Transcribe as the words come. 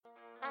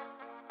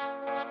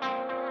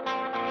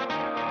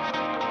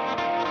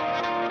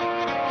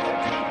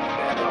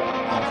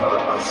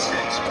a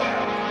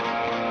six-pack.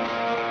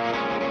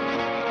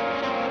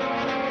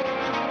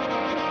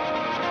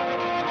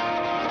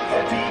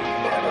 Heavy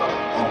metal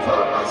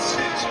over a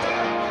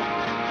six-pack.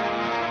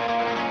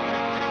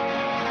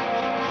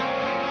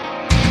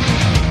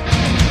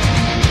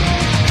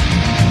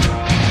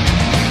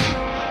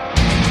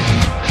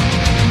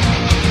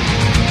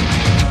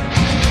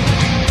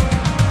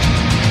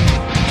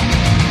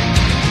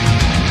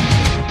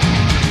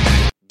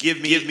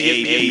 Give me a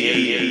beer.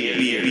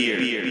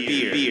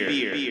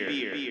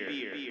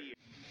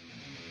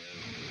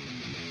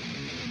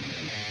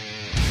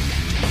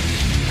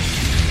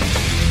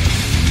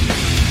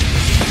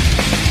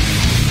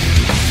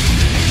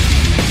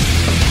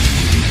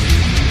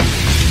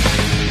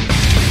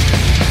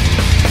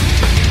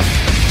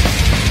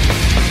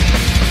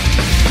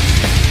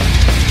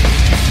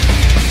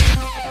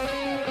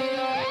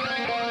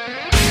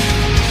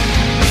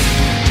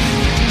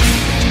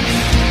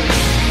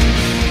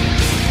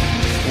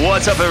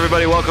 What's up,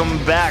 everybody? Welcome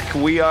back.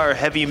 We are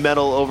Heavy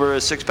Metal Over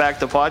a Six-Pack,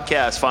 the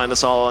podcast. Find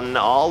us on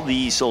all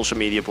the social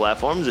media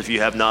platforms if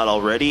you have not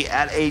already,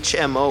 at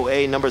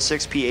HMOA number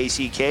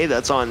 6PACK.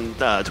 That's on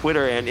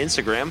Twitter and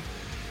Instagram.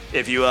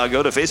 If you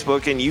go to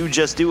Facebook and you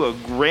just do a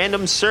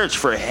random search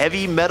for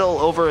Heavy Metal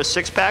Over a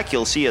Six-Pack,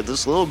 you'll see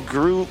this little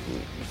green...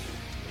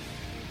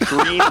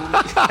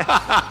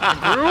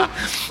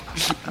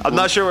 I'm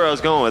not sure where I was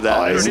going with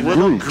that. This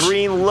little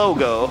green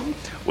logo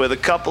with a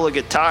couple of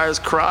guitars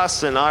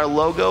crossed and our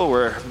logo.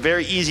 We're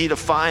very easy to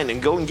find,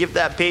 and go and give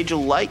that page a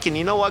like. And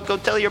you know what? Go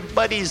tell your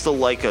buddies to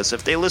like us.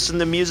 If they listen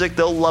to music,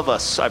 they'll love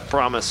us. I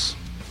promise.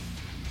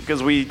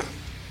 Because we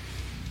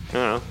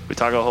talk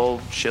a whole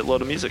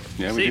shitload of music.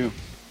 Yeah, we do.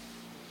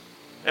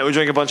 And we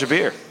drink a bunch of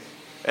beer.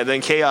 And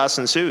then chaos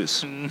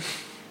ensues.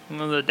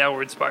 The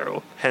downward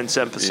spiral. Hence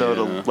episode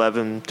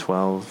 11,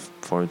 12,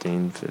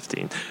 14,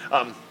 15.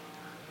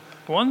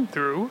 1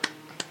 through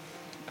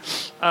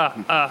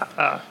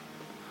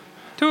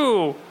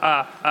 2.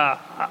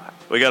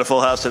 We got a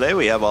full house today.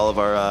 We have all of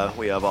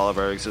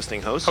our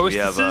existing hosts.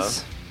 Hostesses? We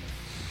have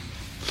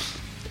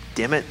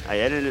damn it,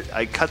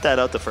 I cut that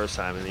out the first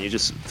time and then you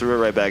just threw it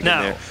right back in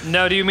there.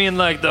 No, do you mean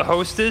like the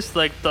hostess?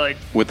 Like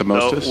with the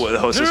mostess? No, the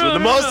hostess with the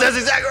most. That's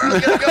exactly where I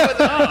was going to go with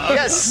that.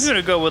 Yes. I'm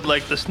going to go with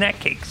like the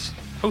snack cakes.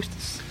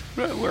 Hostess.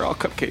 We're all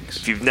cupcakes.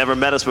 If you've never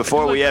met us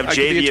before, we have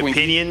Jay the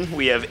Opinion.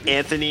 We have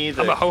Anthony.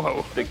 I'm a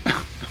ho-ho.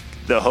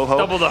 The ho-ho.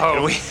 Double the ho.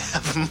 And we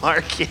have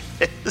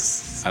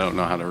Marcus. I don't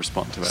know how to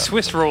respond to that.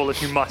 Swiss roll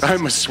if you must.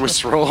 I'm a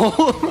Swiss roll.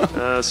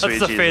 That's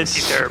the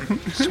fancy term.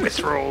 Swiss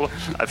roll.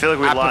 I feel like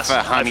we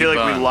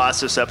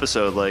lost this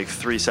episode like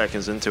 3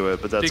 seconds into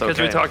it, but that's because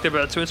okay. we talked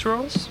about Swiss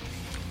rolls.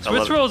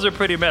 Swiss rolls are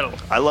pretty metal.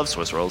 I love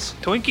Swiss rolls.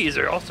 Twinkies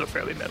are also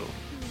fairly metal.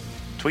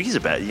 Twinkies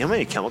are bad. You know how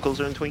many chemicals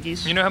are in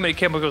Twinkies? You know how many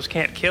chemicals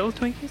can't kill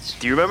Twinkies?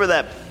 Do you remember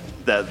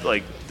that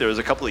like there was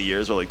a couple of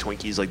years where like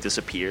Twinkies like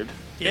disappeared?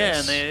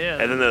 Yeah, yes.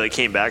 and then they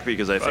came back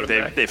because I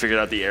think they figured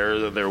out the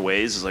error of their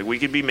ways. It's like we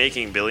could be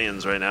making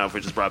billions right now if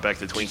we just brought back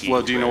the Twinkies.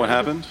 Well, do you know what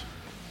happened?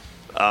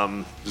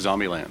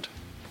 Zombieland.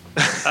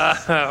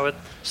 With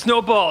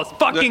snowballs,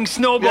 fucking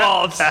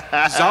snowballs. Yeah.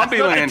 Zombieland it's not the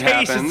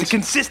taste, happened. It's the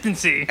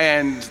consistency.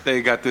 And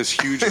they got this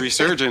huge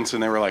resurgence,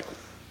 and they were like,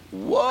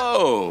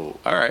 "Whoa,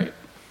 all right."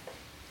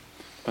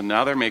 But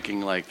now they're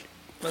making like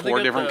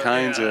 4 different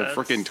kinds of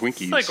freaking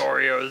Twinkies. It's like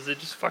Oreos. They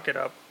just fuck it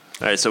up.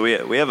 All right, so we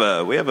have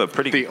a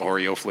pretty the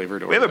Oreo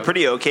flavored Oreo. We have a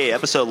pretty okay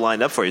episode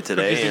lined up for you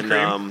today, and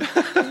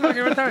fucking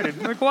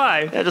retarded. Like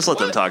why? Yeah, just let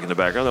them talk in the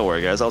background. Don't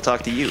worry, guys. I'll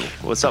talk to you.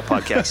 What's up,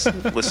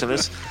 podcast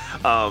listeners?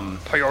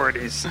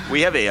 Priorities.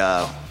 We have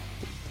a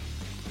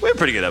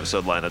pretty good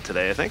episode lined up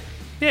today, I think.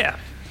 Yeah.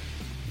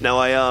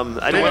 Now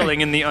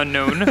dwelling in the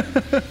unknown.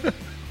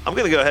 I'm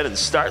going to go ahead and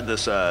start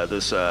this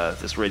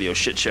radio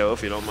shit show,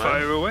 if you don't mind.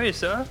 Fire away,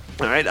 sir.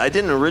 All right. I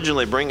didn't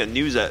originally bring a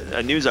news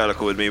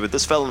article with me, but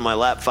this fell in my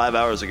lap 5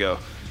 hours ago.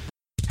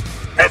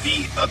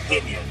 Heavy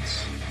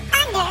opinions.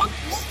 Under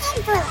the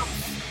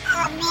influence.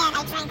 Oh man,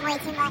 I drank way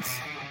too much.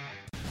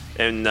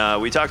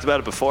 And we talked about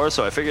it before,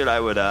 so I figured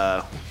I would.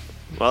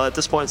 Well, at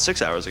this point,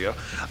 6 hours ago.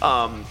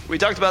 We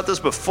talked about this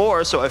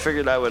before, so I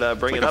figured I would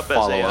bring it up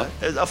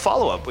as a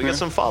follow-up. We got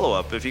some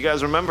follow-up. If you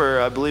guys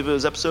remember, I believe it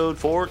was episode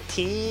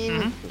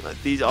 14.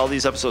 Mm-hmm. All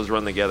these episodes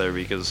run together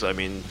because, I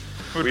mean...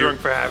 We're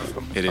drunk for half of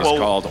them. It is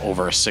called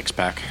Over a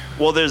Six-Pack.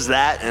 Well, there's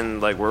that, and,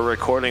 like, we're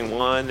recording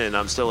one, and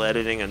I'm still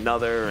editing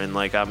another, and,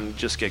 like, I'm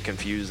just get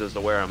confused as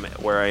to where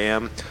I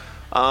am.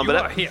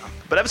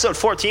 But episode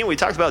 14, we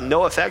talked about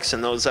NoFX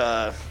and those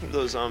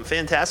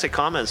fantastic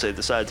comments they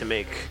decided to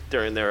make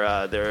during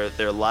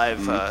their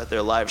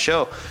live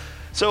show.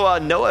 So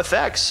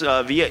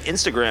NoFX via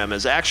Instagram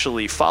has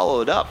actually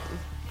followed up.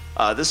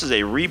 This is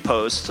a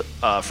repost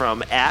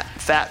from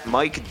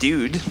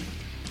 @FatMikeDude,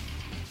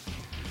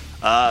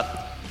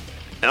 and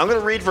I'm going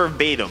to read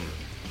verbatim.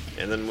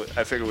 And then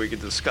I figure we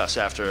could discuss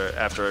after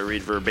I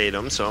read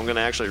verbatim. So I'm going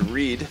to actually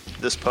read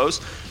this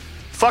post.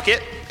 Fuck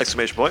it!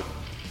 Exclamation point.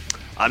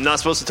 I'm not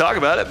supposed to talk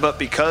about it, but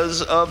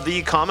because of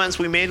the comments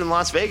we made in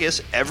Las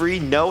Vegas,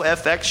 every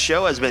NoFX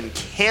show has been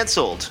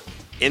canceled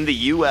in the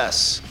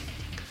U.S.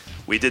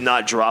 We did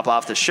not drop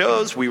off the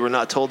shows. We were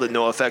not told that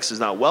NoFX is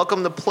not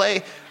welcome to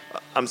play.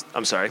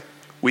 I'm sorry.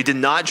 We did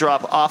not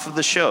drop off of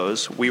the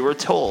shows. We were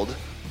told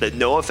that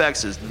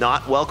NoFX is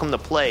not welcome to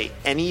play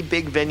any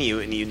big venue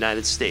in the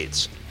United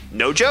States.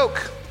 No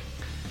joke.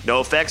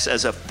 NoFX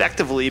has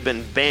effectively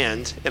been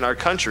banned in our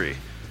country.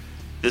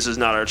 This is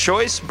not our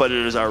choice, but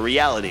it is our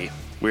reality.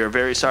 We are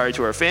very sorry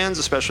to our fans,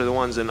 especially the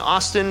ones in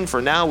Austin.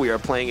 For now, we are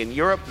playing in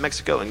Europe,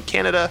 Mexico, and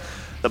Canada.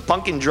 The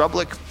Pumpkin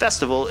Drublic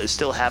Festival is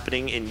still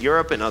happening in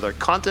Europe and other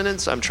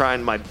continents. I'm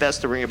trying my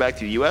best to bring it back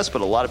to the US,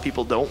 but a lot of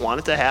people don't want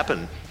it to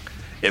happen.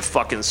 It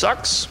fucking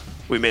sucks.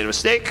 We made a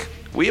mistake.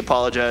 We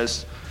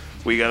apologize.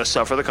 We gotta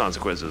suffer the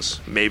consequences.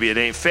 Maybe it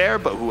ain't fair,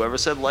 but whoever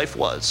said life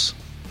was.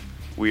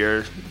 We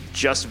are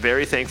just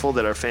very thankful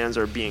that our fans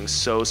are being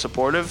so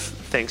supportive.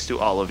 Thanks to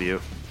all of you.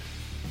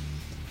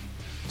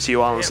 See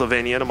you all in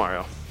Slovenia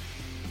tomorrow.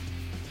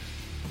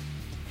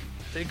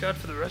 Thank God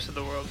for the rest of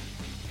the world.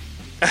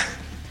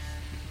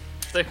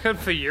 Thank God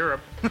for Europe.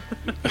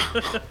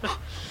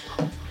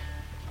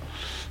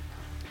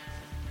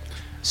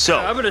 So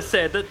I'm gonna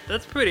say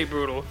that's pretty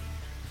brutal.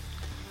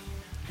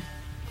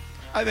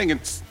 I think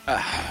it's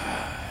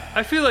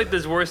I feel like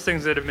there's worse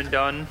things that have been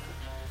done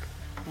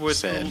with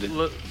said,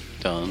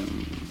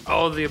 done.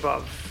 all of the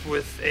above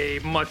with a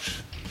much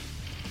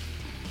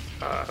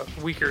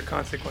weaker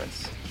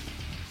consequence.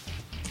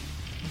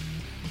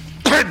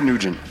 Ted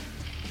Nugent.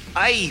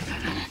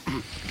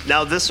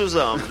 Now this was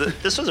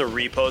this was a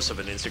repost of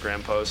an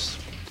Instagram post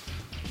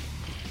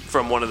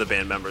from one of the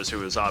band members who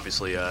was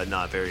obviously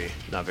not very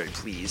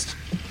pleased,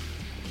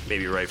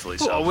 maybe rightfully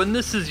so. Well, when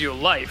this is your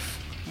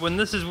life, when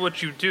this is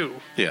what you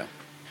do, Yeah.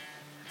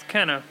 it's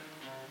kind of.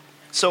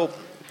 So,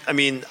 I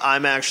mean,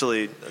 I'm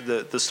actually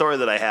the story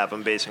that I have.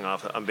 I'm basing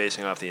off the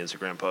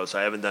Instagram post.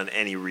 I haven't done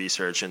any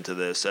research into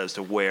this as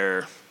to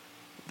where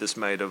this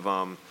might have.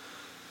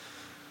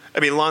 I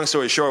mean, long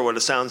story short, what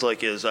it sounds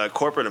like is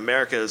corporate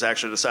America has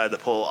actually decided to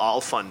pull all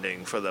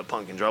funding for the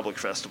Pumpkin Drublic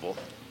Festival.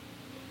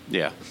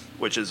 Yeah.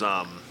 Which is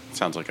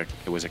Sounds like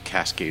it was a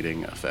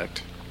cascading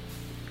effect.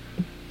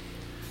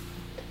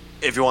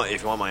 if you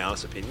want my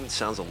honest opinion, it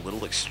sounds a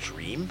little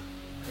extreme.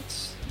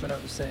 That's what I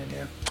was saying,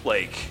 yeah.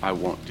 Like, I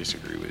won't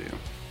disagree with you.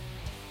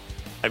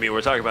 I mean,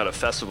 we're talking about a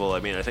festival. I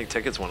mean, I think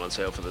tickets went on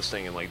sale for this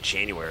thing in like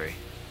January.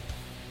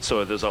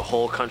 So there's a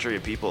whole country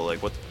of people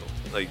like what,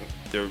 like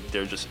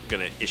they're just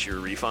gonna issue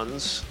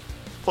refunds.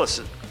 Plus,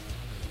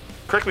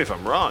 correct me if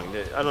I'm wrong.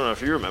 I don't know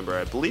if you remember.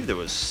 I believe there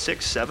was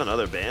 6-7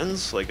 other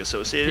bands like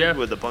associated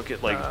with the Pumpkin.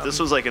 Like this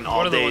was like an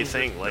all-day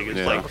thing. Like it's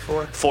like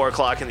 4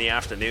 o'clock in the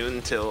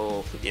afternoon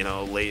till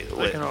late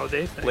like an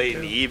all-day thing, late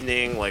in the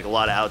evening. Like a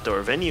lot of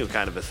outdoor venue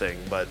kind of a thing.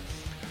 But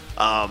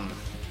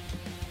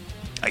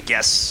I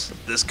guess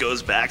this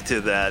goes back to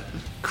that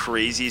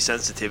crazy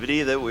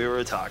sensitivity that we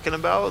were talking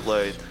about.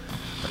 Like,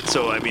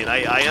 so I mean,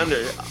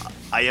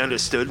 I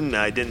understood and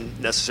I didn't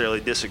necessarily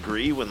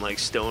disagree when like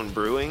Stone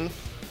Brewing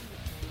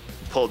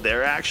pulled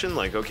their action.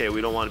 Like, okay,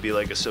 we don't want to be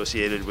like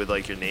associated with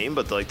like your name,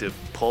 but like to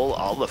pull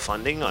all the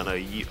funding on a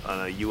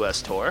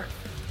U.S. tour.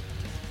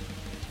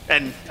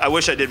 And I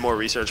wish I did more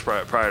research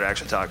prior to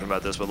actually talking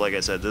about this, but like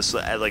I said, this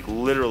I like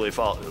literally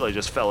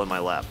just fell in my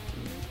lap.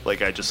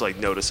 Like I just like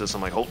noticed this.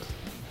 I'm like, oh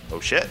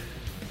shit.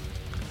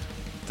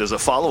 There's a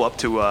follow up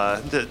to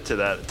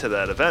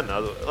that event.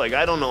 Like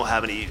I don't know how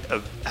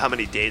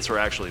many dates were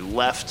actually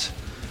left.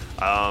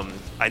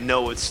 I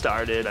know it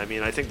started. I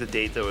mean, I think the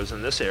date that was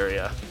in this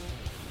area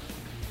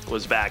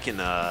was back in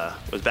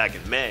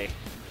May.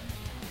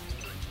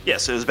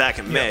 Yes, it was back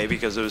in May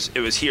because it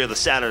was here the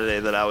Saturday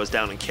that I was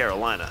down in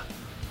Carolina,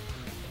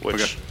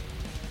 which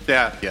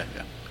yeah,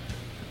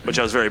 which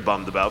I was very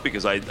bummed about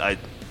because I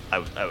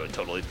would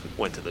totally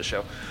went to the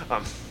show.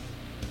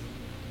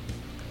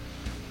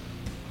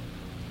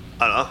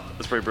 I don't know.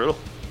 It's pretty brutal.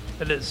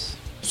 It is.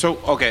 So,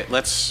 okay,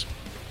 let's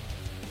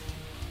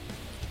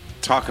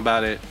talk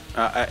about it.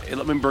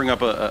 Let me bring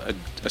up a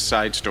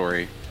side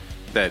story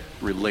that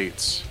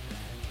relates,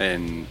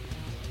 and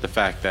the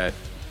fact that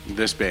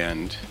this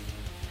band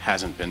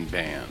hasn't been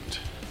banned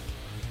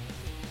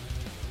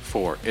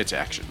for its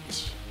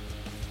actions.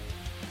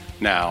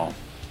 Now,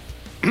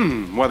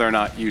 whether or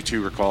not you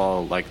two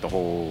recall, like, the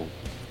whole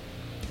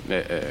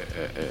the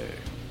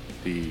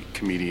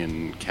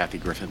comedian Kathy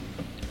Griffin.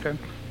 Okay.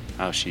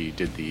 How she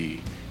did the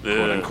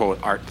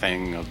quote-unquote art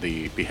thing of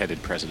the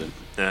beheaded president.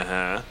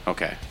 Uh-huh.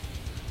 Okay.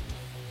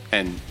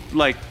 And,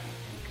 like,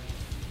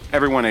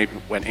 everyone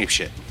went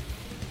apeshit.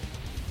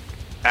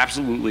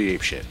 Absolutely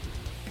apeshit.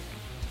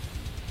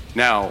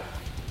 Now,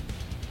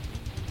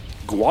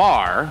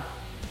 Gwar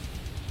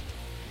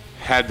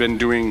had been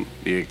doing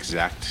the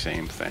exact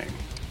same thing.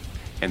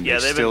 And they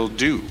still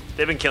do.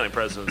 They've been killing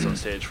presidents on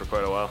stage for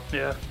quite a while.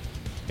 Yeah.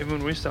 Even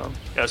when we saw them.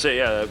 I say,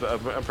 yeah,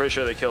 I'm pretty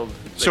sure they killed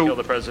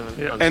the president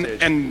on stage.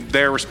 And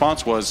their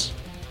response was,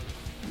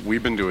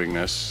 we've been doing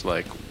this,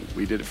 like,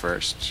 we did it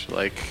first,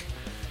 like,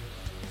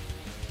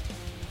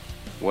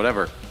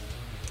 whatever.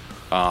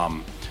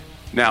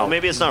 Now, Well,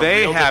 maybe it's not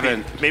they real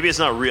haven't. maybe it's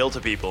not real to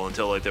people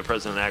until like the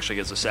president actually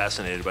gets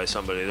assassinated by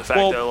somebody. The fact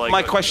Well, that like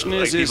my question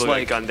is people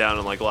like- get gunned down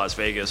in like Las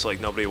Vegas, like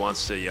nobody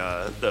wants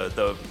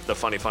the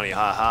funny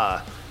ha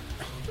ha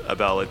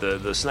about like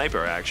the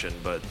sniper action,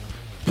 but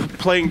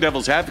Playing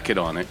devil's advocate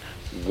on it,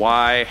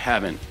 why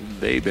haven't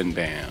they been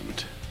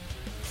banned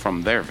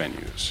from their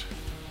venues?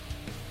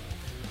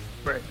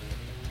 Right.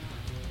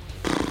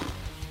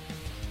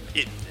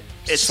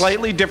 it's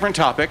Slightly different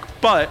topic,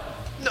 but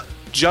No.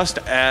 just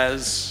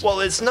as Well,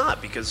 it's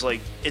not because like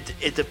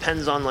it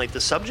depends on like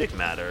the subject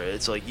matter.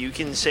 It's like you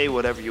can say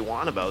whatever you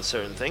want about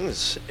certain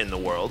things in the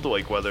world,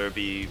 like whether it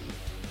be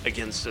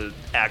against an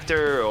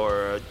actor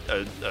or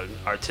a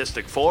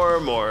artistic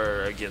form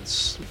or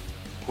against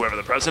whoever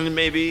the president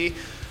may be.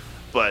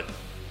 But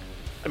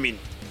I mean,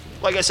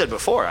 like I said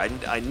before,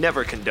 I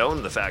never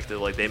condone the fact that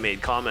like they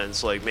made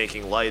comments like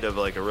making light of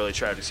like a really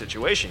tragic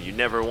situation. You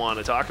never want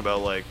to talk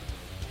about like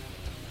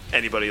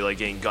anybody like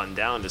getting gunned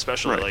down,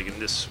 especially Right. like in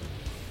this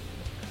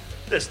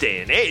day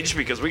and age,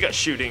 because we got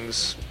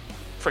shootings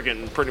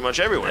freaking pretty much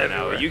everywhere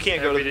now. Everywhere. You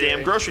can't go to the Every damn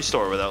day. grocery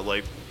store without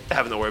like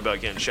having to worry about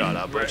getting shot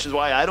up, Right. which is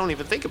why I don't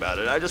even think about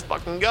it. I just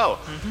fucking go.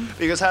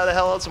 Because how the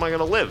hell else am I going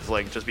to live?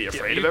 Like just be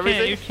afraid of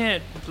everything? You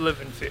can't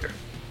live in fear.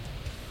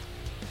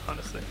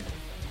 Honestly.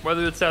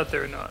 Whether it's out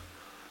there or not.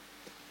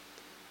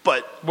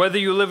 But Whether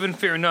you live in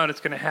fear or not, it's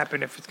going to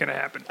happen if it's going to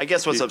happen. I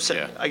guess what's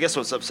Yeah. I guess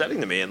what's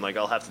upsetting to me, and like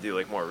I'll have to do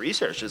like more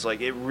research, is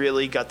like it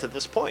really got to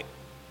this point.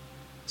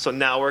 So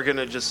now we're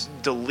gonna just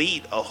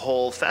delete a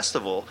whole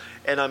festival,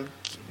 and I'm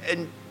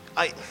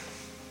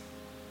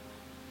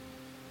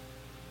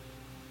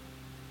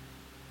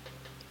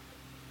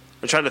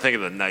trying to think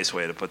of the nice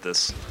way to put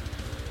this.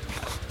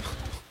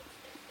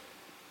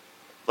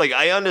 Like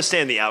I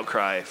understand the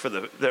outcry for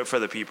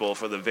the people,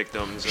 for the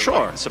victims, and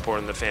Sure. like,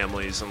 supporting the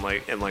families and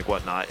like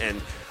whatnot,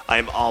 and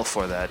I'm all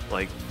for that.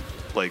 Like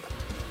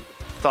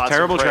thoughts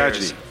Terrible and prayers,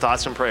 tragedy.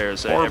 thoughts and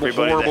prayers. to Horrible,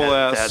 everybody horrible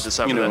that ass, had to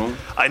suffer you know. that.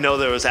 I know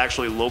there was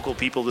actually local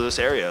people to this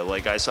area.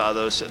 Like I saw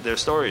their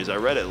stories. I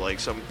read it. Like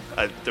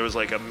there was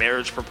like a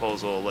marriage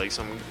proposal. Like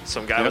some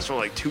guy Yep. was from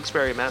like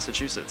Tewksbury,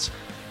 Massachusetts.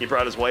 He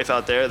brought his wife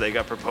out there. They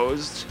got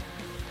proposed,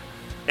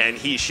 and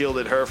he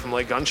shielded her from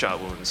like gunshot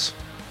wounds.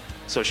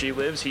 So she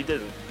lives. He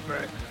didn't.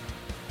 Right.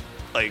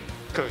 Like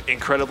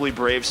incredibly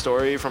brave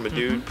story from a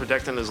dude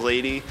protecting his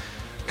lady.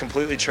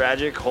 Completely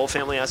tragic. Whole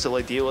family has to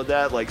like deal with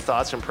that. Like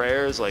thoughts and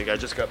prayers. Like I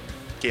just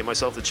gave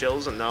myself the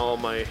chills, and now all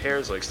my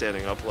hair's like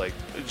standing up. Like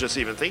just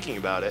even thinking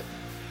about it.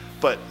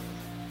 But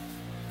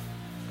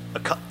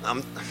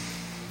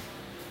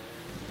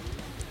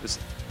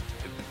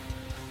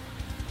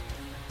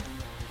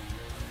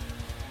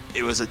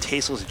it was a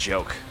tasteless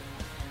joke.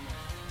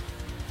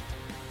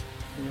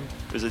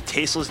 It was a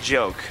tasteless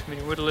joke, I mean,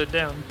 you whittle it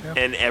down. Yeah.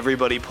 and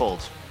everybody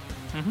pulled.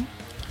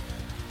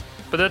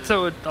 But that's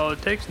all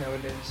it takes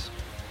nowadays.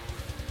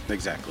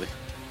 exactly.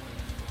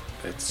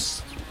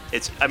 It's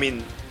I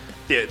mean,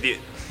 the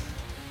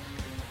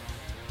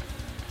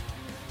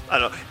I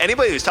don't know.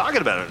 Anybody who's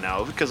talking about it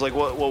now, because like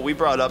what we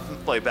brought up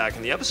like back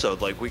in the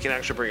episode, like we can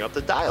actually bring up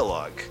the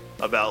dialogue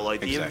about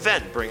like the Exactly.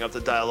 event, bring up the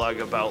dialogue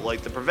about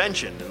like the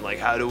prevention and like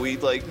how do we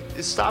like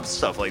stop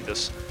stuff like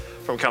this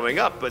from coming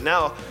up. But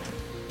now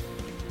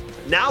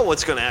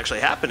what's going to actually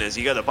happen is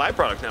you got a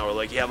byproduct now where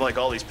like you have like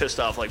all these pissed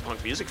off like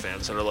punk music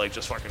fans that are like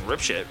just fucking rip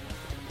shit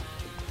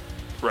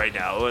right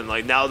now, and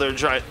like now they're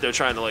trying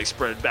to like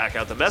spread back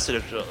out the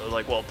message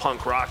like, well,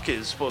 punk rock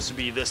is supposed to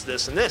be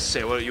this and this,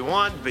 say what you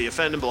want, be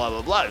offended, blah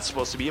blah blah. It's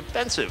supposed to be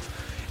offensive,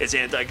 it's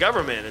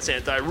anti-government, it's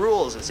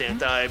anti-rules, it's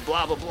anti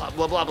blah blah blah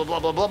blah blah blah blah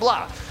blah blah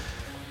blah.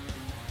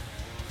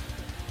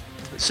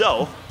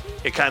 So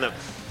it kind of,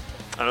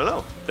 I don't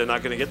know, they're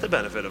not going to get the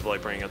benefit of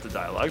like bringing up the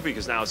dialogue,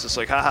 because now it's just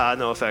like, haha,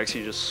 no effects,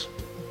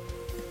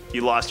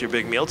 you lost your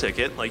big meal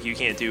ticket, like you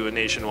can't do a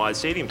nationwide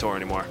stadium tour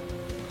anymore.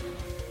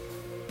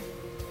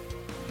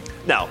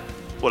 Now,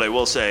 what I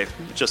will say,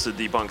 just to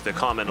debunk the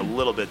comment a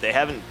little bit, they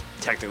haven't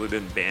technically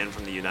been banned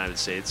from the United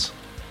States.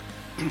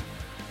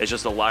 It's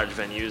just the large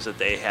venues that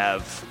they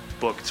have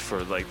booked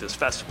for like this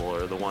festival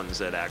are the ones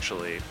that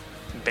actually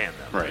ban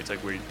them. Right. It's like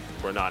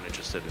we're not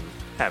interested in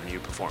having you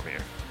perform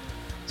here.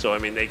 So I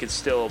mean, they could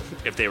still,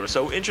 if they were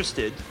so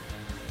interested,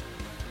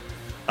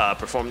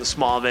 perform the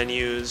small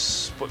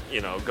venues.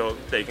 You know,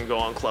 they can go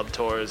on club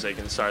tours. They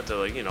can start to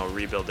like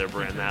rebuild their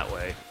brand that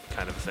way,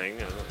 kind of thing.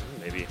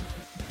 Maybe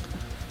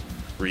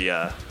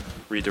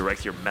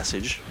redirect your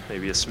message,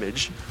 maybe a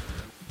smidge,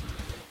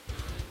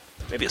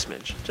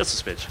 just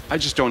a smidge. I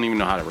just don't even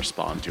know how to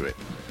respond to it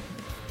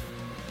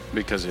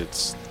because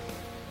it's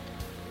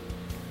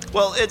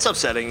Well, it's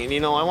upsetting,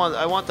 and I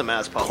want the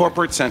mass public.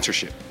 corporate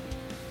censorship.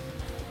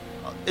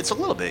 It's a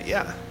little bit,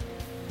 yeah.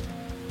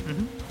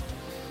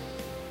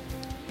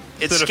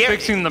 It's Instead of scary.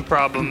 fixing the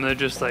problem, they're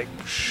just like,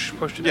 shh,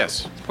 push it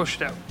Yes. out. Push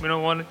it out. We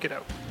don't want it, get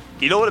out.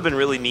 You know what would have been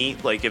really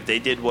neat, like if they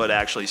did what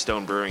actually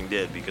Stone Brewing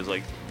did, because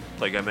like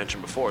like I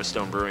mentioned before,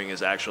 Stone Brewing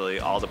is actually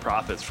all the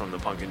profits from the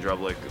Pumpkin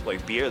Drublic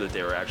like beer that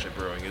they were actually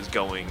brewing is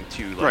going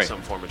to like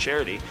some form of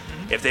charity.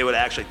 If they would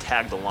actually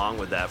tagged along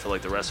with that for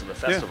like the rest of the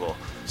festival,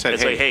 said,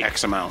 it's hey, like, hey,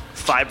 X amount,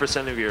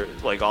 5% of your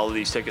like all of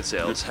these ticket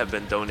sales have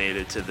been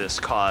donated to this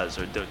cause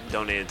or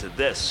donated to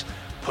this.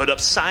 Put up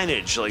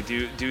signage, like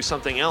do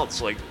something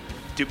else, like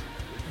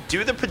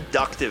do the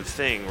productive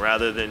thing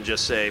rather than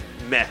just say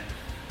meh,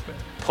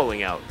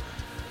 pulling out.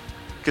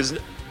 Because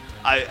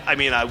I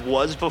mean, I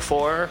was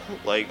before,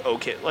 like,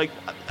 okay, like,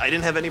 I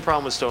didn't have any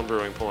problem with Stone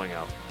Brewing pulling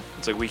out.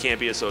 It's like, we can't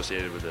be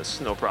associated with this,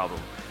 no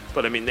problem.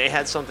 But, I mean, they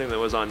had something that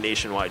was on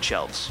nationwide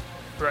shelves.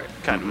 Right.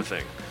 Kind of a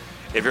thing.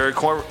 If you're a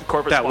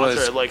corporate that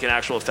sponsor at, like, an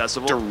actual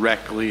festival,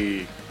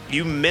 directly,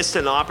 you missed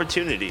an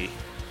opportunity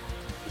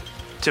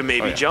to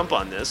maybe jump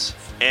on this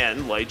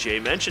and, like Jay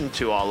mentioned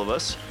to all of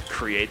us,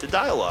 create the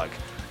dialogue.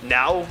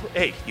 Now,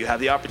 hey, you have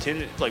the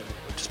opportunity, like,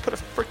 just put a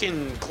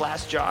freaking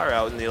glass jar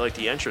out in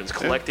the entrance,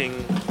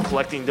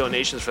 collecting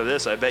donations for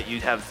this. I bet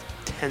you'd have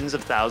tens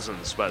of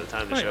thousands by the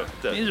time the show.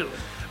 Easily.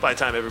 By the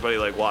time everybody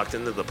like walked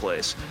into the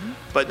place.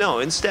 But no,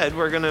 instead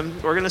we're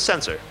gonna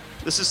censor.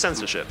 This is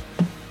censorship.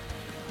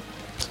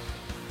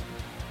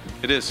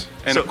 it is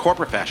in a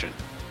corporate fashion.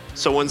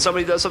 So when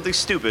somebody does something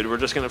stupid, we're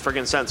just gonna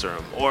freaking censor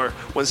them. Or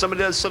when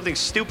somebody does something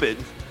stupid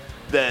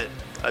that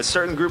a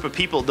certain group of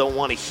people don't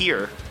want to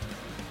hear,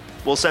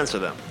 we'll censor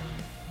them.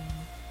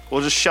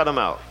 We'll just shut them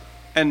out.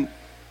 And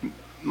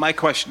my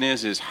question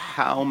is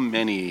how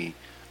many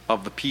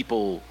of the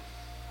people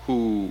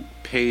who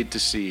paid to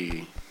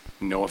see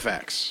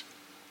NoFX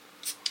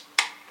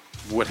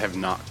would have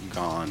not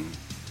gone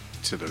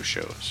to those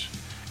shows?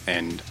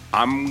 And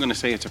I'm going to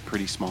say it's a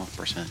pretty small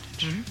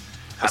percentage.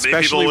 How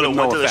many people would have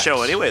went to the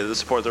show anyway to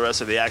support the rest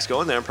of the acts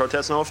going there and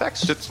protest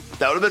NoFX?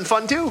 That would have been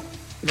fun too.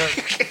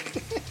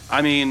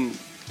 I mean,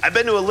 I've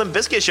been to a Limp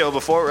Bizkit show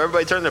before where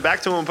everybody turned their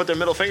back to them and put their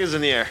middle fingers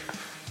in the air.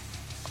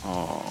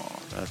 oh,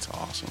 that's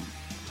awesome.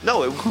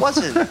 No, it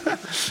wasn't.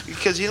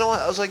 Because you know what?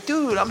 I was like,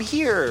 dude, I'm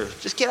here.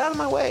 Just get out of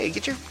my way.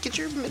 Get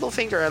your middle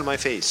finger out of my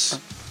face.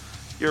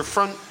 Your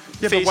front.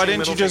 Yeah, but why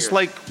didn't you just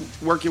like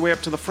work your way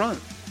up to the front?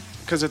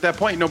 Because at that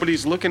point,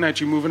 nobody's looking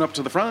at you moving up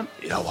to the front.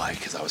 You know why?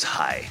 Because I was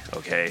high,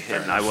 okay,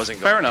 and I wasn't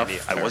going.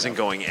 I wasn't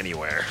going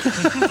anywhere.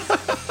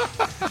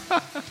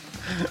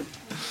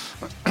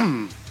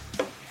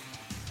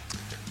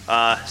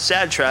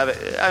 Sad, Travis.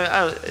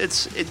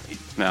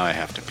 It's Now I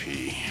have to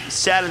pee.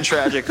 sad and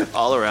tragic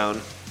all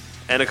around,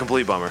 and a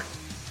complete bummer.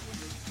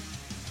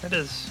 It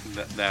is.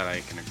 That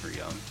I can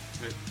agree on.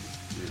 It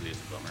really is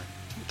a bummer.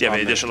 Do you have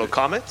any additional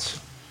comments?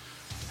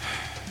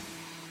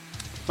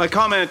 My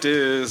comment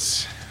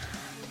is,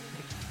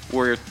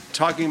 we're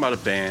talking about a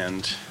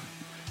band,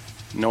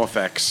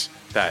 NoFX,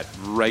 that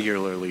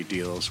regularly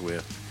deals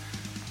with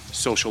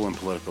social and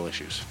political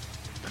issues.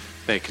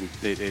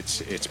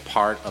 It's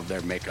part of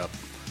their makeup,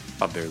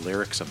 of their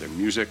lyrics, of their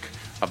music,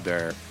 of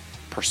their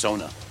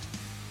persona.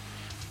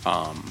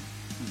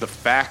 The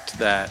fact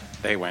that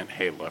they went,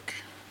 hey, look,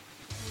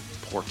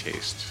 poor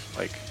taste,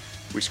 like,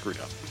 we screwed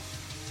up.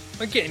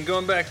 Again,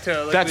 going back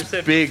to like That's we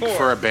said big before,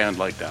 for a band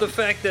like them. the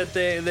fact that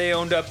they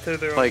owned up to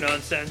their Like, own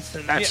nonsense.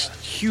 And That's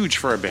huge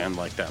for a band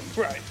like them.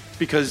 right.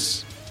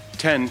 Because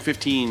 10,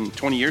 15,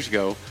 20 years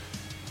ago,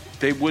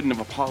 they wouldn't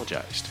have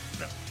apologized.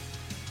 No.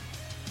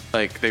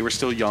 Like, they were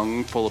still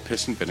young, full of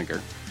piss and vinegar.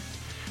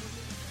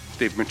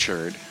 They've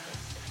matured,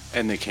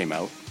 and they came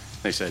out.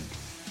 They said,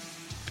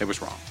 it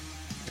was wrong.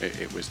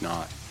 It was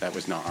not, that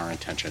was not our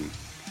intention.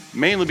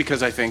 Mainly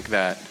because I think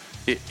that,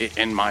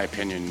 in my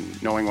opinion,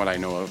 knowing what I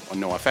know of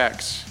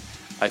NoFX,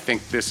 I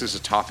think this is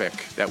a topic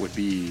that would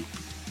be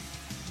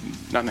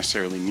not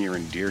necessarily near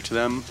and dear to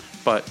them,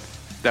 but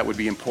that would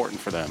be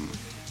important for them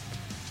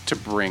to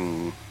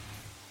bring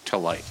to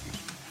light.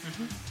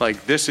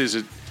 Like, this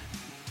is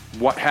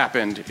what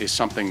happened is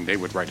something they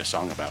would write a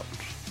song about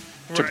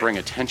to bring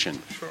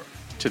attention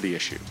to the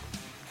issue.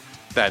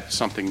 That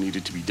something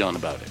needed to be done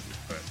about it.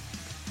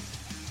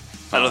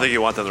 I don't think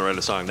you want them to write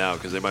a song now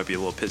because they might be a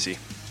little pissy.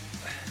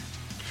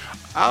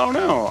 I don't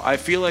know. I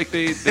feel like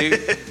they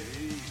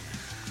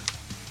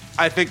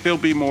I think they'll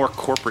be more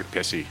corporate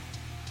pissy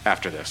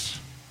after this.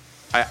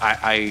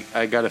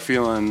 I got a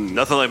feeling.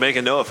 Nothing like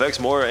making NoFX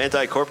more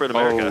anti-corporate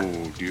America.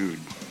 Oh, dude.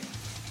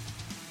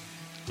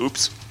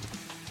 Oops.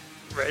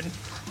 Red.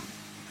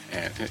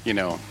 And, you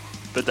know.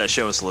 Bet that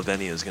show in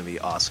Slovenia is going to be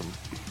awesome.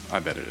 I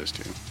bet it is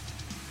too.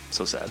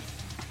 So sad.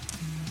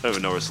 I don't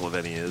even know where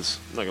Slovenia is.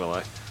 I'm not going to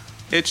lie.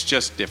 It's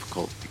just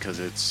difficult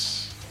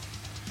because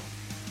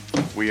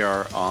we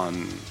are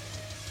on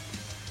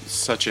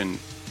such an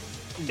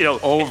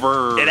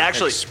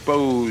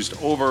exposed,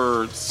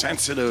 over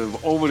sensitive,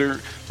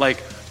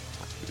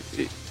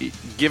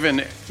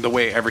 given the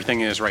way everything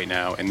is right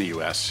now in the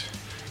U.S.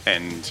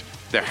 and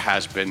there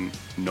has been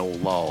no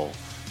lull,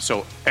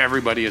 so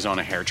everybody is on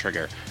a hair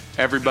trigger.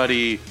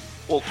 Everybody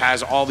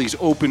has all these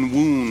open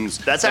wounds.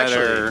 That's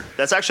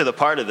actually the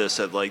part of this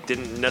that like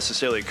didn't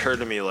necessarily occur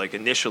to me like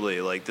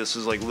initially. Like this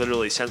is like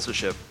literally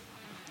censorship.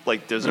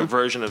 Like there's a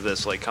version of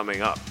this like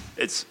coming up.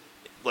 It's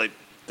like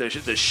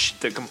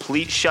the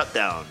complete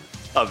shutdown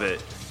of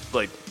it.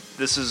 Like,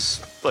 this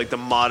is like the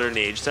modern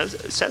age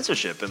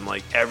censorship, and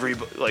like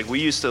we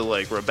used to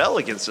like rebel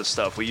against this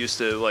stuff. We used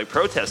to like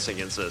protest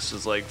against this.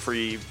 It's like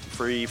free. I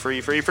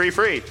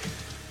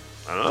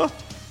don't know.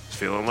 It's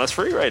feeling less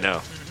free right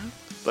now.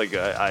 Like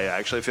I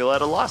actually feel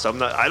at a loss.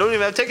 I don't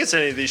even have tickets to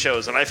any of these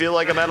shows, and I feel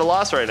like I'm at a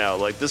loss right now.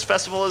 Like, this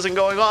festival isn't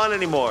going on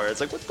anymore.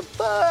 It's like, what the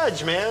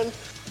fudge, man?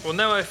 Well,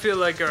 now I feel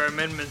like our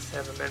amendments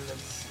have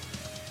amendments.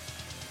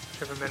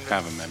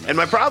 And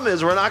my problem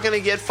is we're not going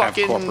to get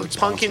fucking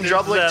Punk in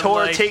Drublic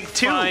Tour like, Take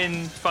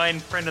 2.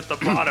 Fine print at the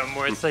bottom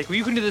where it's like, well,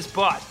 you can do this,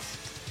 but.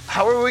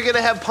 How are we going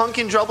to have Punk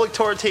in Drublic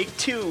Tour Take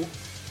 2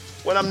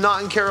 when I'm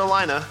not in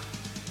Carolina?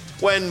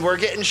 When we're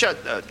getting shut...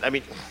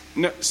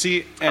 No,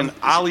 see, and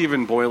I'll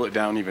even boil it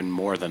down even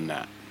more than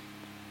that.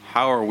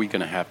 How are we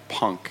going to have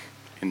Punk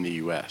in the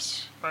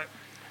U.S.? Right.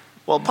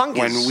 Well, Punk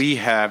is... When we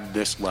have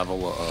this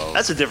level of...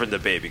 That's a different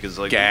debate, because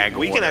like gag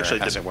we can order, actually...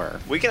 as it were.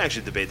 We can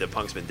actually debate that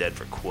Punk's been dead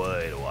for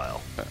quite a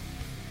while.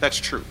 That's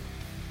true.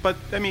 But,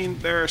 I mean,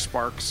 there are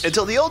sparks.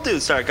 Until the old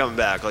dudes start coming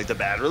back, like the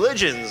Bad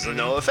Religions, the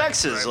No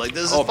Effects. Right. Like,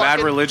 this is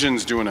Bad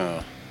Religion's doing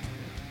a...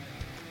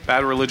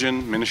 Bad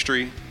Religion,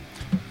 Ministry.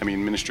 I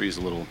mean, Ministry is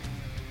a little...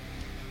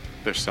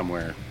 They're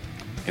somewhere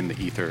in the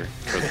ether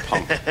for the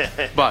Punk.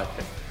 But,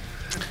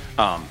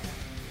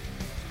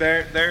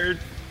 they're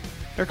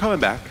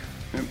coming back.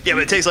 Yeah,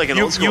 but it takes like an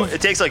old school.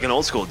 It takes like an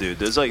old school dude.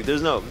 There's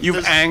no.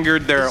 You've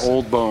angered their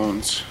old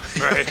bones.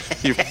 Right.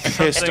 You've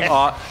pissed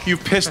off.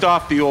 You've pissed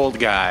off the old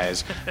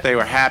guys. They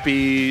were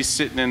happy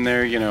sitting in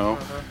there, you know.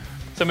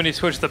 Somebody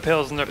switched the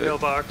pills in their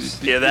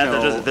pillbox. Yeah,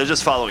 they're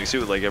just following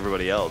suit like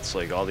everybody else.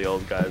 Like all the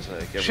old guys.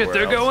 Like shit,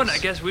 they're going. I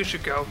guess we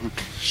should go.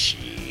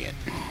 Shit.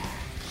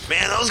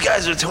 Man, those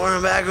guys are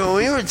touring back when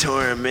we were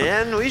touring,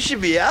 man. We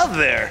should be out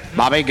there.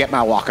 Bobby, get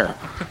my walker.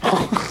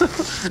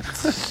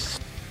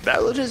 Bad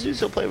Religions, do you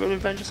still play with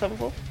Avenged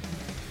Sevenfold?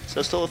 Is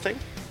that still a thing?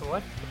 The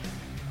what?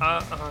 I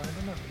don't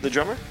know. The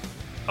drummer?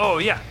 Oh,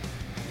 yeah.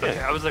 Okay,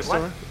 Yeah, I was like,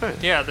 still what?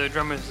 right. Yeah, the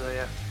drummer's,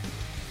 yeah.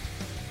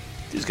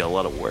 He's got a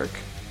lot of work.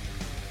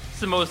 It's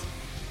the most...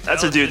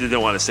 That's a dude that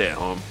didn't want to stay at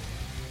home.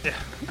 Yeah.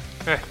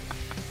 Right.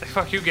 Like,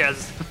 fuck you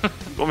guys.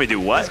 Want me to do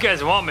what? These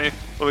guys want me.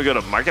 Want me to go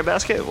to Market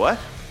Basket? What?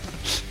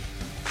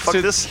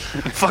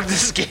 Fuck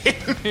this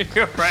game.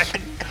 You're right.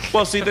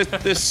 Well, see,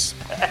 this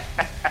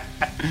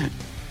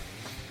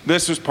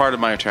was part of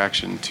my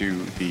attraction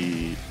to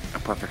the A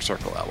Perfect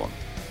Circle album.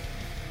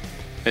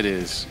 It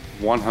is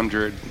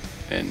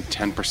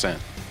 110%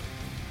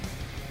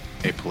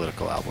 a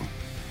political album,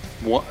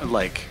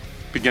 like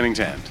beginning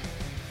to end.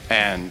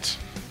 And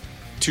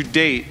to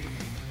date,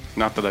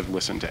 not that I've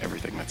listened to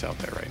everything that's out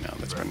there right now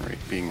that's been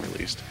being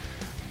released.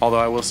 Although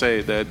I will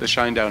say that the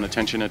Shinedown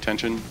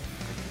Attention,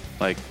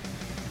 like,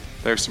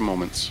 there's some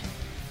moments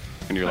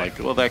and you're like,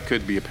 well, that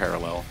could be a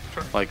parallel.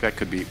 Sure. Like, that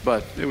could be,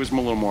 but it was a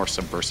little more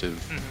subversive.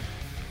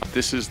 Mm-hmm.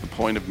 This is the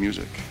point of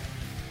music.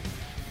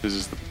 This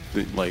is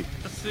the like...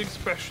 That's the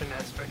expression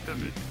aspect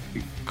of it.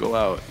 Go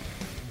out.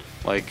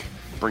 Like,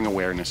 bring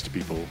awareness to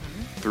people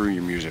through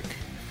your music,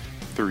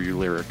 through your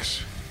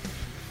lyrics.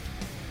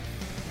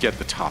 Get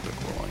the topic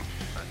rolling.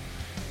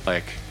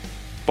 Like,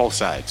 both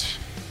sides.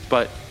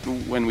 But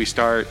when we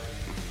start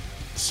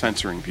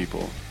censoring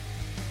people,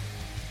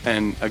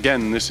 and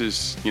again, this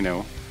is, you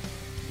know,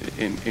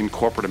 in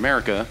corporate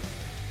America,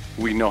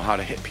 we know how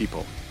to hit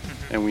people,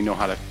 and we know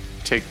how to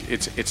take,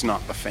 it's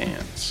not the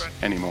fans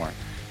anymore.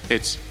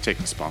 It's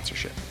taking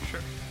sponsorship. Sure.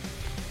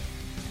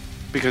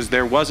 Because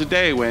there was a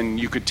day when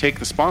you could take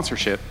the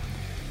sponsorship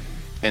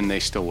and they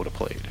still would have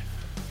played.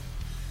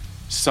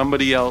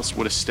 Somebody else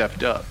would have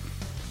stepped up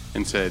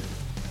and said...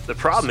 The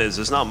problem is,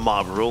 it's not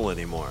mob rule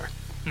anymore.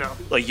 No.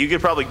 Like, you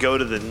could probably go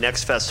to the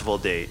next festival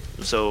date.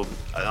 So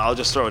I'll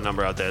just throw a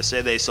number out there.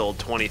 Say they sold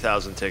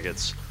 20,000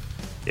 tickets.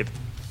 If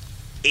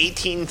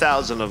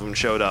 18,000 of them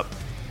showed up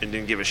and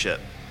didn't give a shit.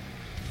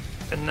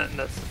 And that's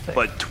the thing.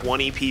 But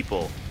 20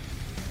 people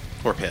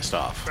were pissed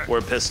off. Right.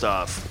 We're pissed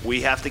off.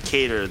 We have to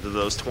cater to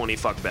those 20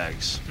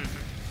 fuckbags.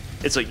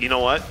 Mm-hmm. It's like, you know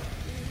what?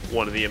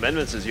 One of the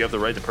amendments is you have the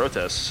right to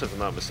protest, if I'm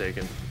not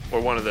mistaken.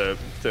 Or one of the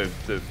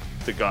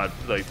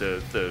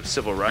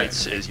civil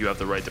rights is you have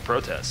the right to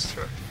protest.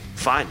 Sure.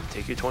 Fine,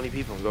 take your 20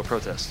 people and go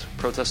protest.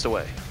 Protest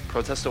away.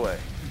 Protest away.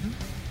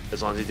 Mm-hmm.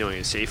 As long as you're doing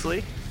it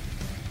safely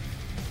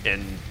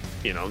and,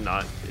 you know,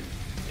 not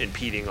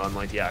impeding on,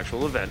 like, the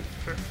actual event.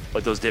 Sure.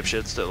 Like those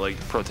dipshits that, like,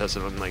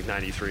 protested on, like,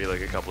 93,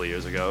 like, a couple of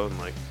years ago and,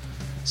 like,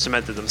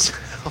 cemented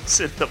themselves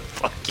in the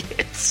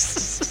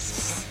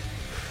buckets.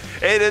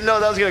 Hey, didn't know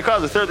that was going to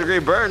cause a third-degree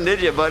burn,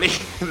 did you, buddy?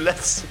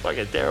 That's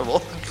fucking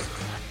terrible.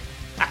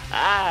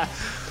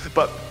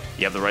 But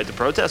you have the right to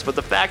protest. But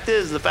the fact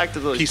is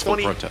those peaceful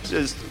 20 protest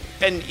is,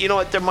 and you know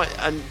what? There might.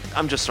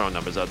 I'm just throwing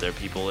numbers out there,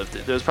 people.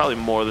 If there's probably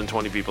more than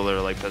 20 people that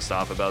are like pissed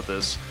off about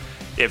this.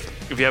 If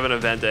you have an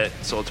event that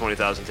sold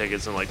 20,000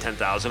 tickets and like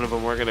 10,000 of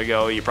them weren't gonna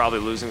go, you're probably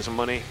losing some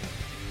money.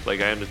 Like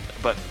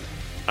but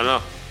I don't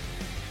know.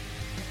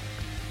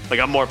 Like,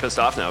 I'm more pissed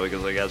off now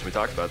because, like, as we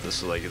talked about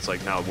this, like, it's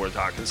like now we're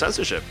talking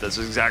censorship. This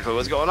is exactly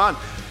what's going on.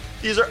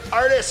 These are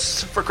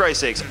artists, for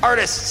Christ's sakes,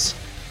 artists.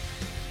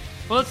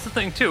 Well, that's the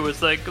thing too.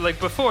 It's like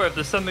before, if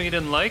there's something you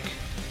didn't like,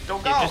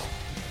 Don't go.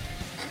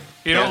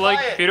 You don't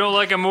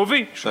like a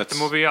movie? Shut the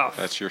movie off.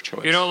 That's your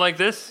choice. You don't like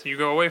this? You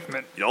go away from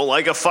it. You don't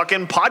like a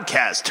fucking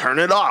podcast? Turn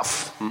it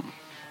off.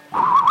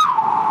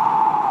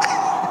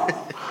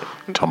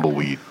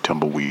 Tumbleweed.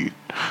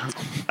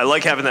 I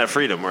like having that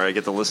freedom where I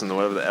get to listen to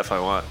whatever the F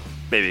I want.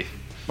 Maybe.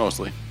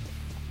 Mostly.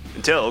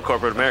 Until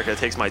corporate America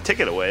takes my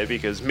ticket away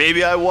because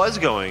maybe I was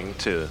going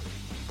to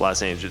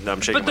Los Angeles.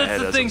 I'm shaking my head.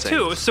 But that's the thing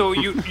too. So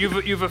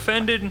you've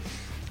offended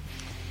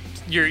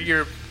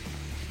your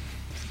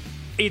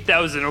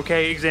 8,000,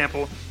 okay,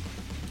 example,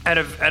 out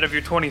of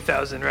your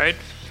 20,000, right?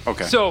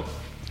 Okay. So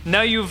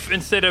now you've,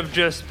 instead of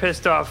just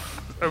pissed off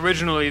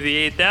originally the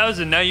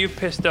 8,000, now you've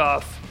pissed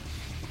off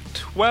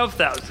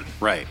 12,000.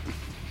 Right.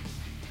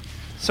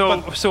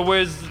 So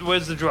where's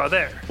the draw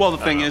there? Well, the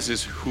thing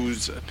is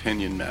whose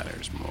opinion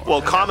matters more.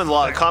 Well, common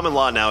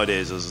law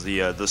nowadays is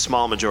the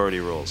small majority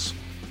rules.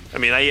 I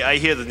mean, I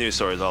hear the news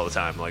stories all the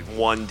time. Like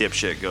one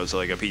dipshit goes to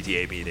like a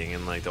PTA meeting,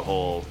 and like the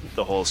whole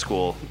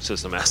school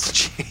system has to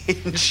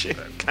change,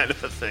 kind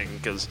of a thing.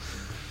 Because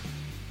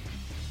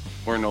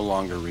we're no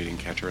longer reading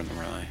Catcher in the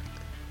Rye.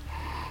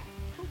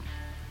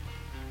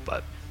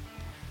 But,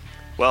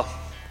 well,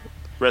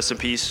 rest in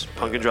peace,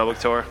 Punkin Drublic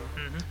Tour.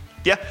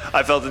 Yeah,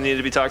 I felt it needed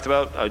to be talked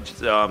about.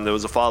 There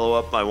was a follow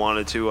up. I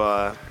wanted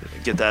to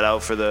get that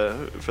out for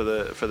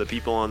the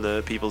people on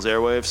the people's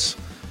airwaves,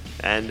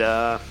 and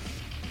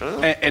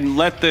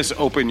let this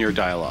open your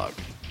dialogue.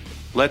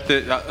 Let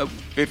the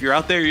if you're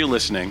out there, you're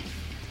listening.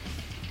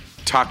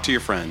 Talk to your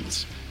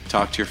friends.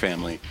 Talk to your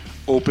family.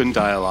 Open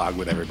dialogue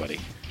with everybody.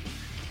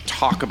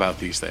 Talk about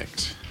these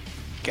things.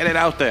 Get it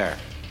out there.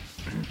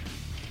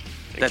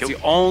 That's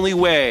the only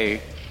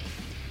way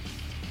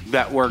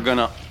that we're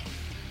gonna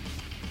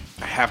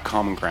have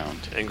common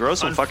ground and grow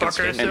some fucking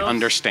skin and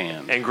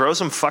understand and grow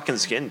some fucking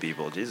skin,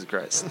 people. Jesus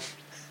Christ.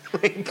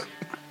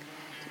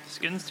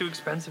 Skin's too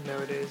expensive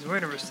nowadays. We're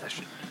in a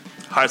recession.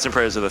 Hearts and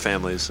prayers to the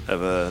families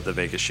of the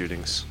Vegas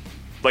shootings.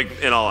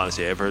 Like, in all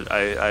honesty,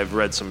 I've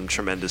read some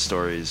tremendous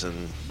stories,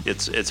 and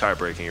it's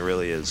heartbreaking. It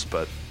really is.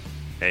 But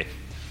hey,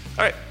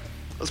 all right,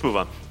 let's move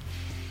on.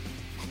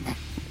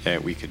 Yeah,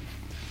 we could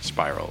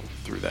spiral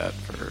through that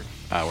for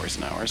hours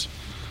and hours.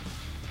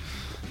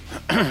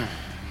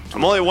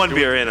 I'm only one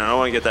beer in. I don't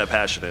want to get that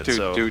passionate. It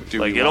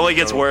only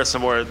gets worse the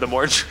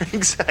more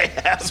drinks I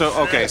have. So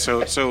okay,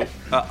 so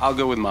I'll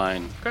go with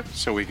mine. Okay.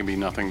 So we can be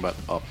nothing but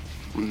up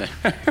from there.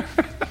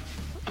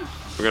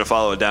 We're gonna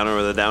follow a downer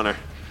with a downer.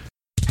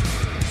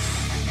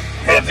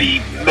 Heavy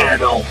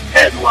metal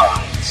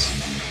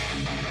headlines.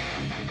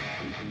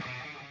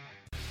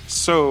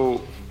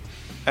 So,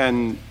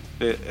 and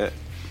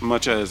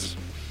much as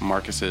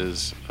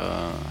Marcus's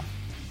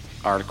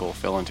article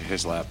fell into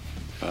his lap,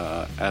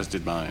 as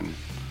did mine.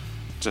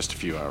 Just a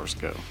few hours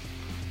ago.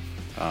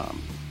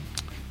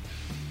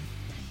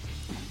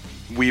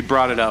 We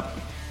brought it up,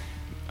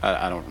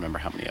 I don't remember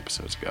how many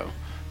episodes ago,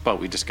 but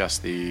we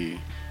discussed the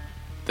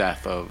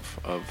death of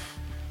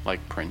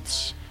like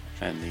Prince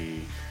and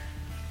the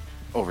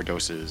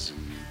overdoses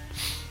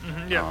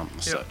and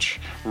such.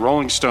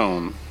 Rolling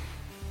Stone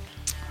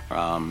did I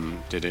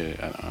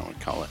don't know what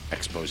to call it,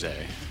 expose.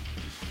 This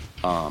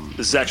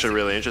is actually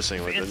really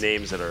interesting with the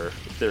names that are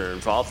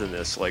involved in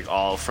this, like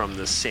all from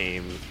the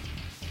same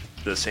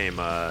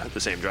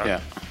drug.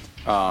 Yeah.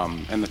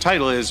 And the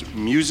title is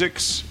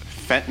Music's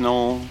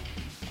Fentanyl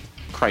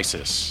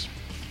Crisis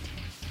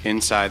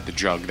Inside the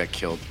Drug That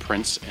Killed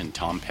Prince and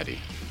Tom Petty.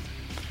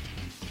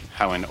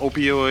 How an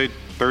opioid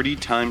 30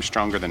 times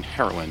stronger than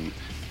heroin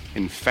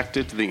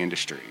infected the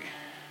industry.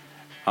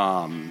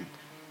 Now,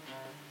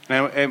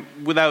 and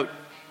without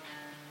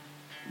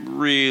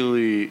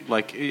really,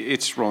 like,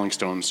 it's Rolling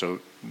Stone, so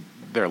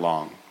they're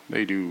long.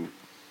 They do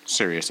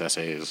serious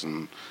essays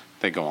and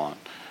they go on.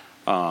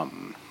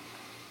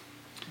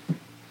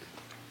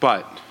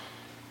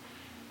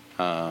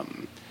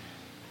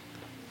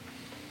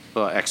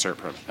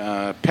 Excerpt from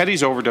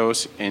Petty's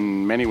overdose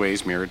in many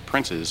ways mirrored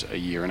Prince's a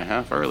year and a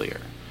half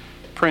earlier.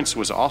 Prince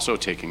was also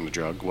taking the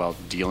drug while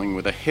dealing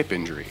with a hip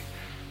injury,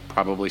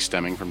 probably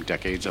stemming from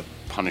decades of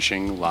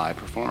punishing live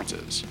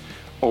performances.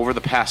 Over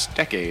the past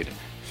decade,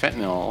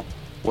 fentanyl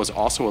was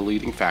also a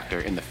leading factor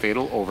in the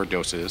fatal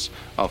overdoses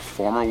of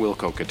former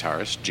Wilco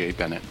guitarist Jay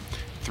Bennett,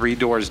 Three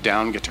Doors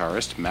Down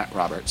guitarist Matt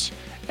Roberts,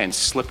 and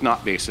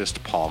Slipknot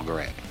bassist Paul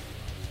Gray.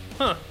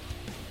 Huh.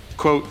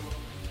 Quote,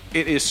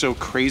 "It is so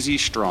crazy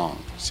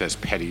strong," says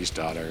Petty's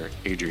daughter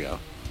Adria,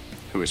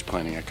 who is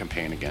planning a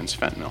campaign against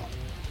fentanyl.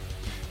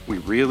 "We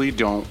really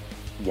don't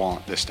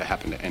want this to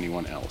happen to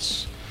anyone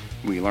else.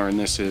 We learn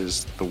this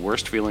is the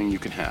worst feeling you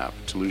can have,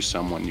 to lose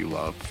someone you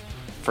love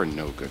for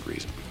no good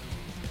reason."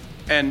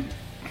 And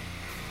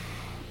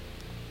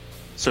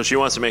so she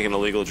wants to make an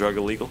illegal drug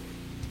illegal?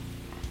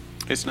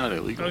 It's not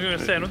illegal. I was going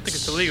to say, I don't think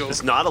it's illegal.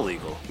 It's not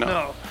illegal.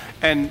 No.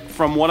 And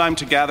from what I'm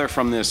to gather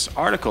from this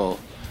article,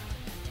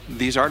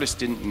 these artists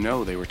didn't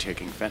know they were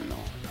taking fentanyl.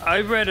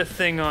 I read a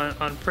thing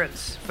on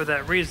Prince for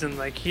that reason.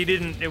 Like, he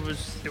didn't, it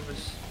was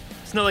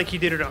It's not like he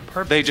did it on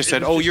purpose. They just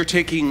said, you're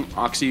taking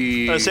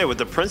oxy. I say with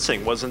the Prince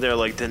thing, wasn't there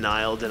like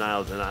denial?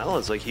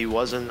 It's like he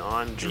wasn't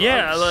on drugs.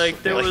 Yeah,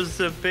 like there was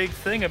a big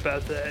thing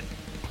about that.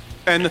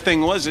 And the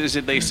thing is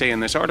that they say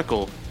in this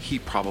article, he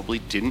probably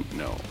didn't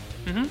know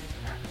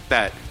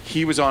that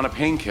he was on a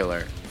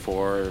painkiller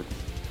for,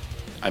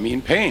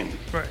 pain.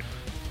 Right.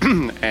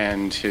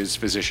 And his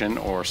physician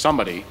or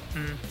somebody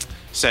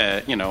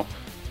said,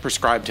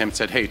 prescribed him,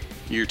 said, hey,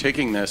 you're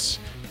taking this,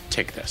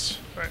 take this.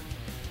 Right.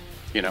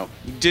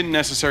 Didn't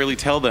necessarily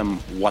tell them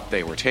what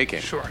they were taking.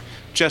 Sure.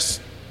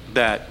 Just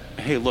that,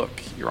 hey, look,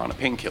 you're on a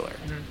painkiller.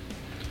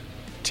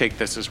 Take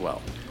this as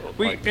well.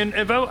 And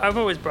I've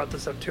always brought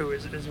this up too,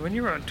 is when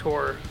you're on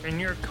tour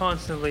and you're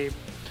constantly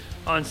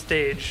on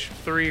stage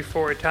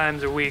 3-4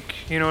 times a week,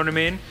 you know what I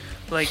mean?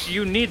 Like,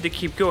 you need to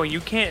keep going. You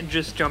can't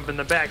just jump in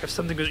the back. If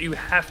something goes, you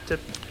have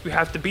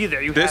to be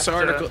there.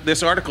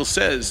 This article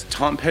says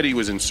Tom Petty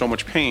was in so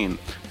much pain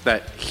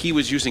that he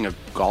was using a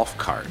golf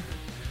cart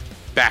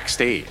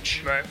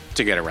backstage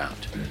to get around.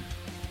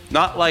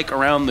 Not like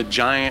around the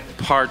giant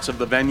parts of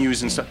the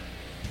venues and stuff.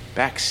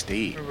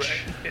 Backstage.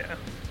 Right.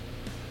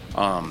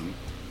 Yeah.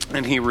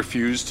 And he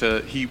refused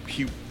to.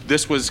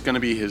 This was going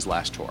to be his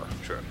last tour.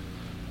 Sure.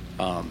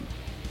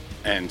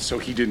 And so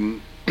he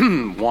didn't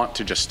want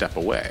to just step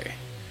away.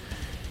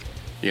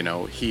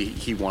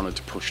 He wanted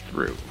to push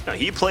through. No,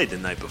 he played the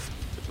night before.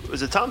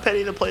 Was it Tom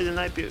Petty that played the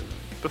night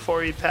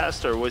before he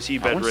passed, or was he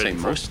bedridden? I would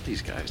say most of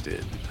these guys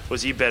did.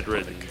 Was he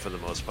bedridden for the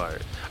most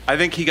part? I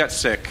think he got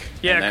sick.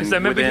 Yeah, because I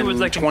remember he was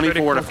like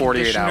 24 to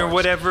 48 hours or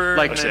whatever.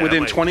 Like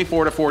within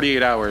 24 to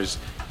 48 hours,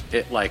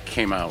 it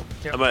came out.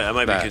 Yep.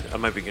 I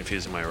might be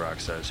confusing my rock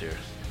stars here.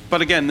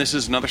 But again, this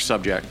is another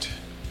subject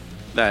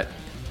that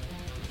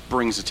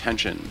brings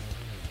attention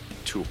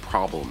to a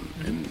problem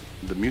in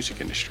the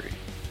music industry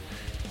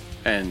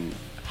and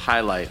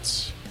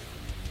highlights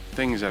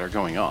things that are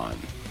going on,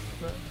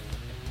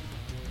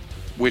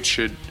 which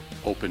should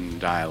open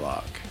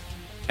dialogue.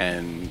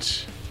 And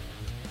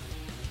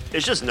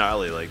it's just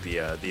gnarly, like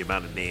the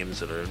amount of names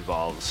that are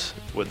involved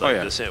with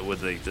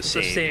the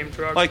same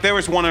drug. Like there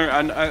was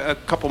a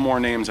couple more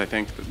names I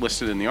think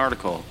listed in the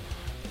article,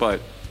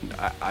 but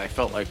I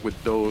felt like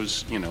with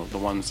those, the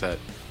ones that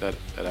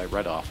I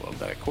read off of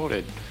that I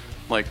quoted,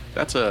 like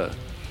that's okay.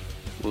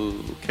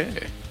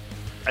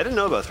 I didn't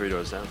know about Three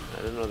Doors Down. I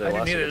didn't know they lost.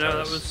 I didn't either.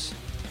 No, that was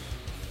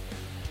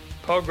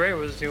Paul Gray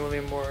was the only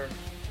more,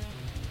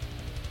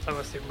 I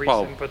must say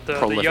recent, but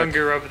the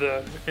younger of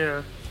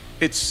the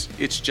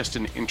It's just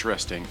an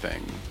interesting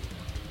thing,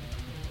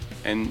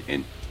 and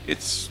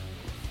it's,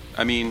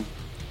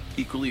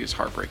 equally as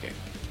heartbreaking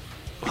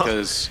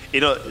because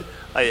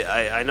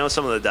I know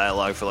some of the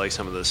dialogue for like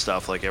some of this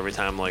stuff. Like every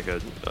time,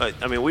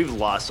 we've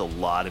lost a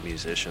lot of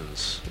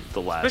musicians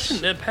especially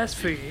in the past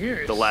few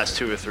years. The last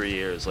 2 or 3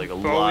 years, like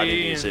Bowie lot of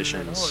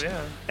musicians.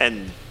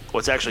 And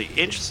what's actually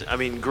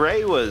interesting,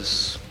 Gray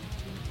was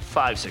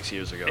 5-6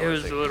 years ago. It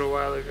was a little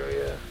while ago,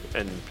 yeah.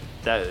 And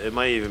that it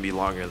might even be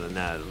longer than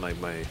that. My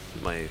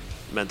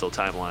mental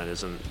timeline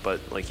isn't, but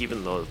like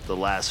even the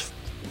last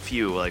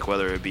few, like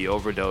whether it be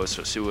overdose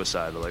or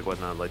suicide or like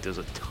whatnot, like there's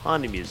a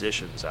ton of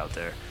musicians out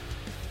there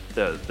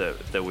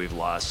that we've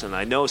lost. And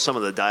I know some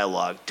of the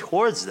dialogue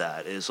towards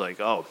that is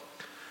like,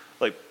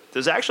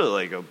 there's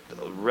actually like a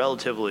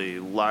relatively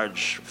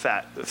large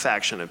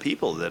faction of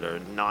people that are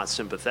not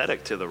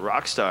sympathetic to the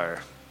rock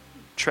star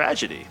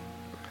tragedy.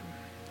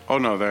 Oh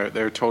no,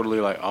 they're totally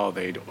like,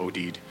 they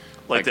OD'd.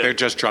 Like they're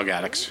just drug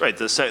addicts. Right,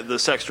 the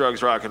sex,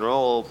 drugs, rock and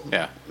roll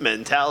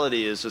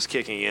mentality is just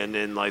kicking in,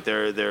 and like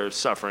they're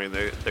suffering.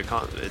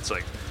 It's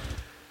like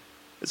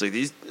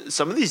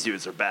some of these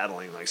dudes are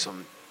battling like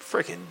some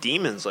freaking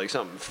demons, like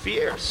something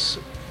fierce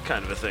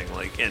kind of a thing.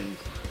 Like, and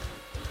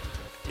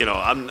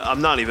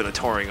I'm not even a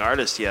touring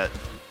artist yet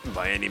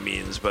by any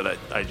means, but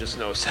I just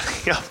know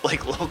setting up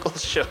like local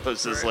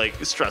shows is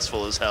like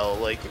stressful as hell.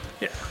 Like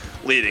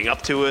leading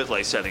up to it,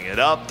 like setting it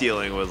up,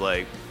 dealing with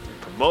like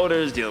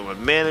promoters, dealing with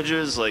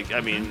managers. Like,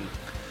 you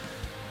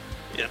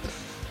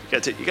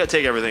got to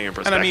take everything in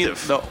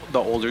perspective. And the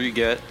older you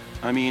get,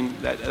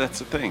 that's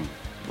the thing.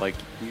 Like,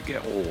 you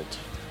get old,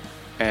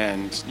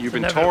 and you've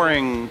been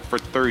touring for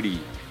 30,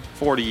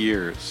 40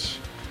 years,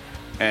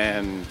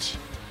 and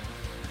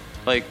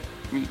like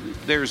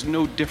there's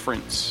no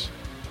difference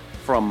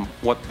from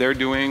what they're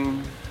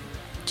doing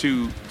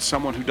to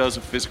someone who does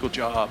a physical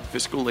job,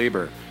 physical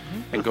labor,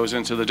 and goes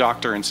into the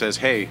doctor and says,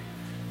 hey,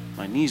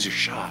 my knees are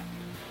shot.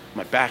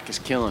 My back is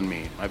killing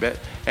me.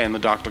 And the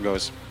doctor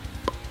goes,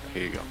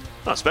 here you go.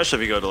 Oh,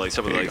 especially if you go to like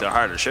some of the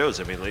harder shows.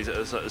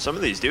 Some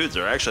of these dudes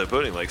are actually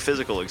putting like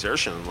physical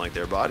exertion in like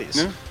their bodies.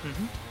 Yeah.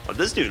 Mm-hmm. But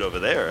this dude over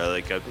there,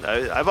 like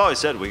I've always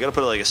said, we got to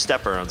put like a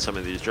stepper on some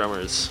of these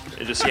drummers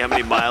and just see how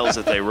many miles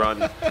that they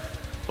run,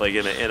 like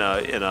in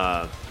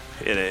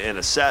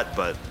a set.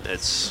 But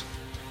it's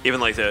even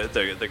like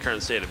the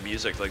current state of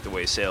music, like the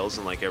way sales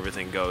and like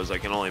everything goes. I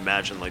can only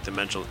imagine like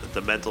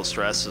the mental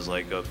stress is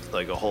like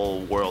a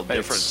whole world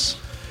difference.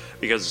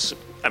 Because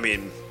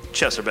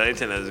Chester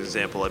Bennington, as an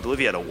example, I believe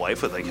he had a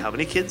wife with like how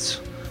many kids?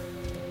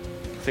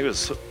 I think it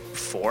was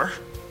 4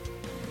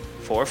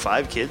 4 or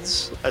 5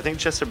 kids. I think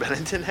Chester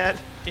Bennington had.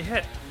 He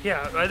had,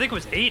 yeah, I think it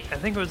was 8. I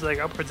think it was like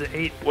upwards of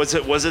 8. Was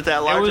it that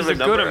large was of a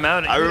number? good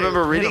amount. I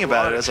remember reading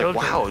about it. I was like,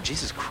 children. wow,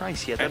 Jesus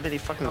Christ, he had that many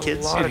fucking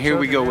kids. lot. And here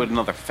we go children, with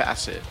another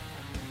facet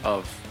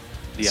of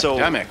the So-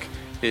 epidemic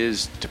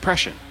is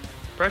depression.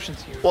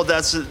 Depression's huge. Well,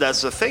 that's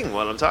the thing.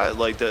 What I'm talking,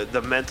 like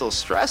the mental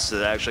stress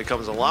that actually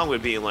comes along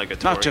with being like a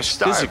touring Not just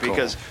star, physical.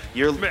 because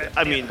you're.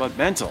 I mean, But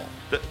mental.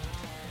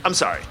 I'm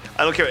sorry.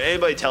 I don't care what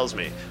anybody tells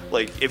me.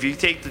 Like, if you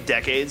take the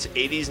decades,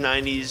 80s,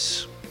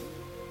 90s,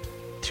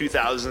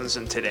 2000s,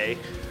 and today,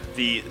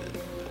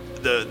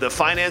 the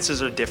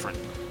finances are different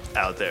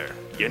out there.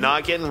 You're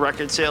not getting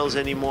record sales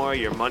anymore.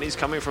 Your money's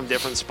coming from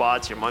different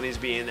spots. Your money's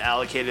being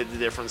allocated to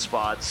different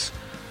spots.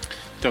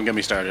 Don't get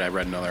me started. I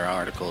read another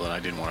article and I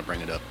didn't want to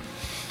bring it up.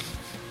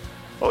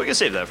 Well, we can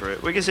save that for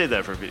it. We can save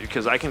that for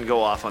because I can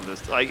go off on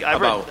this. Like, I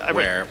About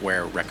read,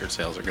 where record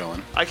sales are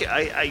going. I can.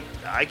 I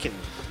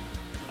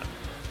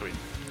mean,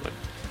 like,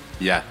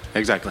 Yeah,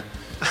 exactly.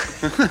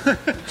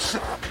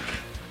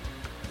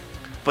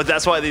 but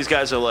that's why these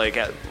guys are like,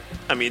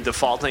 I mean,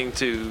 defaulting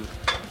to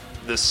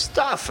the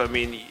stuff. I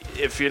mean,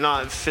 if you're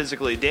not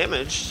physically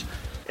damaged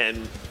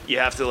and you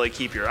have to like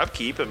keep your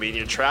upkeep, I mean,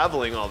 you're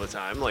traveling all the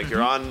time. Like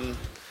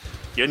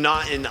you're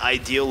not in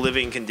ideal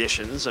living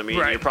conditions. I mean,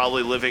 Right. you're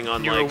probably living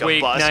on You're like a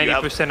awake bus.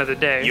 90% of the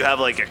day. You have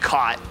like a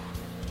cot.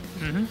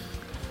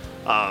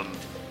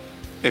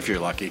 If you're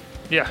lucky.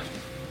 Yeah,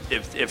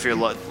 If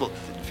you're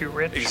if you're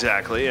rich.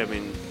 exactly. I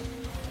mean,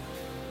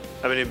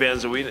 how many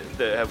bands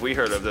that have we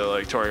heard of that are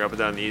like touring up and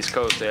down the East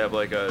Coast? They have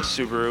like a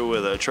Subaru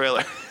with a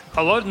trailer.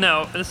 A lot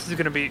now. This is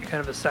going to be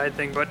kind of a side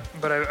thing,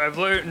 but I've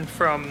learned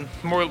from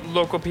more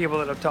local people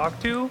that I've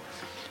talked to.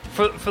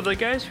 For the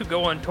guys who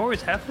go on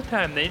tours, half the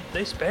time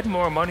they spend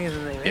more money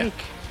than they make.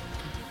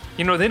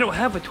 You know, they don't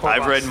have a tour I've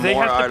bus. read They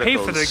more have to pay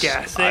for articles. their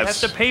gas. They have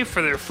to pay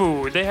for their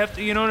food. They have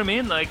to, you know what I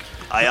mean? Like,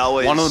 I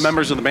always One of the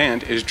members of the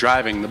band is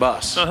driving the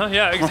bus.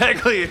 yeah,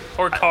 exactly.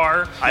 Or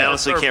car. I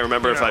honestly Or, can't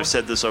remember you if know. I've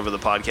said this over the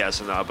podcast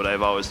or not, but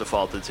I've always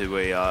defaulted to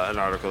an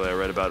article that I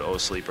read about O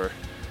Sleeper.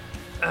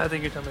 I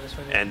think you're telling me this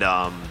one.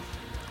 Yeah. And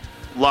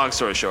long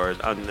story short,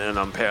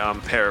 I'm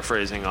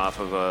paraphrasing off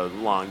of a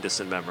long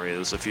distant memory. It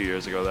was a few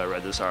years ago that I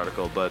read this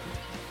article, but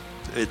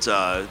it's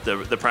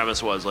the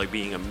premise was like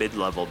being a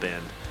mid-level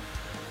band,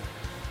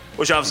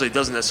 which obviously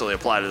doesn't necessarily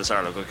apply to this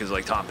article because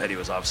like Tom Petty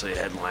was obviously a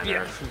headliner,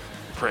 Yeah.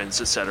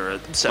 Prince, etc.,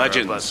 etc.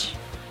 Legends.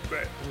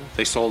 Right.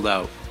 They sold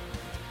out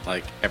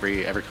like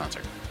every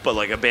concert. But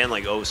like a band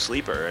like O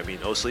Sleeper, I mean,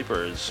 O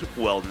Sleeper is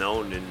well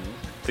known in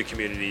the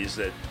communities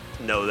that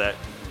know that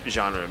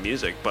genre of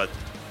music, but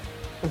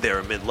they're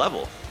a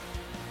mid-level.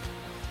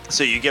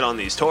 So you get on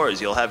these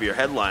tours, you'll have your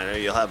headliner,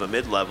 you'll have a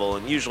mid-level,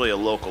 and usually a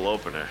local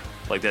opener.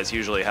 Like that's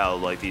usually how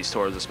like these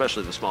tours,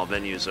 especially the small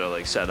venues, are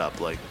like set up.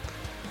 Like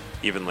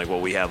even like what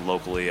we have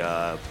locally,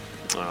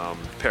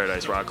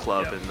 Paradise Rock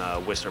Club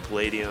and Worcester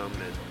Palladium,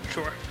 and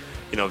Sure.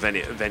 you know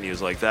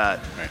venues like that.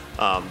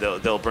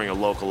 Right. They'll bring a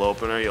local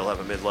opener. You'll have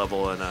a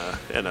mid-level and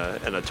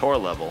a tour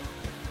level,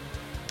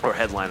 or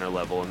headliner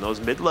level, and those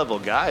mid-level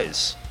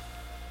guys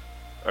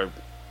are.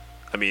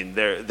 I mean,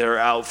 they're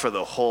out for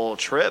the whole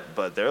trip,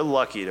 but they're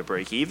lucky to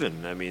break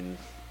even. I mean,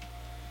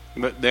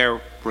 But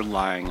they're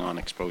relying on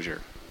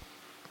exposure.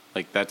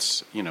 Like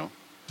that's, you know,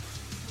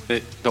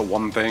 the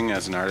one thing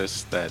as an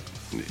artist that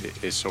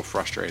is so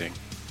frustrating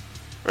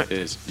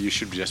is you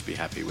should just be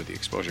happy with the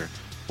exposure.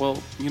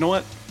 Well, you know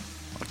what?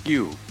 Fuck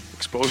you.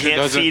 Exposure can't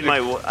doesn't. feed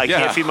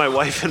can't feed my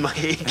wife and my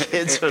 8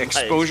 kids. With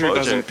Exposure my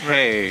doesn't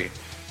pay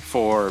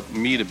for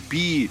me to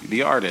be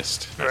the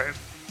artist. Right.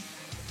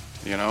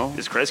 You know.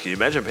 It's crazy. Can you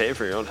imagine paying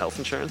for your own health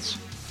insurance?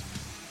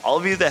 All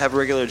of you that have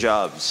regular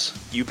jobs,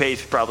 you pay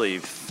probably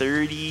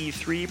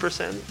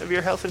 33% of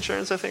your health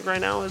insurance. I think right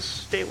now is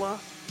state law.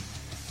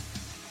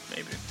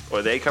 Maybe.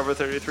 Or they cover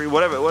 33,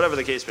 whatever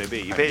the case may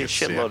be. You pay a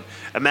guess, yeah. shitload.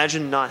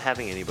 Imagine not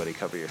having anybody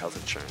cover your health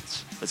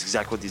insurance. That's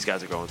exactly what these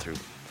guys are going through.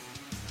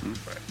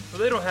 Well,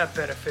 they don't have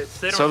benefits.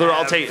 They don't So they're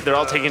all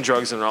have, taking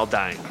drugs and they're all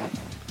dying.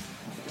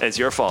 And it's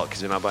your fault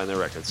because you're not buying their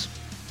records.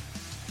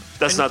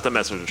 That's not the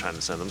message we're trying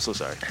to send. I'm so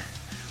sorry.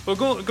 Well,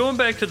 going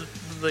back to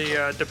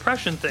the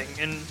depression thing,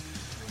 and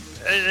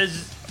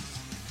as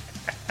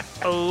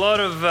a lot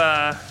of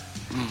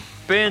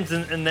bands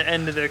in the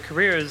end of their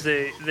careers,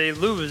 they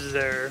lose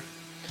their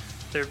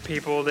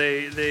people.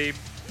 Their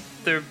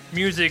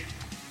music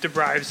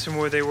derives from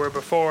where they were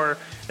before.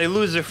 They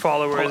lose their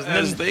followers. And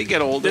As they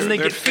get older, then they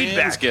their get feedback.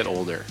 fans get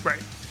older.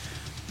 Right.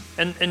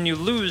 And you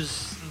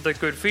lose the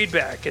good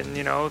feedback, and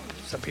you know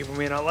some people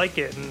may not like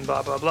it, and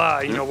blah blah blah.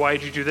 You know,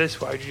 why'd you do this?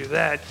 Why'd you do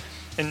that?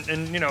 And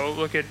you know,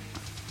 look at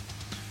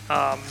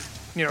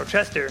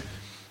Chester,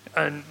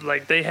 and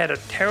like they had a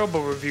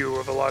terrible review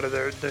of a lot of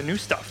their new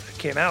stuff that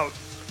came out,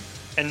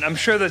 and I'm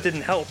sure that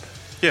didn't help.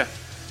 Yeah.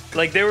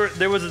 Like they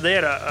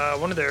had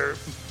one of their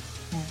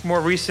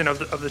more recent of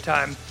the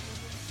time,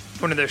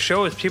 one of their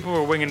shows. People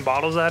were winging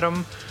bottles at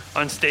them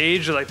on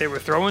stage, like they were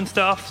throwing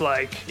stuff.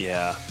 Like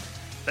Yeah.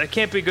 that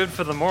can't be good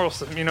for the moral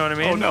system. You know what I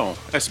mean? Oh no,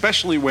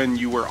 especially when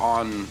you were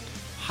on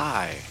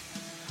high,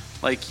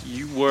 like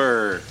you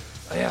were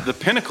the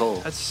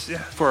pinnacle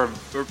for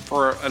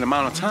an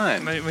amount of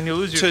time. When you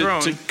lose your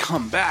throne. To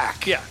come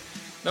back. Yeah.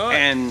 No,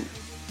 and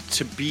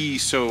to be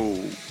so,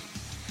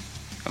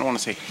 I don't want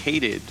to say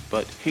hated,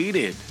 but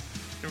hated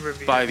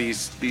by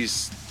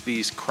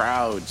these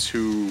crowds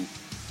who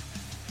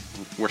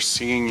were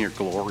singing your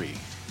glory.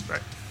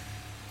 Right.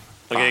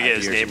 I'm going to get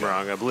his name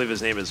wrong. I believe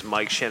his name is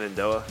Mike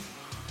Shenandoah.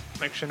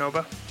 Mike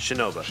Shinoda.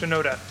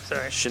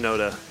 Sorry.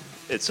 Shinoda.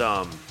 It's,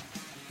 I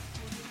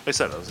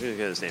said I was going to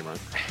get his name wrong.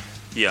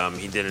 Yeah,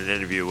 he did an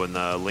interview when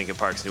Linkin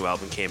Park's new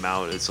album came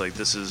out. It's like,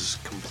 this is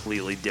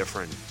completely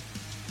different.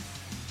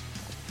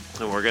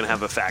 And we're going to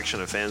have a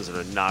faction of fans that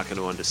are not going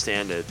to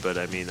understand it. But,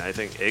 I mean, I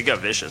think it got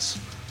vicious.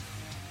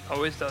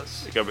 Always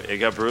does. It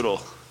got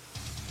brutal.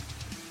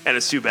 And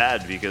it's too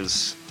bad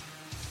because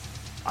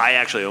I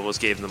actually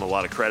almost gave them a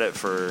lot of credit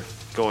for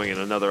going in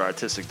another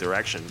artistic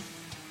direction.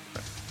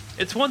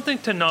 It's one thing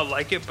to not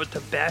like it, but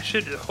to bash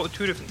it is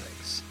two different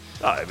things.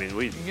 I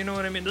mean, you know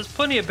what I mean? There's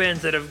plenty of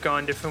bands that have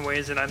gone different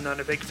ways, and I'm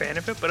not a big fan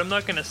of it, but I'm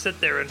not going to sit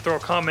there and throw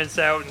comments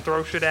out and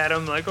throw shit at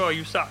them like, oh,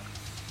 you suck.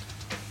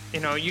 You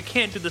know, you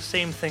can't do the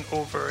same thing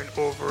over and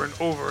over and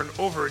over and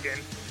over again.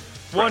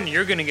 One,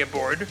 you're going to get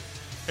bored.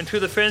 And two,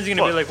 the fans are going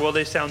to be like, well,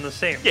 they sound the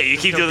same. Yeah, you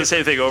keep doing the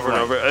same thing over and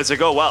over. It's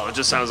like, oh, wow, it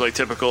just sounds like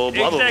typical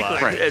blah, blah, blah.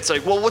 Right. It's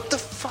like, well, what the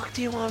fuck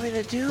do you want me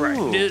to do? Right.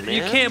 Man?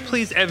 You can't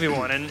please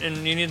everyone, and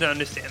you need to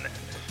understand that.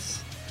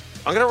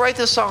 I'm going to write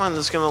this song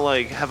that's going to,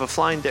 like, have a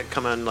flying dick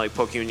come out and, like,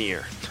 poke you in the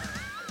ear.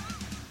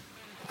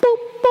 Boop,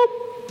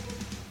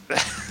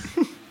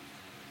 boop.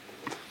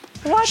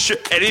 What?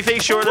 Anything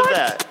short of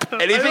that.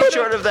 Anything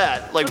short of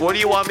that. Like, what do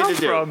you want me to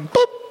do?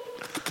 Boop.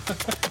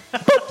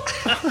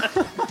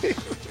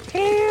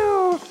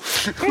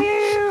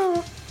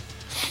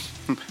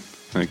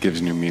 That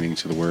gives new meaning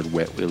to the word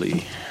wet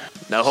willy.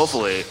 Now,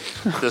 hopefully,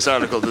 this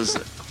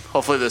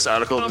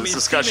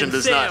discussion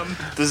does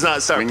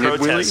not start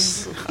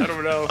protests. I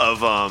don't know.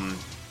 Of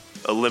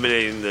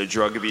eliminating the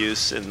drug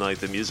abuse in like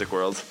the music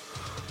world.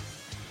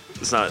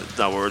 It's not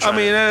what we're trying. I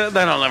mean,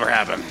 that'll never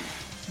happen.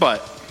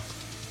 But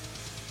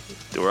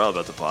we're all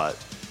about the pot.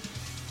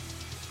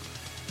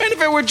 And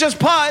if it were just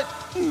pot,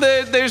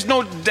 there's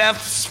no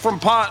deaths from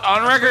pot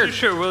on record. I'm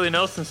sure Willie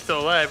Nelson's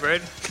still alive,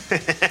 right?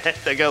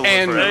 They got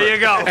there you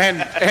go.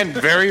 And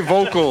very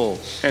vocal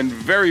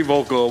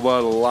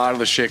about a lot of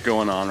the shit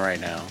going on right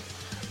now.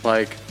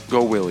 Like,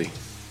 go Willie.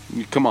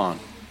 Come on.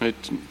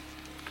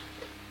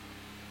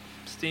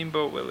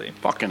 Steamboat Willie.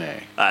 Fucking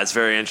A. It's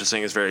very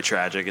interesting. It's very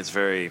tragic. It's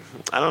very,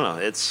 I don't know.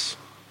 It's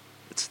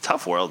a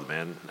tough world,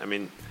 man. I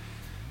mean,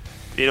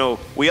 you know,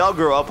 we all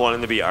grew up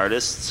wanting to be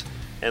artists.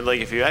 And,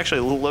 like, if you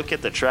actually look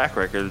at the track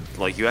record,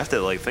 like, you have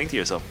to, like, think to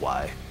yourself,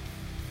 why?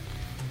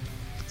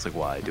 It's like,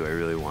 why do I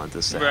really want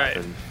this to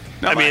happen?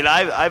 No, I mean,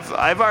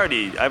 I've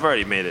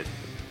already made it.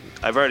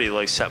 I've already,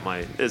 like, set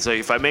my... It's like,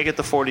 if I make it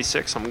to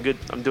 46, I'm good.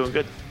 I'm doing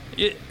good.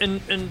 Yeah, and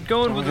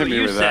going with what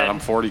you said... That. I'm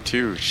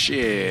 42.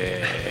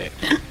 Shit.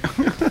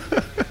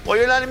 Well,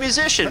 you're not a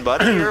musician,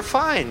 buddy. You're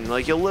fine.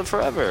 Like, you'll live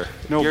forever.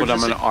 No, but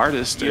I'm an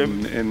artist,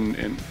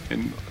 and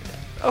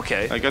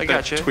okay, I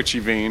got you. Twitchy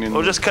vein in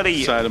we'll just cut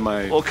a side of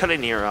my... We'll cut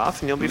an ear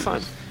off, and you'll be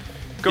fine.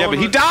 Yeah, but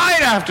he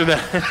died after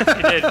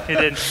that. He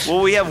did.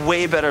 Well, we have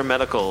way better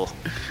medical...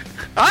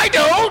 I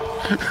don't!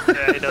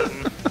 Yeah, he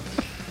doesn't.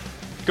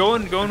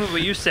 Going with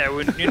what you said,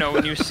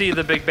 when you see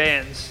the big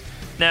bands,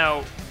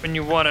 now, when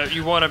you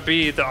wanna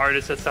be the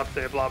artist that's up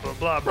there, blah, blah,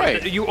 blah, but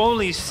right. You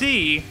only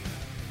see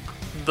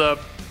the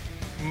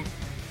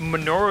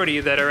minority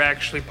that are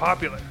actually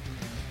popular.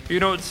 You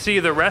don't see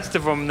the rest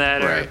of them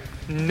that are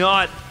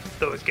not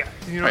those guys.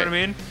 You know what I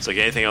mean? It's like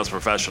anything else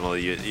professional.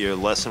 You're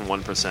less than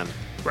 1%.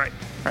 Right.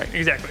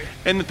 Exactly.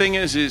 And the thing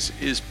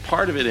is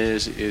part of it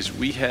is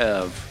we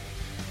have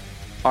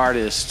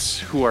artists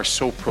who are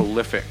so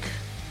prolific,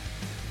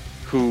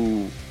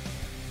 who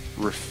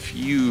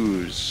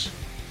refuse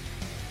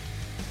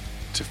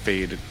to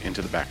fade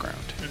into the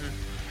background,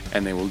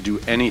 and they will do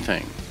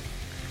anything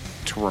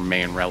to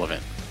remain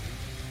relevant.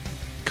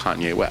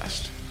 Kanye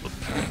West.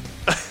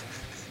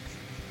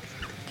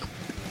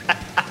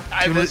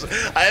 I've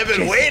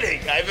been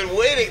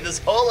waiting this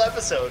whole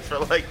episode for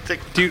like.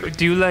 Do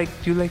you like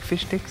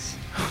fish sticks?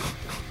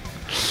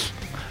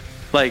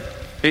 Like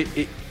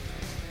it.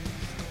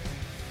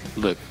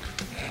 Look,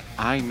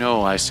 I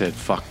know I said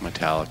fuck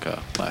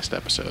Metallica last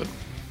episode.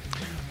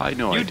 I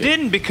know you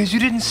didn't because you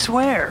didn't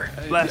swear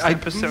last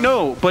episode.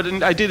 No, but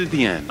I did at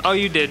the end. Oh,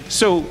 you did.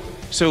 So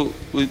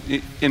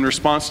in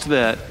response to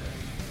that,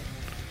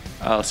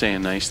 I'll say a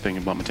nice thing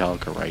about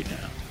Metallica right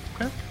now.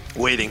 Okay.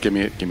 Waiting. Give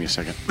me a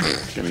second.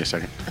 Give me a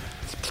second.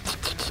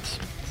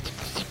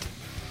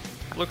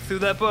 Look through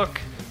that book.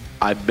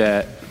 I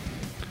bet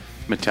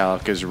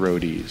Metallica's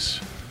roadies.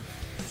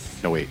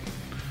 No, wait.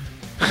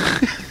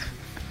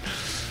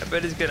 I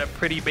bet he's got a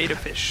pretty beta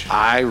fish.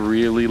 I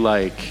really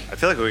like I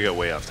feel like we got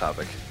way off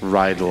topic.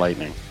 Ride the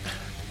Lightning.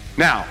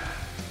 Now,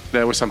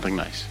 that was something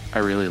nice. I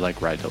really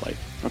like Ride the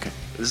Lightning. Okay.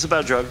 Is this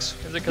about drugs?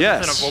 Is it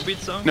because it's in a Volbeat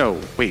song? No,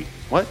 wait.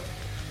 What?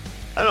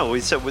 I don't know.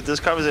 We said with this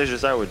conversation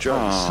started with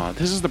drugs.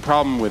 This is the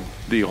problem with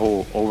the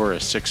whole over a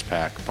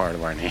 6-pack part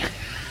of our name.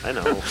 I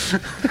know.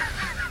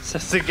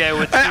 That's the guy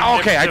with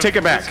okay, I take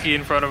it back. Whiskey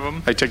in front of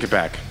him. I take it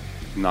back.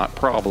 Not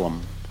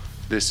problem.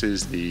 This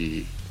is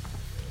the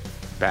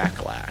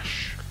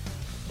backlash.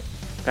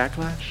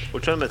 Backlash?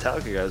 Which one of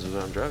Metallica guys was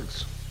on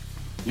drugs?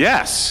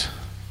 Yes.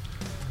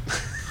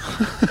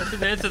 That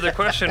didn't answer the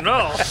question at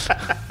all.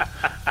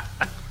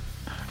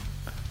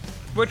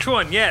 Which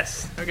one?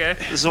 Yes. Okay.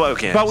 This is why we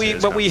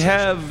can't. But we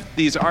have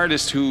these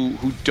artists who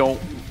don't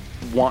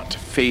want to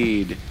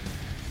fade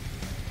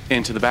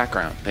into the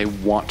background. They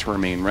want to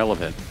remain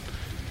relevant,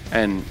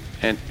 and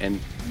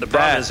the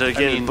problem is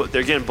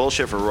they're getting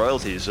bullshit for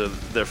royalties, so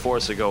they're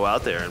forced to go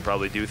out there and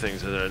probably do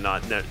things that they're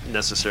not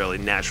necessarily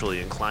naturally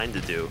inclined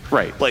to do.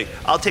 Right. Like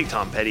I'll take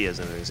Tom Petty as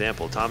an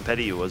example. Tom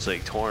Petty was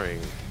like touring.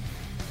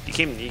 He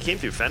came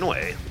through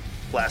Fenway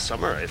last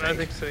summer, I think. I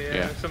think so,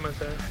 yeah. Something like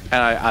that.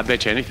 And I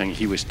bet you anything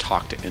he was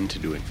talked into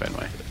doing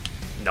Fenway.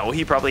 No,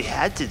 he probably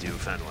had to do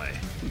Fenway.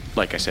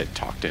 Like I said,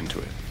 talked into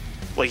it.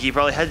 Like he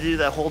probably had to do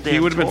that whole damn. He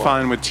would have been tour.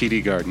 fine with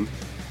TD Garden.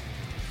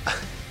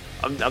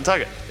 I'm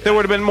talking. There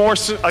would have been more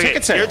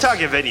ticket sales. You're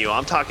talking venue.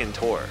 I'm talking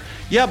tour.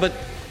 Yeah, but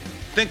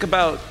think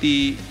about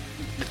the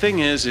thing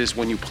is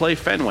when you play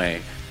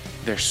Fenway,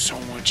 there's so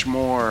much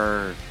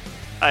more.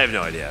 I have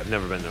no idea. I've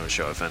never been to a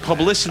show at Fenway.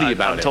 Publicity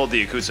about it. I'm told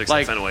the acoustics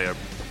at Fenway are.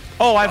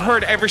 Oh, I've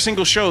heard every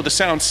single show. The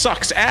sound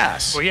sucks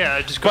ass. Well, yeah,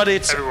 it just but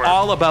it's everywhere.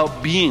 all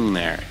about being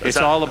there. It's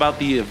all about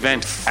the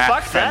event.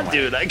 Fuck that,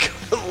 dude. I go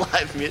to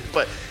live music,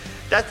 but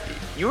that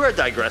you are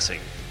digressing.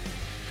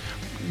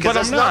 Because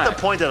that's not the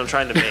point that I'm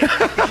trying to make.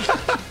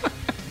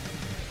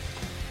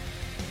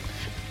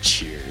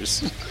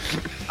 Cheers.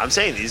 I'm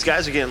saying these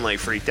guys are getting like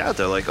freaked out.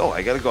 They're like, oh,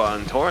 I got to go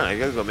on tour and I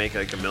got to go make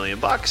like $1 million.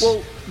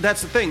 Well,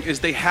 that's the thing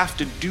is they have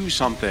to do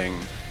something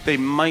they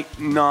might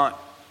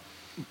not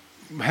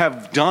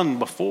have done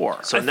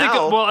before. So I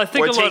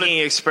think we're taking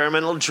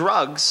experimental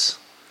drugs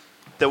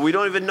that we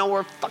don't even know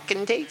we're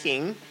fucking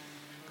taking.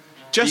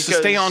 Just to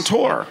stay on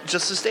tour.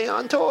 Just to stay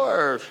on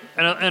tour.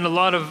 And a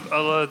lot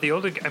of the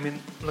older, I mean,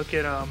 look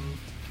at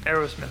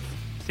Aerosmith,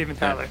 Steven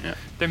Tyler. Yeah.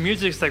 Their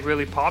music's like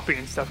really poppy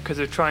and stuff because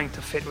they're trying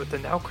to fit with the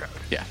now crowd.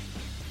 Yeah.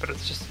 But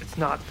it's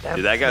not them.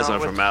 Dude, that guy's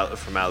on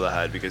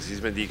formaldehyde because he's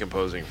been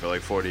decomposing for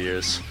like 40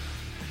 years.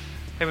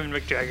 Him and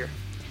Mick Jagger.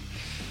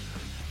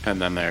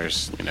 And then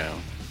there's,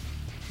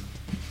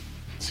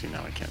 see,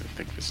 now I can't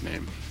think of his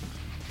name.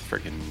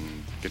 Friggin'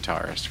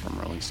 guitarist from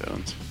Rolling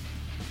Stones.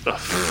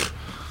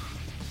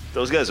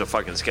 Those guys are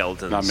fucking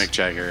skeletons. Not Mick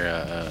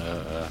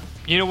Jagger.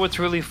 You know what's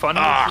really funny?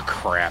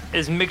 Crap.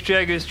 Is Mick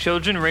Jagger's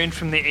children range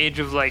from the age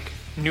of like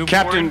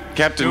newborn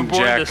Captain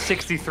newborn Jack, to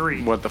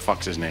 63. What the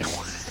fuck's his name?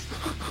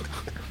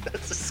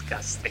 That's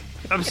disgusting.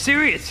 I'm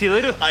serious. He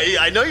literally.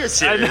 I know you're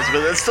serious, but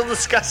that's still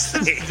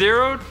disgusting.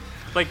 0,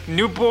 like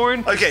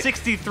newborn to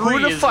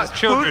 63 is his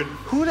children.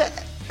 Who the?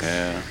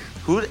 Yeah.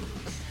 Who?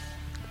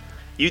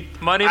 You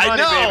money,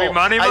 baby,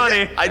 money.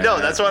 I know.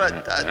 That's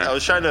what I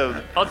was trying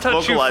to. I'll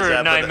touch you for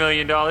 $9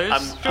 million.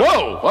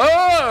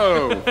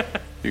 Whoa!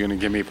 You're gonna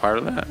give me part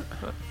of that?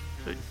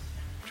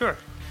 Sure.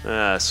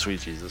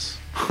 Sweet Jesus.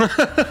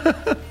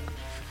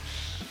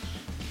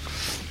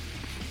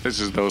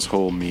 This is those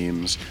whole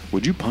memes.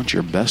 Would you punch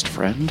your best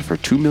friend for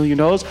 $2 million?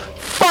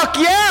 Fuck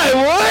yeah,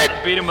 I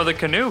would! Beat him with a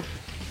canoe.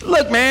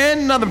 Look,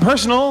 man, nothing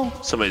personal.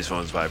 Somebody's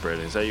phone's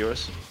vibrating. Is that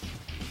yours?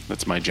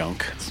 That's my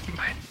junk.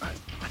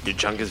 Your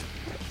junk is.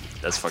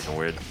 That's fucking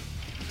weird.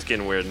 It's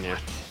getting weird in here.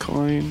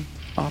 Coin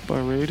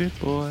operated,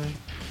 boy.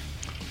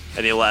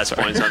 Any last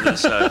points on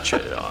this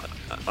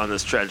on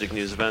this tragic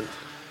news event?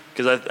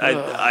 Because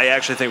I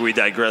actually think we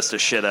digressed the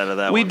shit out of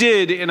that. We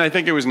did, and I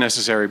think it was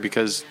necessary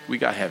because we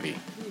got heavy.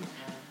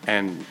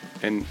 And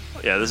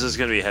yeah, this is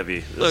gonna be heavy.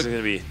 This is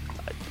gonna be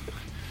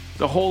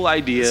the whole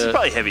idea. This is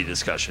probably heavy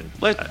discussion.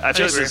 I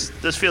feel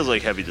this feels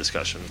like heavy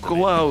discussion.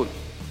 Go out,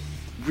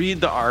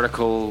 read the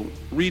article,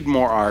 read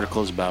more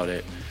articles about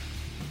it.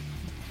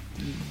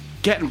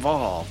 Get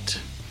involved.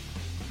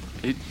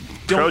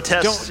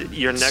 Protest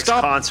your next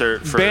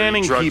concert for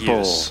banning drug people.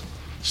 Use.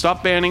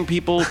 Stop banning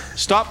people.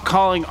 Stop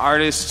calling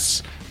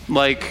artists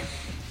like,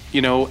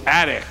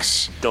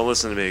 addicts. Don't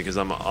listen to me because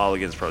I'm all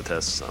against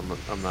protests. I'm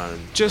not in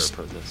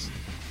protests.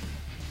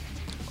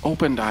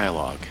 Open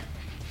dialogue.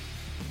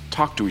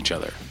 Talk to each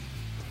other.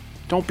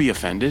 Don't be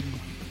offended.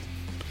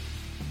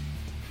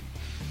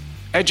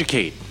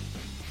 Educate.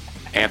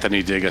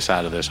 Anthony, dig us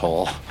out of this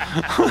hole.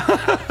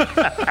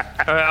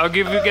 All right, I'll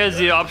give you guys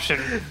the option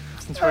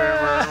since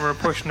we're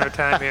pushing our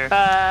time here.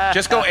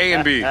 Just go A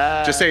and B.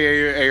 Just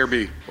say A or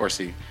B or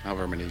C,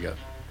 however many you got.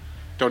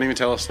 Don't even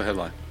tell us the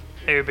headline.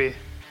 A or B.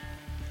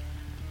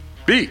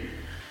 B.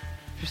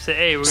 If you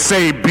say A,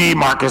 say B,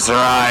 Marcus, or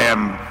I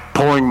am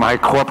pulling my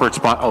corporate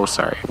spot. Oh,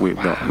 sorry.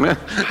 No.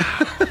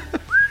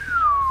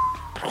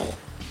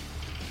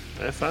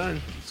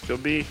 Fine. Let's go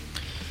B.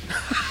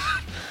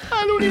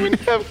 I don't even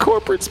have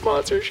corporate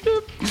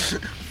sponsorship.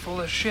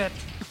 Full of shit.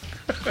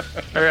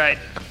 All right.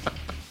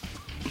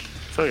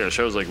 feel like our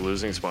show's like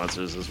losing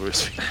sponsors as we're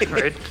speaking.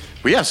 Right?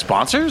 We have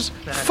sponsors?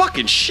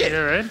 Fucking shit. Yeah,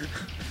 right?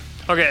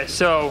 Okay,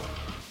 so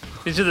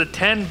these are the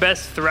 10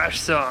 best thrash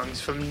songs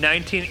from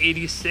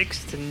 1986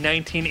 to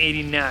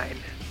 1989.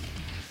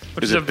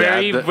 Which is a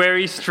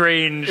very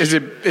strange... Is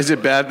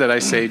it bad that I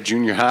say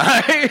junior high?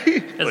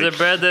 Is it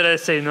bad that I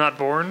say not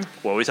born?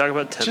 Well, we talk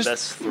about 10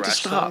 best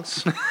thrash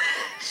songs?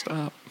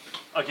 Stop.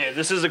 Okay,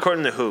 this is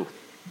according to who?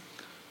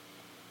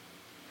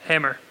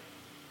 Hammer.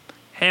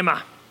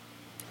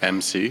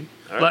 MC?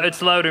 Right.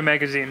 It's Louder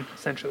magazine,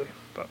 essentially.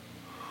 But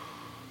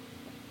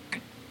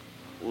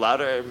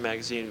Louder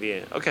magazine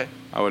via... Okay.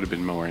 I would have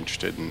been more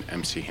interested in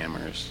MC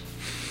Hammer's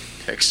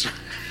picks.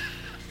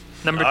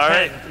 Number All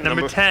 10. right,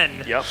 Number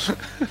 10. Yep.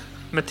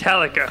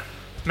 Metallica.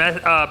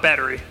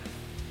 Battery.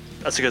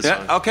 That's a good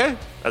song. Yeah, okay.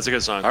 That's a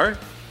good song. All right.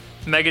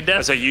 Megadeth.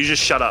 I say you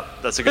just shut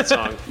up. That's a good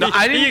song. No,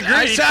 I didn't. He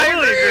agreed. He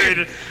totally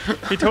agreed.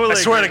 He totally I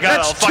swear to agreed. God,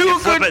 That's I'll fucking two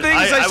flip good it.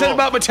 things I said will,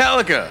 about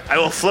Metallica. I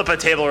will flip a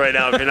table right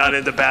now if you're not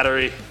into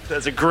Battery.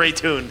 That's a great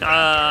tune.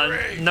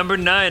 Number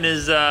 9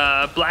 is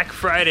Black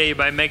Friday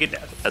by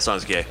Megadeth. That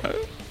song's gay.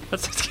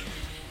 That's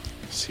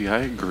See, I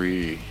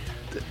agree.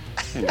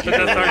 And he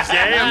that song's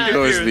gay? I'm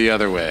goes confused. the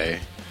other way.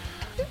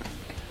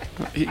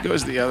 He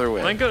goes the other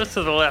way. Mine goes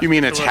to the left. You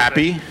mean a it's little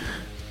happy? bit.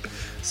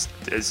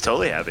 It's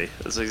totally happy.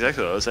 That's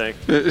exactly what I was saying.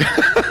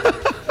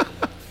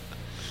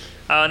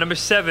 Number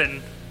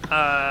 7,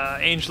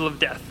 Angel of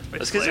Death. by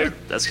That's Slayer.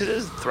 because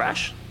it's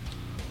thrash.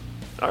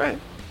 All right.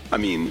 I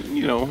mean,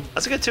 you know.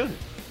 That's a good tune.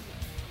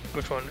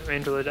 Which one?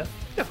 Angel of Death?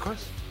 Yeah, of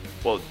course.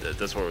 Well,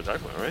 that's what we're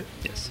talking about, right?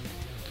 Yes.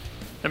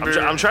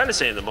 I'm trying to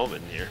stay in the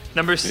moment here.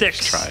 Number Just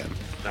 6, try him.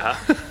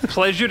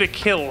 Pleasure to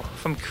Kill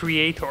from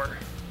Creator.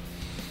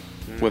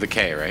 With a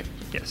K, right?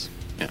 Yes.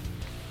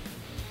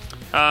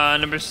 Yeah.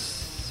 Number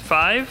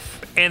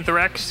 5,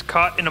 Anthrax,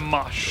 Caught in a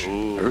Mosh.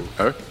 Ooh.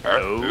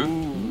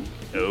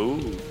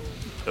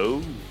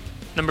 Oh.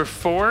 Number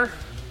 4,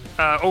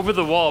 Over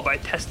the Wall by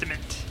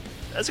Testament.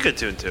 That's a good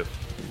tune, too.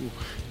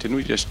 Didn't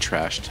we just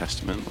trash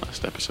Testament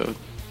last episode?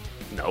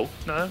 No.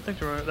 No, I don't think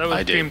you're right. That was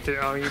I Dream did.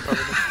 Theater. Oh, you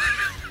probably did.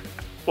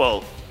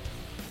 Well,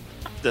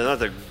 they're not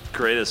the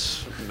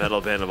greatest metal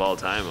band of all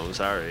time. I'm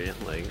sorry.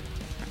 Like,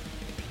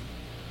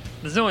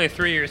 There's only a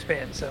 3-year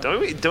span, so.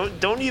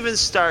 don't even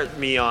start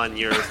me on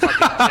your fucking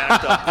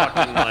jacked up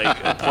fucking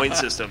like point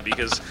system,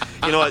 because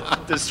you know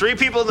what? There's 3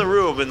 people in the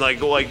room, and like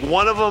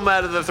one of them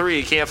out of the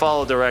 3 can't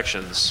follow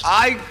directions.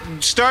 I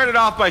started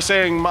off by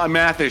saying my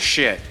math is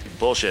shit.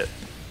 Bullshit.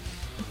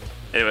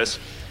 Anyways,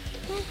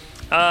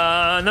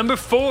 Number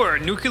 4,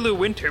 Nuclear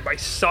Winter by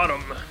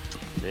Sodom.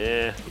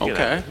 yeah.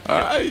 Okay.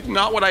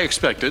 Not what I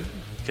expected.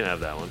 You can have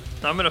that one.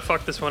 I'm gonna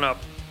fuck this one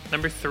up.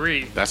 Number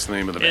 3 That's the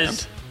name of the band.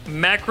 is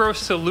Macro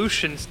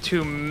Solutions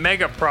to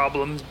Mega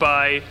Problems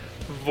by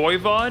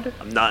Voivod.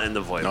 I'm not in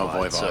the Voivod. No,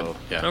 Voivod. So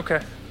Yeah. Okay.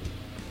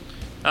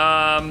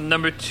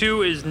 Number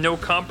 2 is No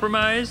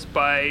Compromise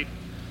by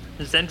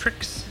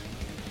Zentrix.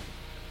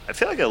 I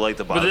feel like I like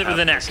the bottom With half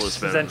an of X, this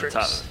list better than the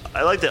top. Zentrix.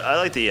 I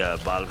like the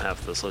bottom half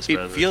of this list better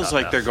It than the feels top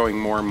like half. they're going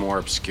more and more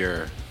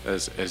obscure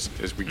as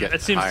we get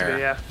It seems higher. to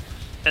be, yeah.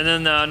 And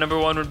then number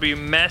 1 would be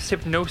Mass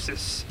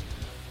Hypnosis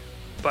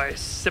by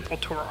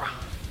Sepultura.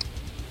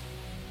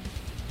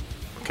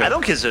 Okay. I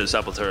don't consider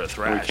Sepultura We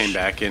thrash. came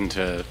back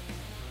into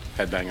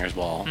Headbangers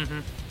Ball.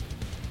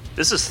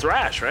 This is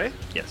thrash, right?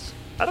 Yes.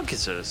 I don't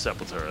consider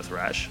Sepultura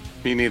thrash.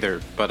 Me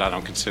neither, but I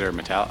don't consider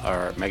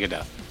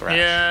Megadeth thrash.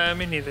 Yeah,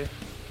 me neither.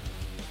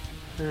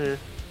 I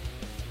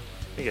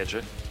get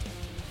you.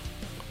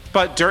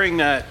 But during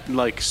that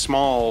like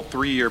small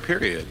 3-year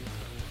period,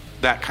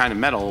 that kind of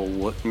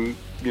metal,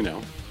 you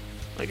know,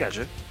 I got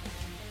you.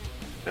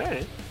 All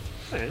right.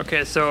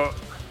 Okay, so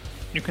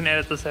you can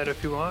edit this out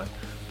if you want,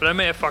 but I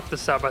may have fucked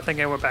this up. I think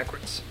I went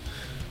backwards.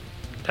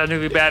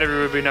 Technically,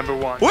 Battery would be number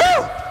 1. Woo!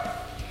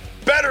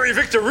 Battery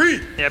victory!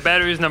 Yeah,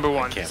 Battery is number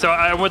 1. can't So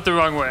I went the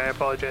wrong way. I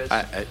apologize.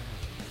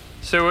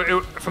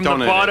 So from the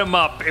Don't edit. bottom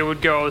up, it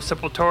would go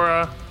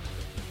Sepultura,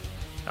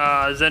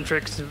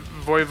 Zentrix,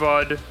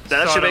 Voivod. That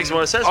actually Sodom, makes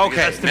more sense. Okay,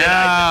 because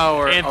now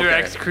we're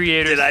Anthrax, okay.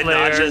 Creator, Did I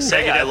not Slayer, just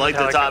say I Megadeth, like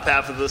the Metallica. top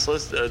half of this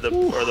list, or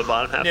the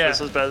bottom half Yeah. of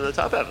this list better than the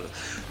top half of it?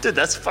 Dude,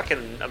 that's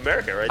fucking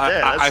America right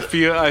there. I That's-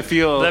 feel.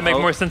 Does that make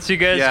more sense to you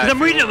guys? Yeah, Because I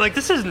I'm reading feel- it like,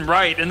 this isn't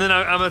right. And then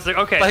I'm just like,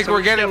 okay. like so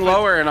we're getting definitely-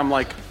 lower, and I'm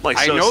like, Like,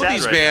 I so know sad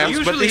these right now. bands,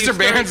 but Usually these you are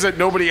bands that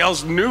nobody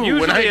else knew Usually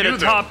when I at knew a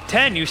them. top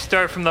 10, you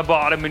start from the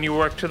bottom and you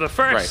work to the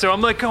first. Right. So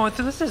I'm like, going,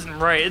 this isn't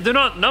right. They're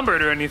not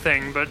numbered or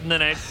anything. But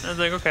then I was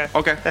like, okay.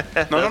 Okay,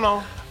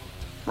 no,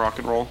 rock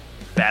and roll.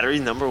 Battery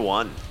number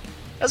 1.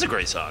 That's a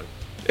great song.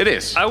 It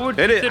is. I would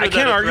It is. consider I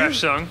can't that a argue. thrash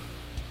song.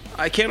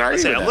 I can't I argue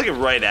say, with I'm that.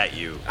 looking right at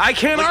you. I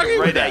can't Looking argue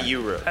right with that. at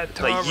you, At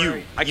like Tom you.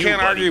 Ray. I you, can't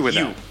buddy, argue with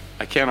you. that.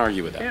 I can't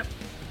argue with that. Yeah.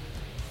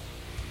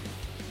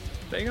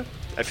 There you go.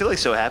 I feel like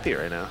so happy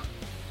right now.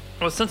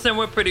 Well, since I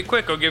went pretty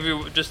quick, I'll give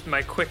you just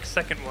my quick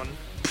second one.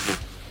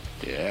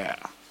 Yeah.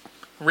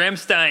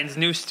 Rammstein's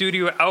new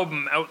studio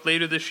album out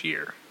later this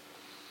year.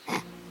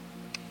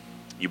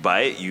 You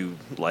buy it, you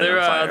light on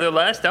fire. Their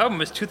last album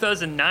was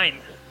 2009,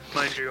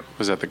 mind you.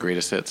 Was that the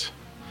greatest hits?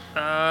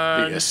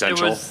 The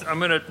essential. I'm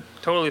gonna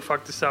totally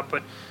fuck this up,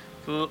 but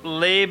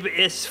Lebe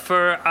is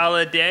for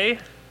Alada.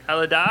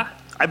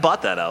 I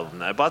bought that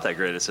album. I bought that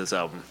Greatest Hits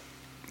album.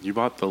 You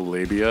bought the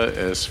Labia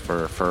is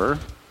for fur?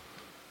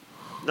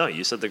 No,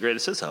 you said the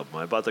Greatest Hits album.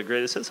 I bought the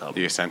Greatest Hits album.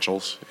 The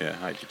Essentials? Yeah,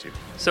 I do too.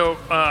 So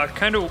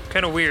kind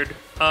of weird.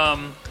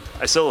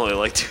 I still only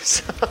like 2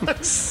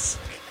 songs.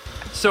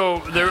 So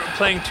they're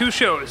playing 2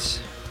 shows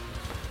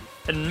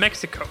in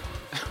Mexico.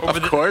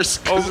 Of course,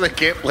 because they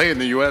can't play in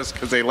the U.S.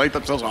 because they light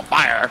themselves on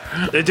fire.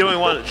 They're doing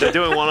one. They're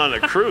doing one on a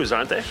cruise,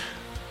 aren't they?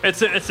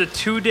 It's a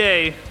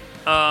 2-day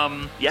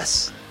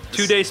Yes.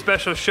 2-day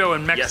special show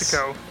in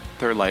Mexico. Yes.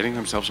 They're lighting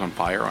themselves on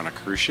fire on a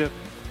cruise ship?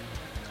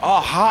 Oh,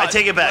 hot. I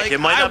take it back. It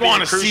might not be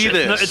a cruise ship.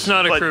 this. No, it's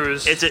not a But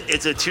cruise. It's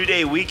a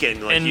 2-day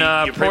weekend. Like in you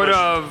pretty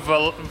Puerto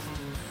much-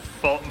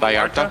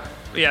 Vallarta?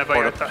 Yeah,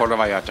 Vallarta. Puerto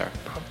Vallarta.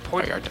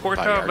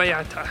 Puerto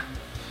Vallarta.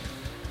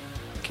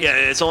 Yeah,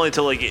 it's only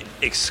to like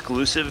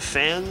exclusive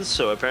fans.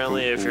 So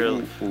apparently, if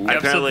you're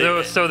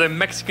apparently So the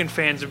Mexican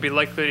fans would be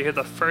likely to hear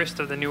the first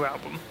of the new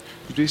album.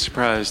 You'd be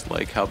surprised,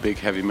 like, how big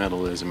heavy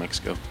metal is in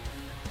Mexico.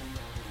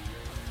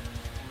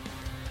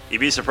 you'd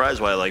be surprised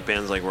why like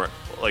bands like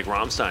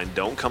Rammstein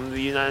don't come to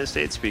the United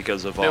States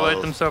because of They all.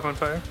 light themselves on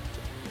fire.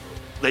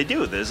 They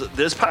do.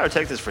 There's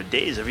pyrotechnics for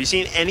days. Have you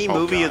seen any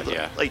movie? God,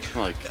 yeah. Like,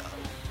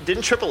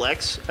 didn't Triple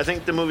X? I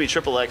think the movie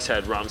Triple X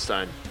had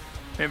Rammstein.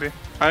 Maybe.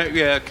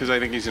 Yeah, because I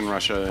think he's in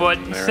Russia. But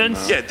and they're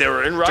since- Yeah, they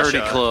were in Russia.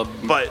 Dirty Club.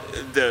 But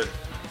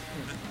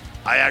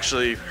I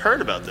actually heard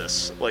about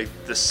this. Like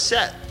the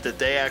set that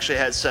they actually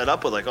had set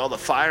up with like all the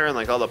fire and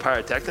like all the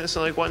pyrotechnics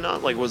and like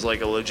whatnot, like was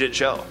like a legit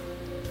show.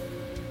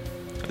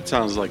 It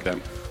sounds like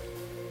them.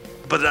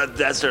 But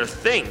that's their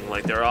thing.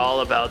 Like they're all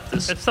about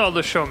this. It's all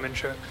the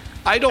showmanship.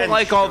 I don't And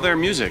like all their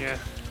music. Yeah.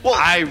 Well,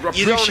 I you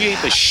don't appreciate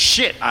ha- the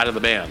shit out of the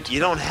band. You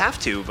don't have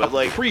to, but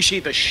like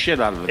appreciate the shit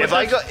out of the band. if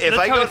I go That's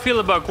how I feel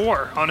about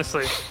Gore,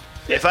 honestly.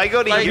 if I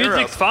go to Like, Europe,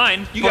 music's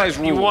fine. You but guys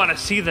you rule. want to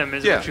see them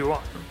is Yeah. what you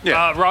want.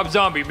 Yeah. Rob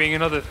Zombie being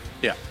another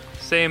Yeah,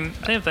 same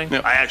thing.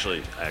 Yeah. I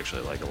actually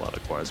like a lot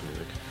of Guar's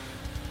music.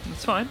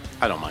 It's fine.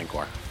 I don't mind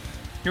Guar.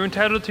 You're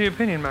entitled to your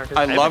opinion, Marcus.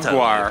 I love Every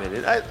time I Guar,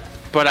 opinion. I-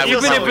 but I would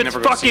Even if probably it's never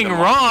go see fucking them.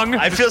 wrong.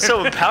 I feel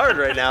so empowered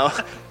right now.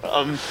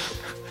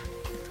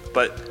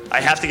 But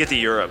I have to get to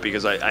Europe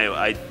because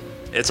I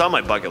it's on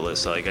my bucket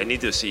list. Like I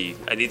need to see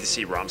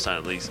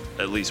Rammstein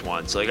at least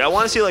once. Like I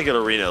want to see like an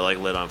arena like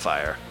lit on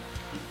fire,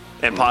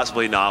 and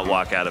possibly not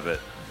walk out of it.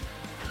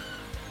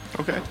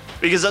 Okay.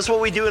 Because that's what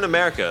we do in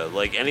America.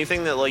 Like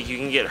anything that like you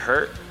can get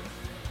hurt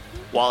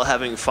while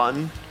having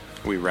fun,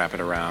 We wrap it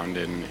around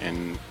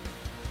in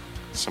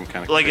some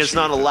kind of like it's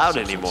not cushion allowed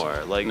substance.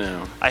 anymore. Like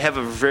No. I have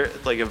a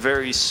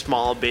very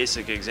small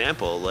basic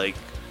example. Like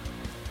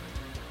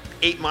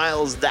 8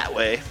 miles that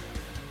way.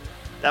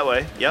 That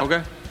way. Yep.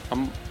 Okay.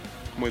 I'm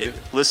with you.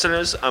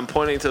 Listeners, I'm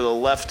pointing to the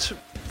left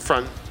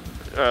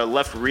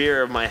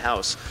rear of my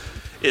house.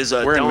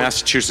 We're in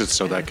Massachusetts,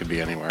 so that could be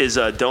anywhere. Is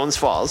Doan's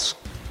Falls,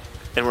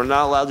 and we're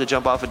not allowed to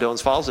jump off of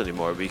Doan's Falls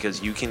anymore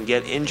because you can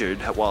get injured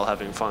while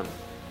having fun.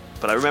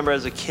 But I remember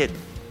as a kid,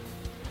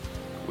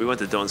 we went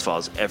to Doan's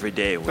Falls every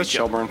day. That's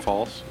Shelburne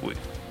Falls.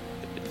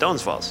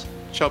 Doan's Falls.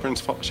 Shelburne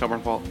Falls.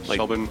 Like,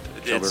 Shelburne.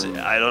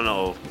 I don't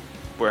know.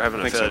 We're having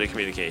a Think failure so. to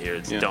communicate here.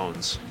 It's Yeah.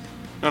 Doan's.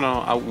 No,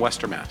 out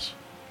Western Mass.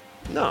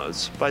 No,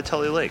 it's by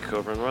Tully Lake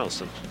over in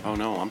Royalston. Oh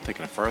no, I'm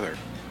thinking of further.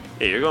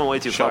 Yeah, you're going way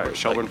too far.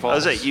 Shelburne I was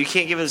Falls. like, you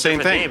can't give it a Same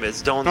different thing. name.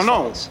 It's Doan's No,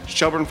 Falls.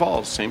 Shelburne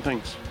Falls, same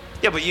things.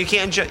 Yeah, but you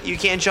can't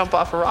jump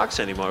off of rocks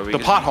anymore. The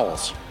because-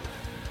 potholes.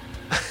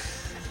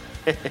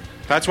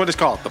 That's what it's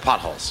called. The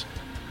potholes.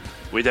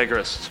 We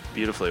digressed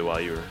beautifully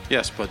while you were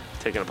Yes, but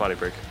taking a potty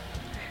break.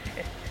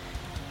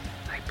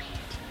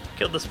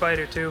 Killed the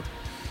spider too,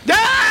 Yay!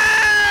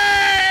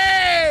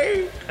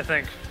 I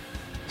think.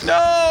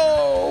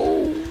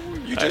 No!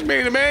 You just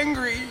made him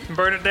angry.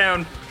 Burn it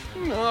down.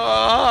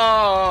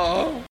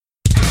 No.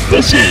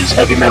 This is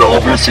Heavy Metal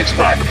Over a Six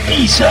Pack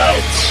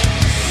B-Sides.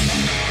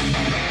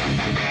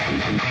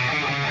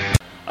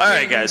 All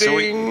right, guys. So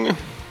Ding.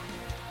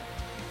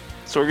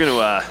 we're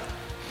gonna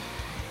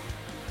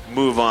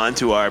move on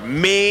to our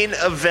main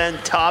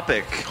event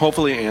topic.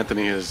 Hopefully,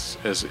 Anthony has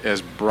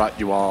brought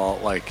you all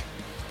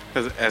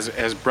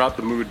has brought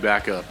the mood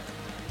back up.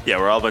 Yeah,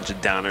 we're all a bunch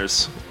of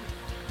downers.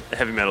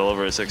 Heavy Metal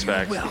Over a Six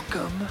Pack.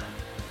 Welcome.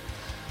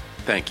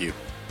 Thank you.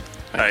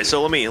 All right,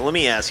 so let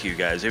me ask you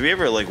guys: have you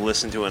ever like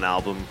listened to an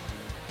album,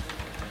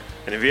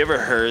 and have you ever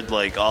heard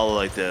like all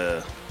like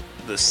the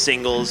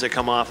singles that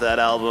come off that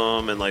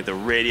album and like the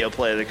radio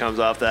play that comes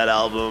off that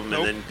album,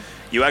 Nope. and then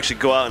you actually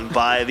go out and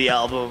buy the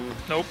album?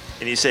 Nope.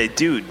 And you say,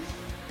 dude,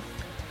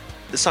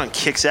 this song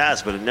kicks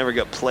ass, but it never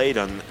got played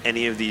on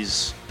any of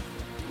these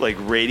like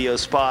radio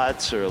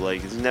spots or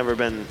like it's never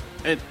been.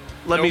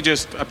 Let me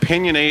just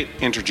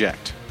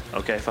interject.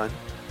 Okay, fine.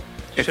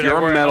 If Should you're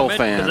I wear a metal helmet?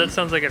 fan, 'Cause that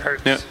sounds like it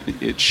hurts. yeah,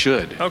 it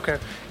should. Okay.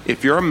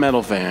 If you're a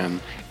metal fan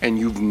and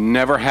you've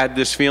never had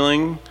this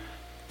feeling,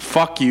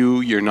 fuck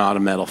you, you're not a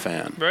metal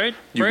fan. Right?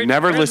 You've Right-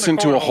 never right in the listened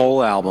to a corner.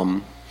 whole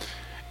album.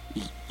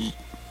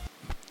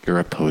 You're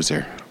a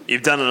poser.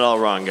 You've done it all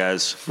wrong,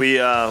 guys.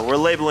 We're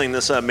labeling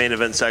this main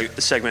event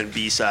segment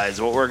B-sides.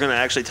 What we're going to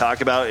actually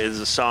talk about is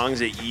the songs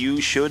that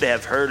you should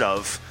have heard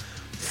of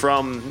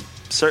from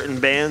certain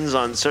bands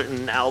on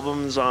certain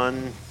albums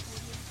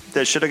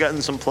that should have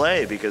gotten some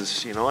play,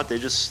 because you know what? They're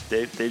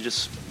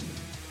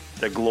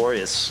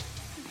glorious.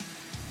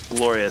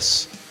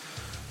 Glorious.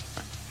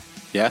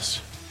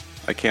 Yes,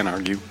 I can't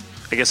argue.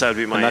 I guess that would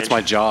be my. And that's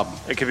my job.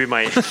 It could be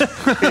my.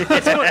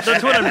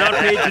 That's what I'm not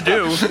paid to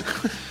do.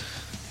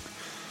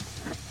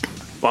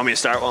 Want me to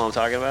start while I'm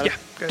talking about it?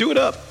 Yeah. Do it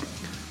up.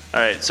 All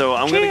right, so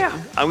I'm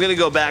gonna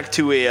go back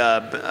to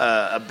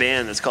a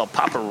band that's called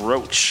Papa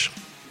Roach.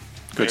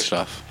 Good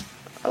stuff.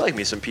 I like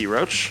me some P.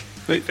 Roach.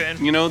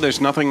 Fan. You know, there's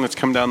nothing that's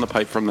come down the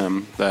pipe from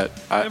them that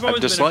They've I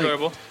always dislike. been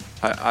enjoyable.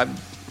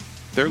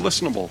 They're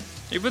listenable.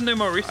 Even their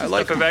more recent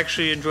like stuff I've them.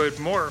 actually enjoyed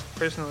more,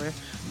 personally.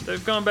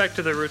 They've gone back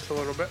to their roots a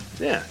little bit.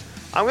 Yeah,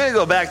 I'm gonna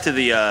go back to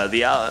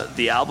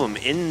the album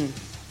In.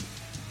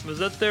 Was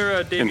that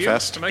their debut?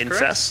 Infest. Am I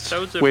correct? Infest.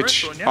 That was their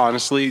Which, first one, yeah.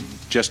 honestly,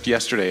 just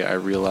yesterday I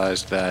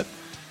realized that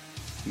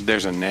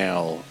there's a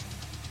nail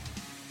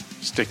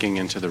sticking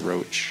into the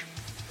roach.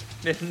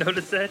 Didn't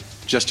notice that?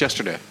 Just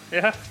yesterday.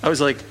 Yeah. I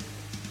was like,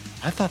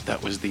 I thought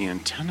that was the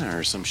antenna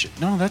or some shit.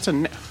 No, that's a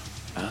nail.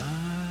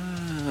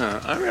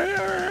 All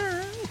right.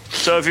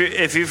 So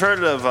if you've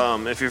heard of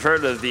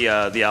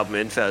the album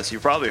Infest,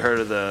 you've probably heard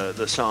of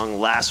the song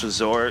Last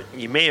Resort.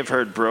 You may have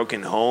heard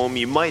Broken Home.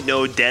 You might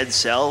know Dead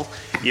Cell.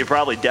 You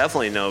probably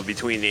definitely know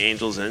Between the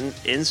Angels and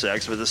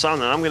Insects. But the song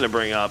that I'm going to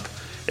bring up,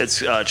 it's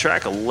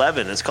track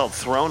 11. It's called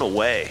Thrown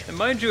Away. And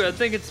mind you, I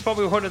think it's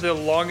probably one of the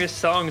longest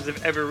songs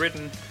I've ever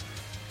written.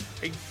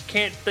 I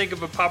can't think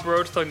of a Papa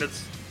Roach song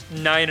that's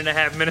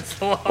 9.5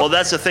 minutes long. Well,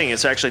 that's the thing.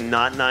 It's actually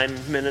not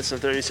 9 minutes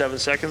and 37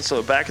 seconds.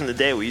 So back in the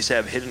day, we used to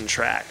have hidden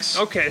tracks.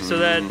 Okay, so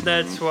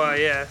that's why,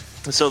 yeah.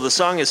 So the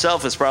song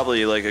itself is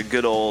probably like a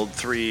good old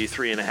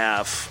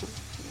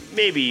 3.5,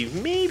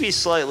 maybe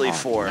slightly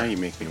 4. Now you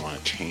make me want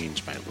to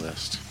change my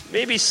list.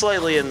 Maybe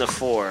slightly in the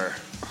 4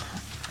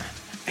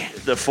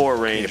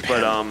 range,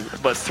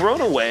 but Thrown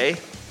Away,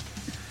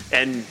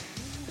 and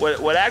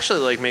what actually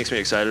like makes me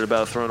excited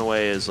about Thrown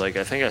Away is like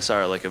I think I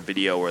saw like a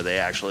video where they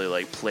actually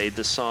like played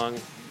this song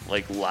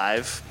like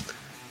live,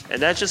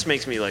 and that just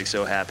makes me like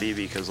so happy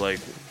because like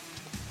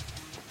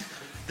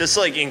this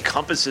like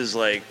encompasses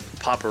like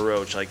Papa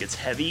Roach. Like it's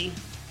heavy,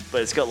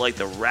 but it's got like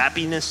the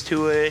rappiness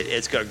to it.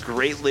 It's got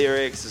great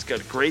lyrics. It's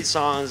got great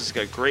songs. It's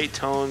got great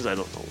tones. I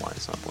don't know why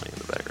it's not playing in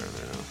the background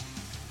right now.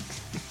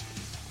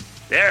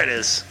 There it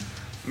is.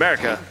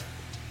 America.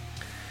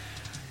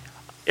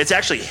 It's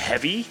actually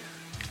heavy.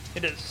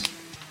 It is.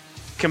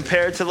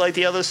 Compared to like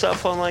the other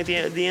stuff on like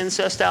the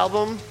Incest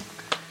album,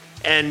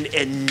 and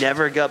it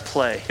never got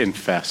play.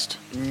 Infest.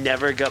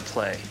 Never got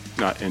play.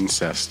 Not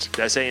incest.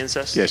 Did I say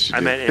incest? Yes, you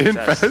did. I meant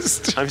infest.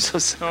 Infest. I'm so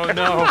sorry. Oh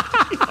no.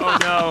 Oh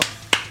no.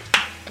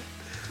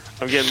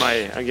 I'm getting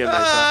my.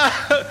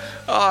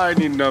 Oh, I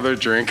need another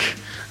drink.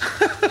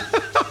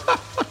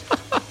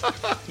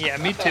 Yeah,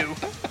 me too.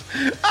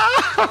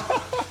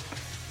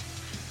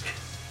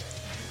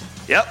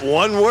 Yep,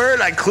 one word.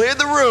 I cleared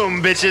the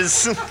room,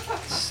 bitches.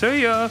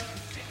 See ya.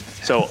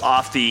 So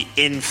off the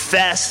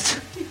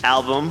Infest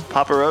album,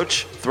 Papa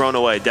Roach, Thrown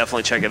Away.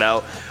 Definitely check it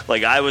out.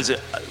 Like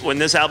when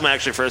this album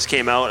actually first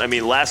came out, I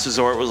mean, Last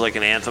Resort was like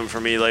an anthem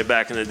for me, like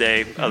back in the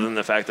day. Other than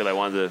the fact that I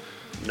wanted to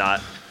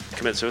not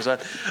commit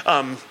suicide.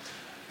 No,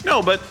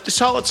 but a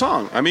solid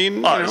song. I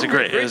mean, It was a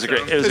great There's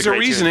a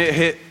reason tune. it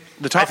hit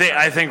the top.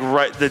 I think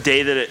right the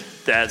day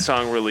that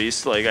song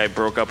released, like I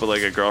broke up with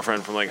like a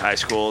girlfriend from like high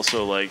school,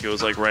 so like it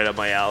was like right up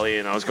my alley,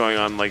 and I was going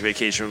on like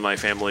vacation with my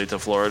family to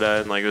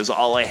Florida, and like it was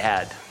all I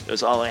had. It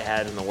was all I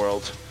had in the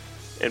world,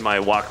 in my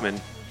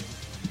Walkman.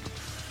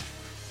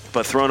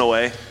 But Thrown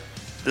Away,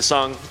 the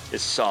song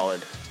is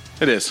solid.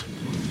 It is.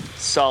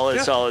 Solid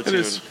it tune.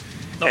 is.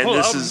 The whole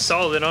album's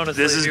solid,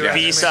 honestly. This is if you ask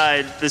me.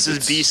 B-side. This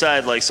is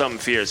B-side like something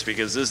fierce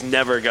because this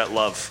never got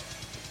love.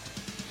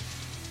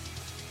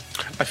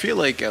 I feel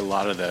like a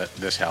lot of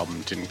this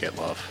album didn't get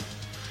love.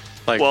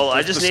 Like, Well,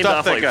 I the just named stuff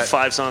off that like got-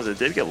 5 songs that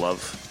did get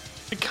love.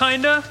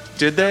 Kinda.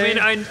 Did they?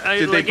 I mean, I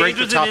Did they like break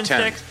the Angels top and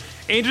 10? Insects.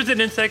 Angels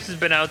and Insects has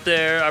been out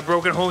there.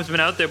 Broken Home's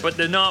been out there, but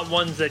they're not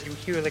ones that you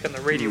hear like on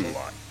the radio a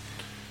lot.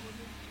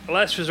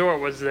 Last Resort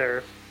was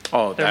their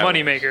Oh, that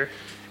moneymaker.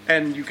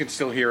 And you can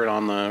still hear it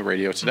on the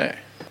radio today.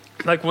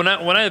 Like when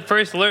I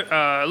first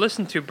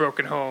listened to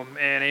Broken Home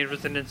and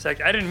Angels and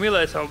Insects, I didn't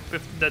realize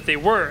that they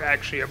were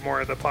actually more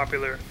of the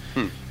popular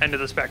end of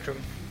the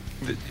spectrum.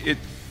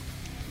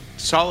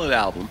 Solid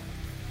album.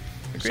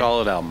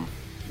 Solid album.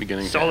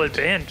 Beginning to Solid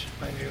end. band,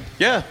 mind you.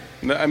 Yeah.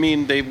 I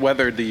mean, they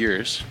weathered the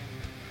years.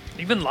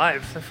 Even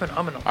live, they're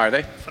phenomenal. Are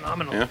they?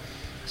 Phenomenal. Yeah.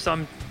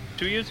 Some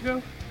 2 years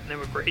ago, and they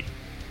were great.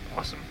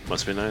 Awesome.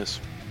 Must be nice.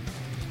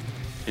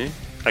 Yeah.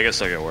 I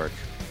guess I got work.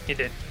 You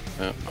did.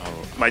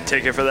 My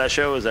ticket for that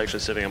show was actually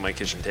sitting on my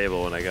kitchen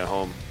table when I got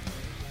home.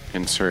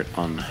 Insert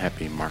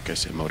unhappy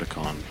Marcus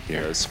emoticon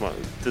here. Yeah,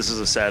 this is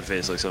a sad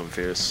face, like something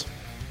fierce.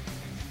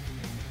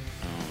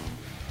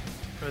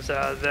 It was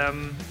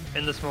them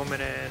in this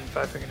moment and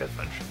Five Finger Death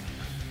Punch.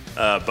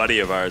 a buddy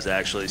of ours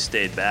actually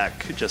stayed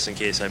back just in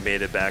case I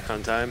made it back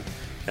on time.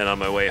 And on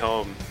my way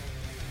home,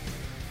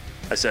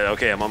 I said,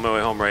 okay, I'm on my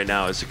way home right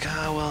now. It's like,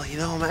 well,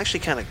 I'm actually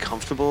kind of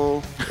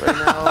comfortable right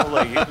now.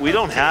 Like, we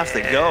don't have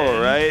to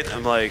go, right?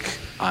 I'm like,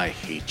 I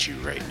hate you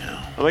right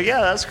now. I'm like,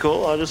 yeah, that's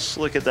cool. I'll just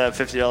look at that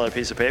 $50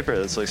 piece of paper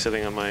that's like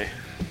sitting on my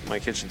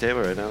kitchen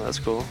table right now. That's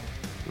cool.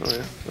 Oh,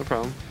 yeah, no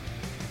problem.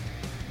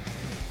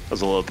 I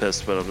was a little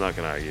pissed, but I'm not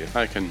going to argue.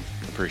 I can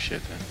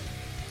appreciate that.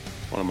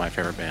 One of my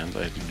favorite bands.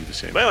 I had to do the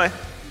same. But anyway,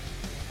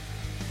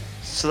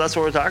 so that's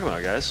what we're talking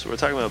about, guys. We're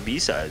talking about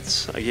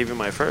B-sides. I gave you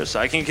my first.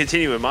 I can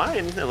continue with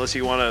mine, unless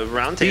you want a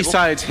round table.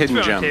 B-sides, hidden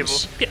Round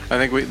gems. table. Yeah. I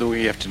think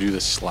we have to do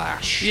the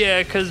slash.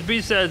 Yeah, because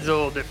B-sides are a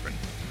little different.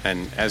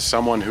 And as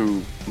someone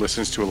who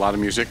listens to a lot of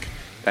music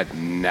that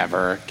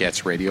never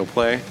gets radio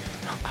play,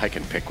 I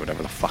can pick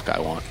whatever the fuck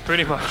I want.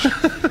 Pretty much.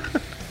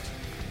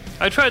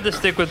 I tried to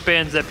stick with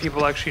bands that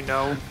people actually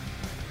know.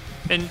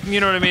 And you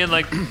know what I mean?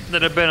 Like,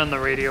 that have been on the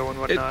radio and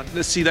whatnot.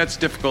 See, that's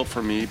difficult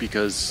for me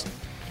because,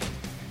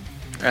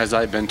 as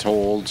I've been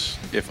told,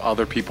 if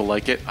other people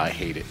like it, I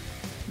hate it.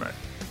 Right.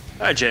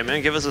 All right, Jay,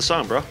 man, give us a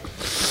song, bro. All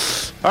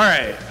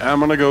right, I'm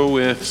going to go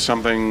with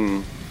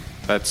something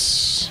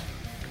it's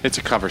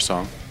a cover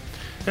song.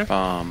 Okay.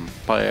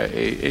 By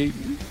a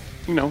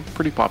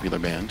pretty popular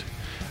band.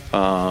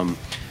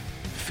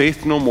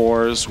 Faith No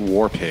More's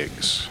War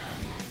Pigs.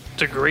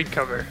 It's a great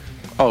cover.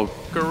 Oh,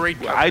 Great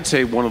cover. I'd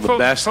say one of the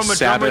best from a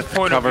Sabbath drummer's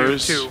point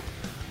covers. of view, too.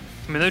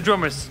 I mean, the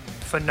drummer's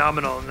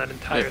phenomenal in that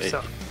entire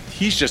song.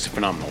 He's just a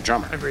phenomenal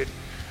drummer. Agreed.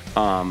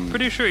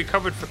 Pretty sure he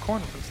covered for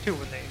Korn once, too,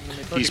 when they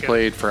played He's together.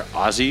 played for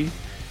Ozzy.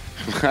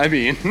 I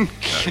mean,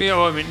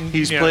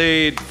 he's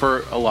played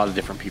for a lot of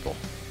different people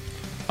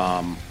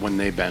when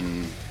they've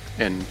been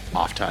in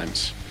off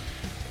times.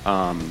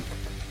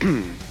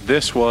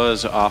 This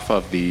was off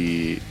of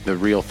the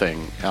Real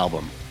Thing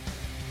album.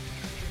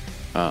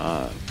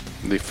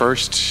 The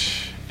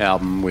first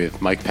album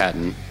with Mike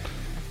Patton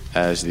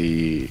as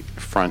the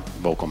front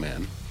vocal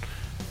man.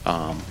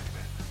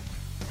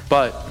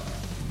 But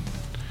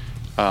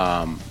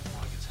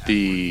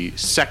the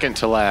second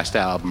to last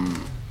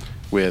album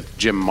with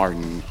Jim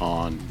Martin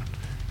on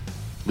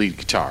lead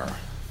guitar.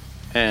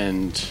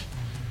 And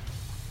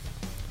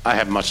I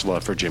have much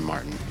love for Jim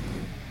Martin.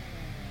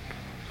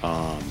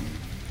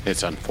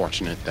 It's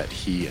unfortunate that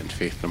he and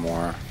Faith No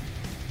More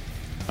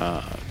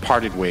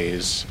parted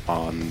ways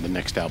on the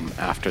next album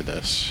after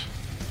this.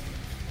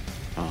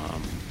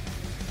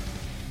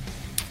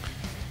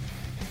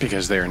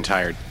 Because their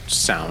entire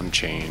sound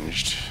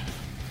changed.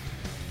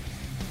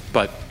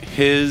 But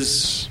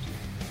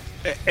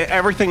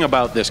everything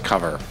about this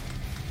cover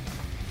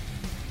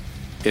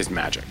is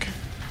magic.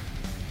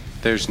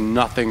 There's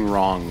nothing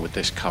wrong with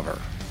this cover.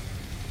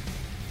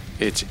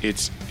 It's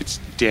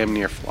damn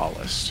near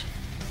flawless.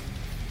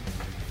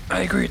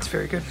 I agree, it's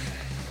very good.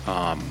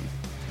 And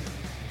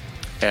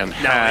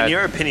Now, in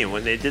your opinion,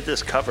 when they did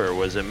this cover,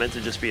 was it meant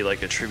to just be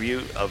like a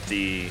tribute of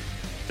the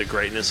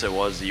greatness it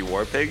was the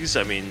War Pigs?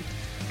 I mean,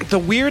 the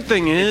weird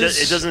thing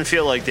is, it doesn't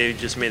feel like they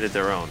just made it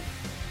their own.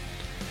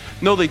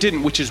 No, they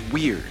didn't, which is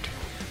weird.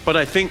 But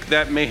I think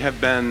that may have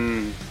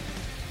been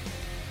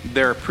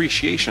their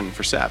appreciation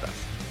for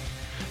Sabbath.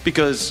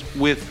 Because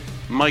with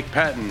Mike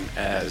Patton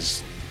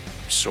as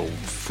so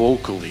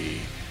vocally...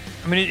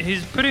 I mean,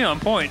 he's pretty on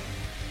point.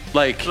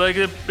 Like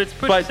it's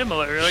pretty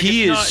similar. Like,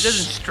 he it doesn't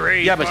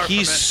stray. Yeah, but far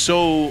he's from it.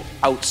 so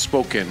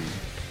outspoken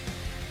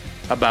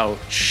about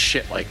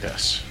shit like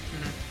this.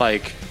 Mm-hmm.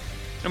 Like,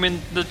 I mean,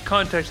 the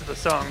context of the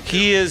song. Too.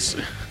 he is,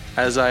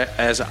 as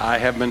I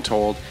have been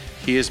told,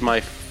 he is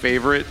my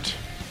favorite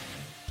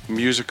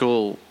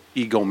musical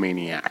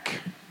egomaniac.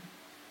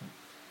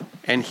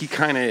 And he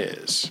kind of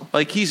is.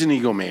 Like, he's an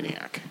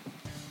egomaniac.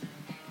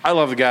 I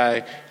love the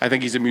guy. I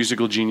think he's a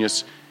musical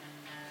genius.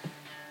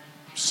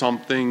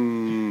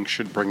 Something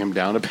should bring him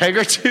down a peg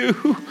or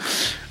two.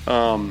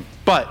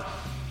 But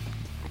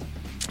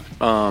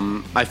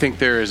I think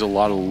there is a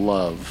lot of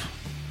love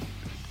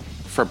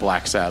for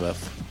Black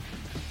Sabbath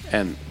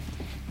and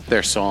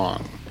their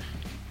song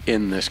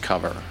in this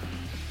cover.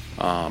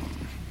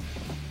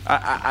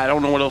 I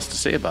don't know what else to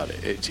say about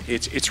it.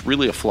 It's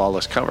really a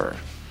flawless cover.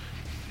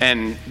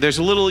 And there's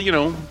a little,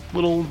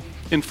 little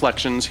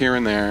inflections here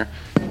and there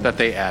that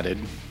they added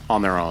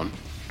on their own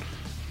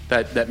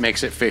that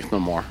makes it Faith No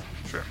More.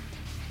 Sure.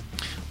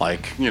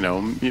 Like,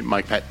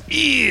 Mike Patton,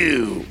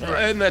 ew!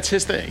 Right. And that's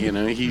his thing,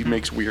 he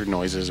makes weird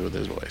noises with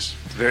his voice.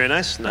 Very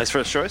nice. Nice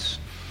first choice.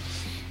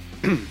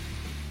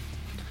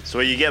 So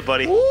what you get,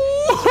 buddy?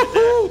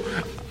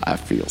 I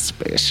feel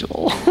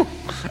special.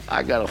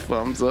 I got a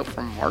thumbs up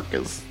from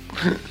Marcus.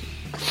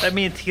 That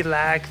means he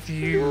likes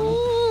you.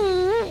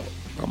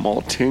 I'm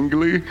all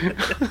tingly.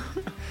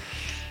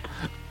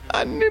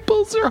 My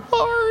nipples are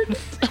hard.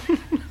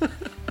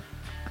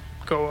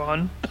 Go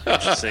on.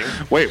 Interesting.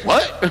 Wait,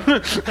 what?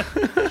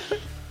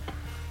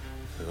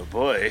 Oh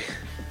boy.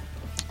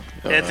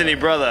 Anthony,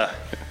 brother.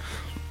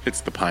 It's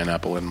the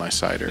pineapple in my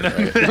cider,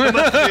 right?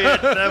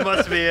 That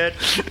must be it.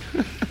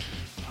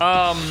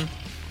 I'm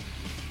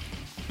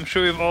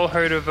sure we've all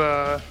heard of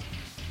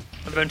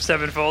Avenged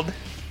Sevenfold.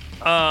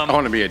 I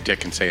want to be a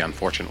dick and say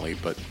unfortunately,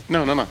 but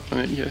no.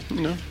 Yeah,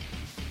 no.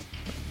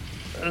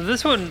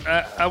 This one,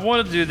 I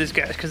want to do these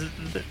guys because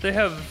they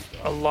have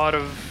a lot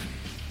of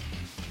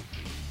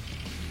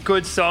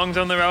good songs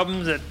on their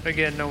albums that,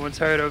 again, no one's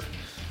heard of.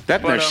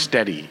 That they're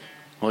steady.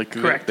 Like,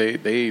 correct.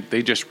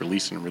 They just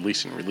release and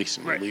release and release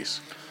and Right. release.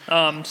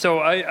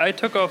 So I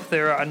took off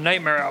their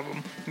Nightmare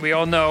album. We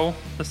all know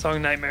the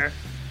song Nightmare.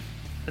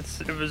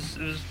 It was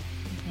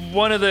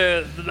one of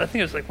the, I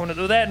think it was like one of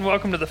the, that and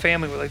Welcome to the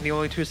Family were like the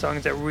only two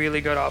songs that really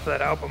got off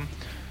that album.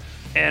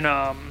 And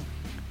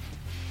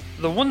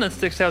the one that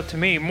sticks out to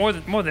me more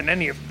than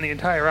any of the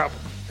entire album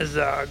is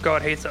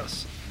God Hates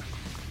Us.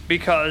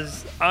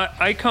 Because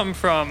I come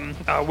from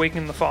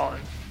Waking the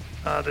Fallen,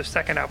 their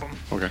second album.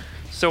 Okay.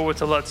 So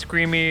it's a lot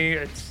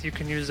screamy. You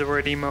can use the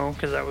word emo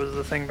because that was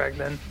the thing back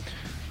then.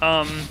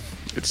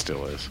 It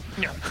still is.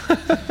 Yeah.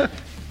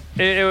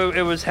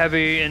 It was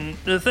heavy, and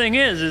the thing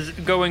is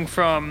going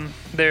from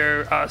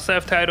their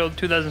self-titled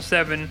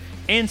 2007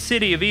 and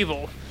City of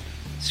Evil.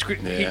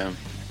 Yeah.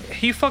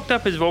 He fucked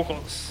up his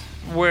vocals,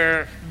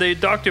 where the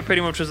doctor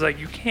pretty much was like,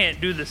 "You can't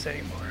do this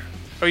anymore,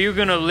 or you're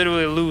gonna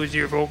literally lose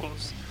your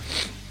vocals."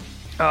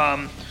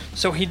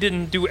 So he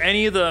didn't do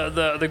any of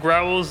the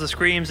growls, the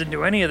screams, didn't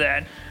do any of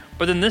that.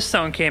 But then this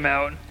song came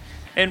out,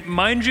 and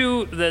mind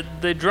you,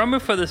 that the drummer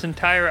for this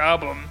entire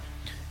album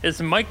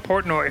is Mike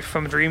Portnoy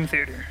from Dream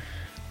Theater.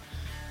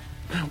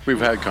 We've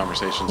had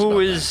conversations Who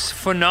about is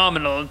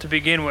phenomenal to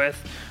begin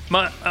with.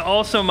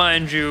 Also,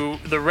 mind you,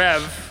 the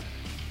Rev,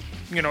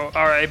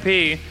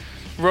 R.I.P.,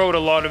 wrote a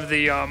lot of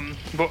the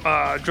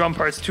drum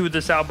parts to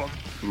this album.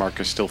 Mark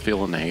is still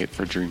feeling the hate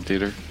for Dream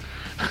Theater.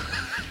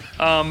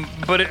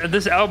 But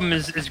this album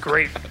is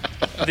great.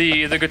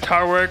 The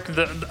guitar work,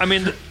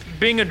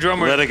 being a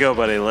drummer. Let it go,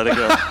 buddy. Let it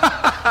go.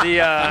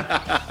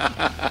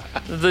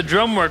 The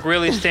drum work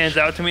really stands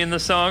out to me in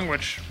this song,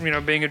 which,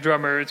 being a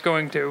drummer, it's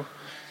going to.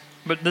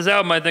 But this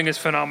album, I think, is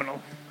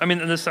phenomenal.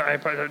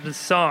 This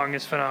song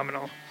is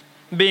phenomenal.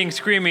 Being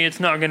screamy,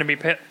 it's not going to be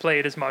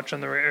played as much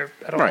on the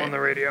at all on the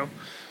radio.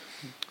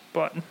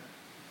 But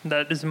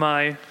that is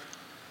my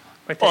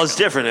well, it's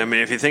different.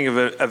 If you think of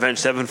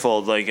Avenged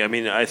Sevenfold,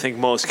 I think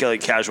most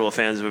casual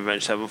fans of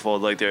Avenged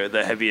Sevenfold,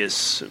 the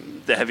heaviest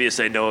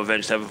they know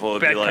Avenged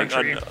Sevenfold would be like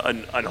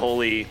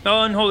Unholy.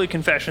 Oh, Unholy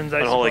Confessions.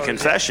 Unholy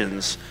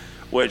Confessions,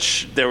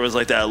 which there was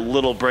like that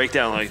little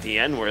breakdown at the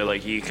end where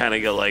you kind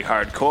of go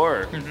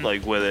hardcore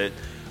with it,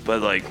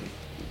 but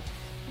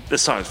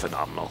this song is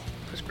phenomenal.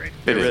 It's great.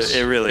 It is.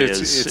 It really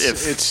is.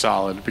 It's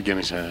solid,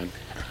 beginning to end.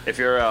 If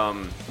you're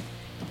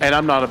and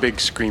I'm not a big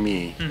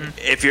screamy. Mm-hmm.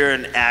 If you're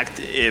an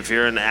active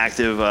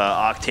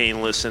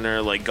Octane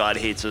listener, God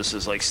Hates Us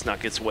has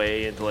snuck its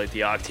way into the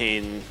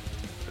Octane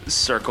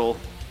circle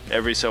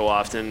every so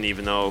often.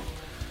 Even though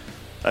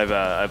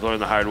I've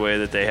learned the hard way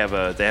that they have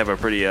a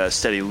pretty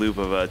steady loop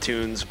of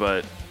tunes,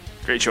 but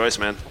great choice,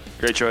 man.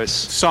 Great choice.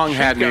 Song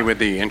had me with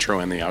the intro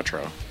and the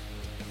outro.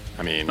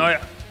 Oh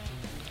yeah.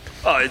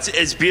 Oh,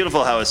 it's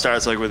beautiful how it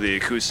starts with the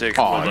acoustic.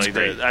 Oh, it's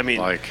great.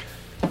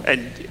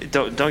 And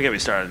don't get me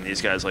started on these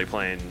guys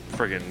playing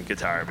friggin'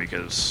 guitar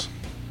because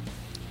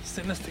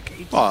Sinister.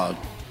 Well,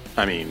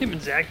 him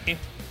and Zachy.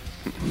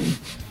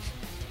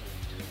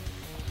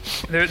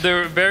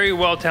 They're very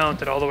well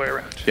talented all the way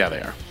around. Yeah, they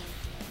are.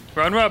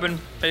 Ron Robin,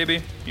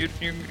 baby,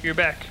 you're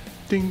back.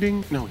 Ding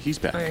ding. No, he's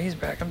back. Oh yeah, he's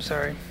back. I'm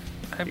sorry.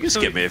 You can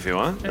skip me if you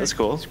want. That's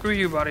cool. Screw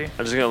you, buddy.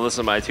 I'm just gonna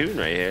listen to my tune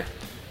right here,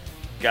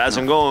 guys.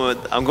 I'm going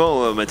with a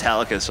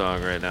Metallica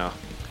song right now.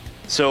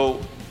 So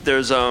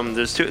there's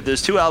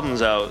two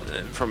albums out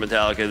from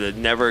Metallica that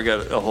never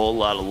got a whole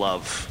lot of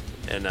love.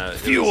 And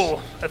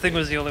Fuel, I think,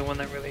 was the only one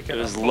that really got. It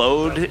was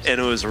Load and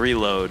it was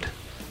Reload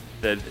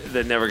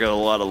that never got a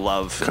lot of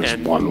love. Because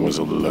one was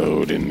a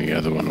load and the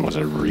other one was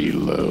a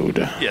reload.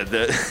 Yeah.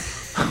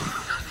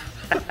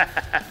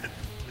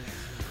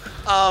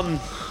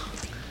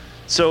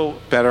 So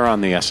better on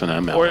the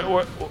S&M.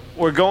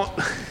 We're going.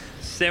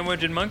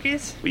 Sandwich and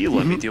Monkeys. Will you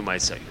let me do my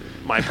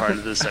part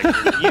of this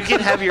segment? You can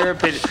have your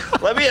opinion.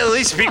 Let me at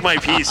least speak my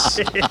piece.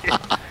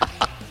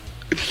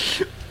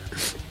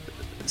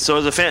 So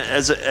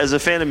as a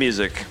fan of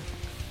music,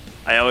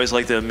 I always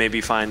like to maybe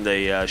find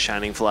a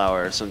shining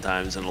flower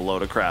sometimes in a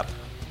load of crap.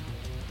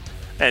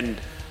 And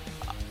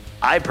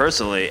I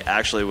personally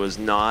actually was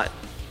not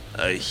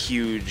a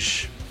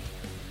huge.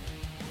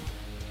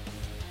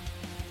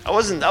 I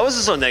wasn't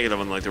so negative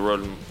on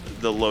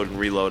the Load and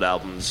Reload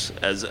albums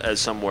as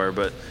some were,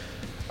 but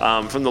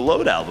from the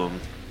Load album,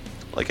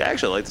 I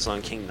actually like the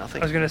song King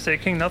Nothing. I was gonna say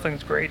King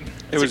Nothing's great.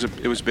 It was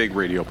a big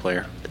radio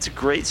player. It's a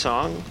great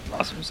song.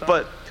 Awesome song.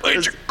 But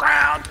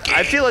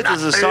I feel like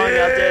there's a song out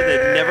there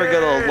that never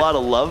got a lot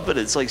of love, but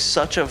it's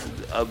such a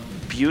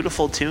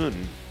beautiful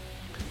tune.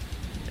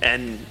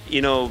 And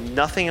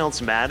Nothing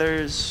Else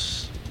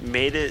Matters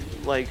made it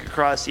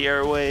across the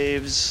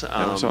airwaves.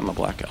 That was on the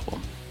Black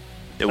Album.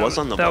 It was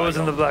on the Black Album. That was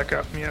in the album. Black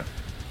Album, yeah.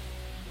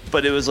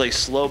 But it was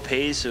slow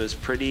pace. It was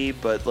pretty,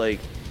 but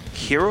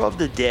Hero of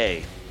the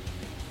Day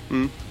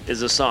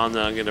is a song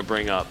that I'm going to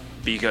bring up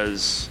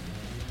because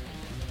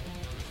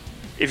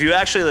if you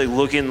actually like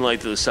look in like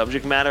the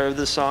subject matter of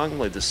the song,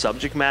 like the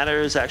subject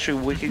matter is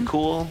actually wicked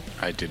cool.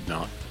 I did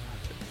not.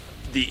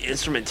 The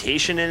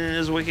instrumentation in it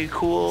is wicked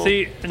cool.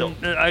 See, and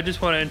I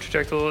just want to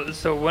interject a little.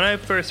 So when I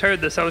first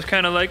heard this, I was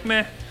kind of like,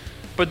 meh.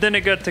 But then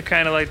it got to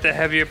kind of like the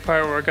heavier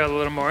part where I got a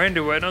little more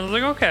into it. And I was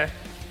like, okay.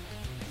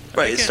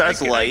 Right, it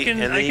starts light, and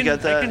then you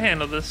got that. I can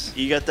handle this.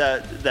 You got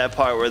that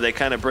part where they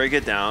kind of break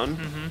it down.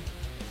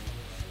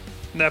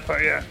 Mm-hmm. That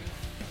part, yeah.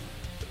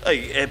 Like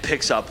it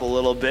picks up a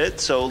little bit,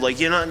 so like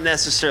you're not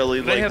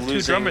necessarily they like have losing.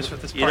 Two drummers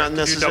with this part. You're not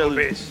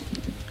necessarily.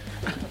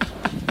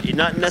 You're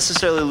not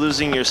necessarily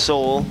losing your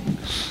soul,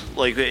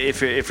 like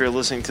if you're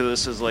listening to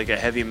this as like a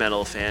heavy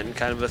metal fan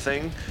kind of a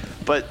thing.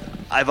 But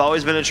I've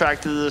always been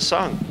attracted to this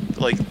song.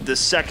 Like the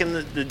second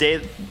the day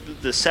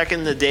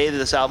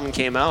this album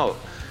came out,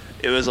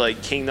 it was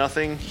like King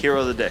Nothing,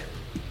 Hero of the Day.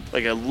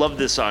 Like I love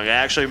this song. I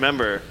actually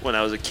remember when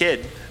I was a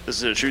kid. This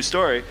is a true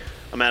story.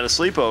 I'm at a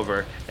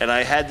sleepover, and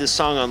I had this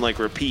song on like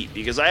repeat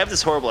because I have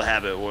this horrible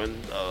habit when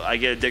I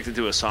get addicted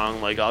to a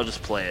song, like I'll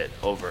just play it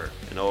over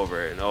and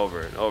over and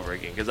over and over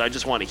again because I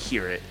just want to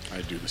hear it.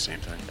 I do the same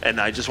thing. And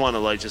I just want to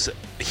like just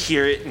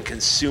hear it and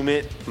consume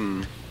it.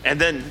 And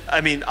then,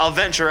 I mean, I'll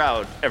venture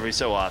out every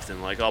so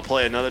often. Like I'll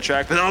play another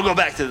track, but then I'll go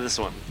back to this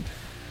one.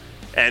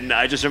 And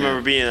I just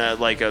remember being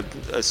at like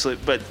a sleep,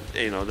 but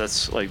you know,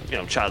 that's like, you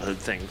know, childhood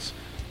things.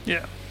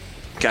 Yeah.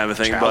 Kind of a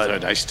thing.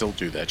 Childhood, But I still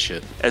do that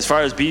shit. as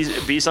far as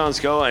B songs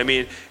go, I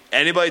mean,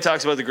 anybody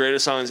talks about the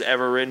greatest songs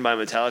ever written by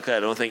Metallica, I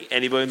don't think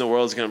anybody in the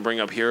world is going to bring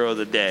up Hero of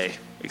the Day,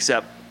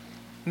 except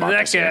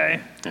That guy.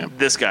 Yeah.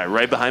 this guy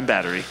right behind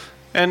Battery.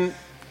 And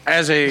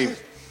as a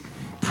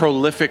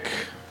prolific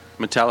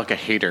Metallica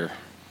hater,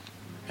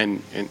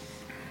 and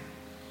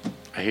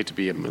I hate to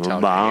be a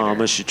Metallica Mama,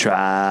 hater. she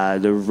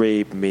tried to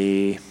rape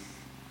me.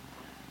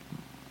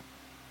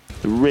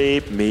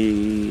 Rape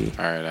me.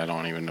 All right, I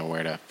don't even know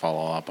where to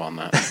follow up on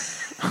that.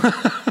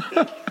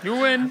 You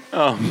win.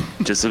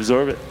 Just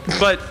absorb it.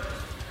 But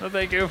Oh,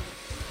 thank you.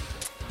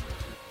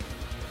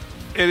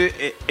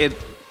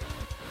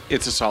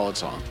 it's a solid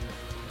song.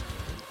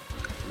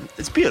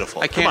 It's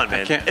beautiful. I Come can't- on,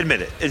 man. I can't-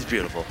 Admit it. It's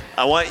beautiful.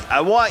 I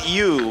want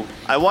your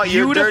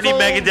dirty Beautiful.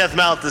 Megadeth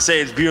mouth to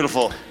say it's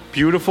beautiful.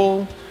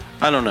 Beautiful?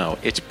 I don't know.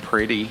 It's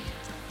pretty.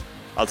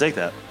 I'll take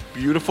that.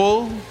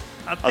 Beautiful?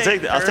 I'll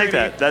take that. I'll take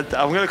that.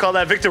 I'm gonna call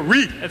that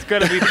victory. It's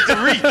gotta be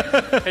victory.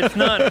 It's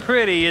not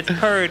pretty. It's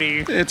purdy.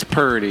 It's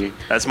pretty.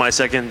 That's my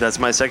second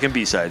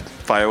B-side.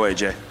 Fire away,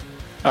 Jay.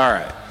 All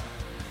right.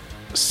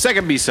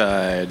 Second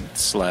B-side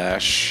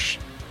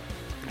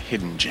 /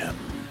 hidden gem.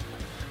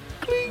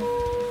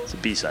 It's a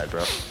B-side,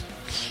 bro.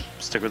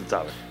 Stick with the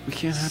topic. We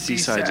can't have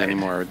C-side. B-sides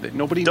anymore.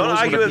 Nobody Don't knows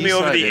argue what a with me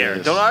over the B-side air.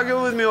 is. Don't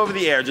argue with me over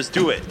the air. Just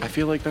do it. I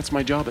feel like that's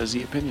my job as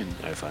the opinion.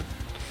 All right, fine.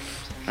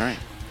 All right.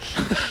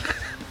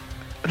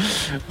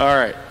 All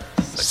right.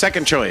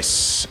 Second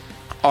choice.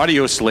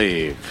 Audio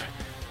Slave.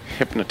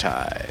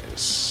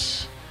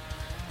 Hypnotize.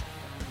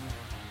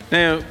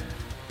 No.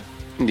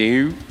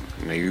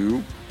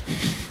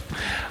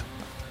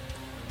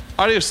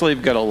 Audio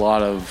Slave got a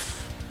lot of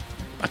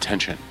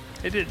attention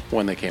It did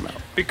when they came out.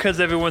 because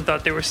everyone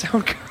thought they were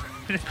so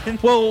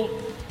good. Well,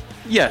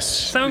 yes.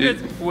 Sound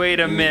good. Wait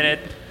a minute.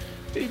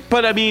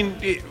 But I mean,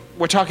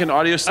 we're talking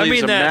Audio Slave's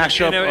mean a that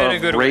mashup in a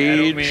of good way. I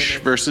don't mean Rage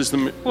it. versus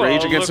the Well,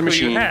 Rage Against the look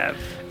who Machine. you have.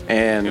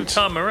 And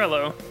Tom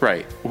Morello.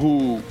 right,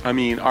 who I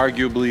mean,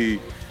 arguably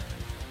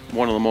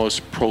one of the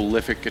most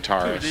prolific Dude,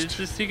 guitarists. it's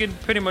just he can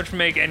pretty much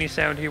make any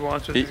sound he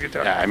wants with his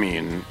guitar. Yeah, I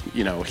mean,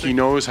 you know, he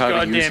knows how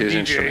to use goddamn his DJ.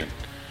 instrument.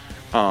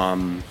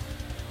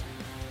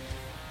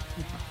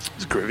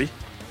 It's groovy.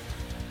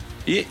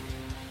 Yeah.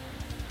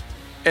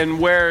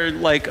 And where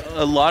like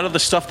a lot of the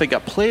stuff that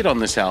got played on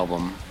this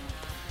album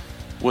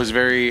was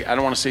very, I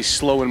don't want to say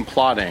slow and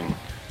plodding,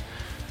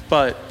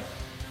 but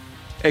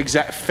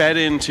fed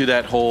into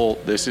that whole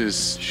this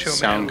is Show me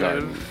Soundgarden. how to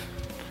live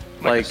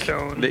like a Like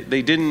stone.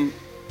 they didn't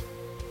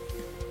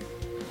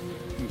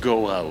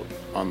go out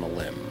on the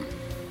limb.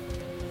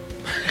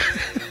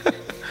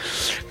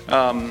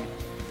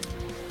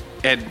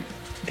 And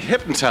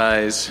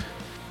Hypnotize,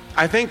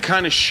 I think,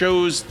 kind of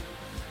shows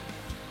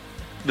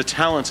the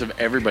talents of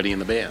everybody in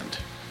the band.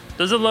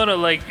 There's a lot of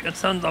like it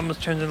sounds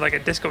almost turns into like a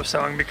disco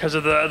song because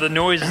of the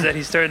noises that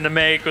he's starting to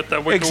make with the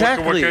wicka,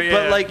 Exactly, wicka, wicka, yeah.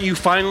 but like you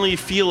finally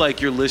feel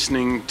like you're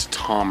listening to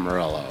Tom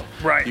Morello.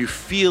 Right. You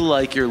feel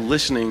like you're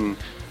listening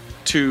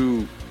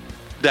to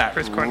that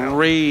Chris Cornell.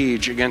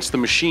 Rage Against the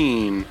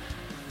Machine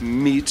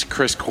meets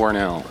Chris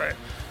Cornell. Right.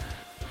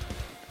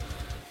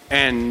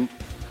 And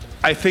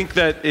I think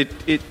that it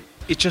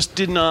just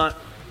did not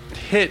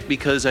hit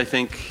because I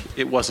think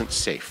it wasn't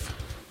safe.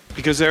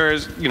 Because there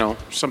is, you know,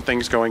 some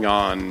things going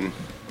on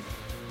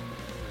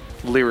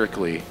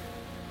lyrically.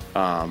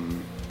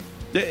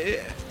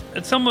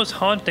 It's almost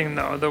haunting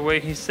though the way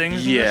he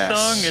sings Yes. in the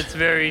song. It's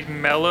very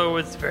mellow.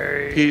 It's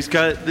very He's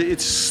got,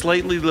 it's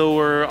slightly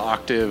lower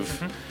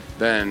octave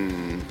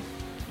than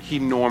he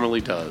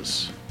normally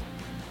does.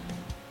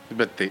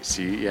 But they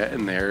see, yeah,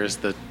 and there's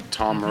the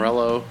Tom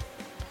Morello,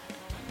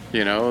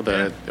 you know,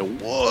 the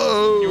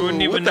whoa, You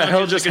wouldn't even what the know hell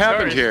he was a just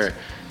happened guitarist. here?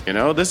 You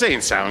know, this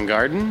ain't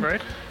Soundgarden.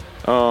 Right.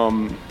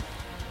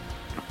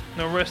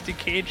 No Rusty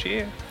Cage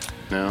here.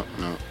 No.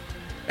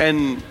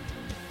 And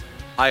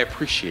I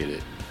appreciate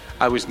it.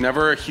 I was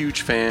never a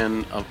huge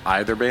fan of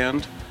either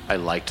band. I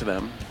liked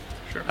them.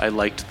 Sure. I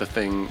liked the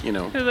thing, you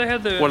know, Yeah, they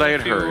had what I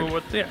had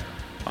heard. Yeah.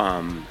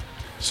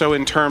 So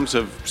in terms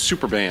of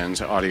super bands,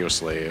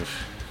 Audioslave,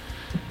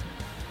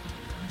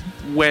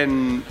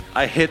 when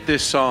I hit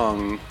this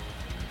song,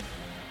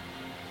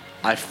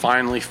 I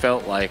finally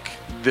felt like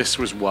this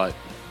was what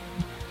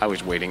I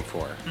was waiting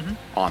for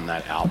on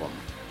that album.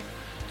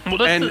 Well,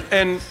 that's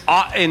And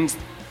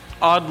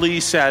oddly,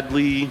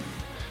 sadly,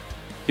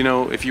 you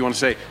know, if you want to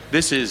say,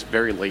 this is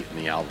very late in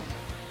the album.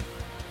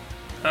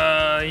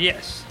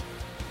 yes.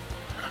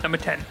 Number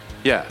 10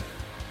 Yeah.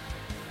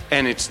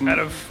 And it's out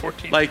of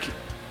 14. like,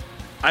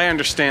 I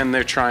understand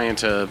they're trying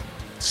to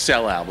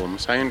sell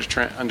albums. I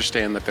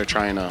understand that they're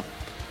trying to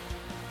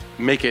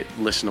make it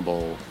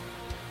listenable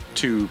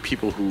to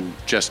people who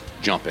just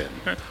jump in.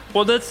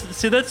 Well,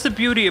 that's the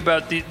beauty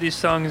about these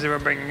songs that we're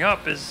bringing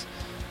up is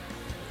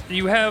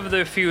you have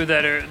the few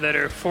that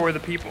are for the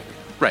people,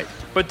 Right.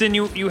 but then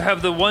you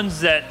have the ones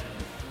that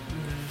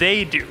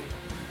they do.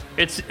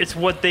 It's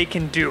what they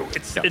can do.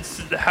 It's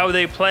how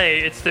they play.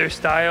 It's their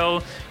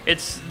style.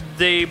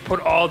 They put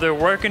all their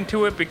work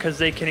into it because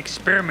they can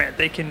experiment.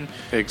 They can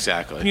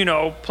Exactly.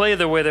 play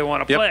the way they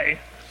want to Yep. play,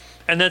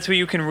 and that's where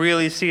you can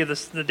really see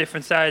the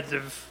different sides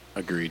of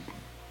Agreed.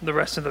 the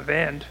rest of the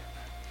band.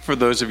 For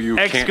those of you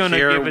who X can't gonna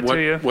hear give it what,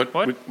 to you.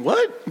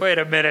 what? Wait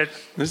a minute.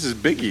 This is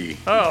Biggie.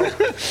 Oh,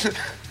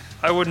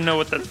 I wouldn't know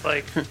what that's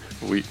like.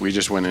 We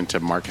just went into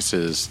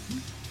Marcus's.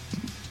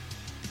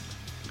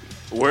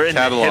 We're in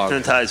Catalog. the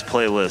Hypnotized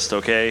playlist,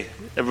 okay?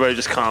 Everybody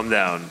just calm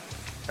down.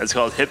 It's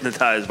called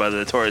Hypnotized by the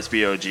Notorious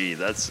B.O.G.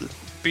 That's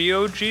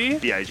B.O.G.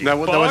 B.I.G. That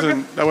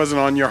wasn't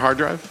on your hard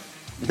drive?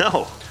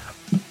 No.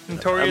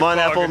 Notorious I'm on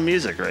Blogger. Apple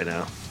Music right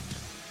now.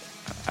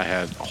 I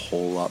had a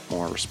whole lot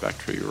more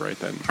respect for you right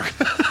then.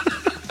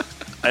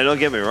 I don't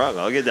get me wrong.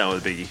 I'll get down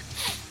with Biggie.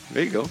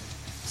 There you go.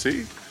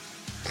 See?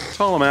 That's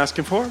all I'm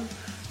asking for.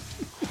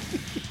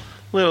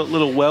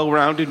 little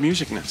well-rounded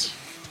musicness.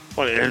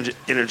 Want to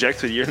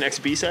interject with your next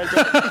B-side?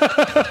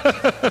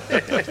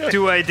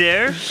 Do I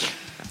dare?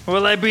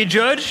 Will I be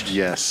judged?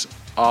 Yes,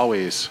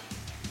 always.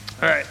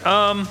 All right.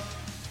 I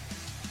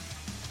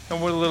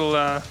went a little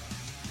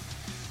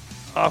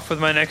off with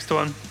my next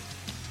one.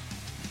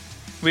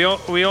 We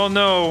all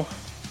know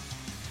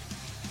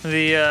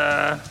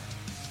the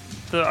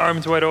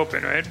Arms Wide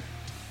Open, right?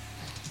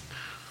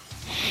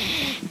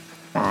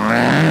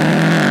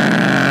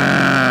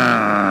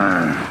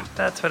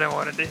 That's what I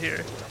wanted to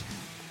hear.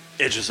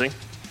 Interesting.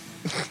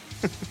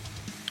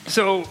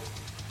 So,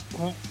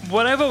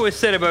 what I've always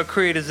said about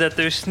Creed is that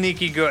they're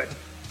sneaky good.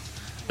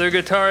 Their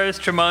guitarist,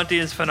 Tremonti,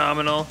 is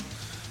phenomenal.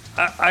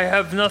 I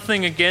have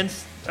nothing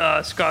against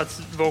Scott's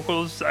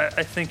vocals.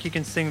 I think he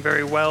can sing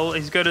very well.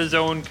 He's got his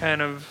own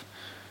kind of...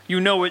 You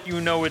know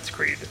it's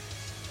Creed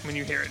when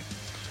you hear it.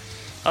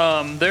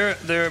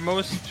 Their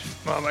most...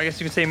 Well, I guess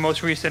you could say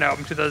most recent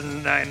album,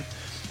 2009,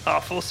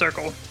 Full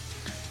Circle,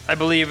 I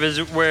believe is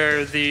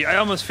where I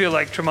almost feel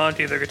like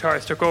Tremonti, their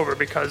guitarist, took over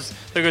because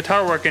the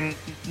guitar work in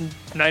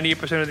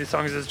 98% of these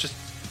songs is just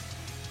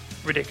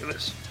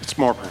ridiculous. It's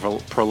more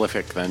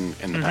prolific than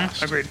in the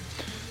past. Agreed.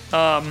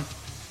 I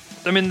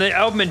mean, the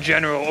album in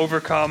general,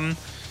 Overcome,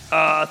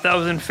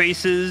 1,000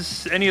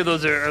 Faces, any of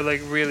those are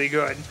like really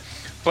good.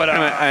 But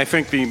And I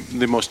think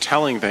the most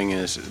telling thing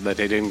is that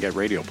they didn't get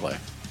radio play.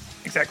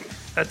 exactly,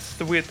 that's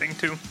the weird thing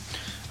too.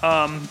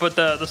 But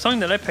the song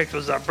that I picked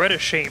was Bread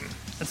of Shame.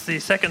 It's the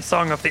second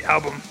song of the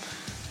album.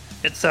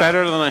 It's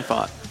Better than I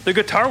thought. The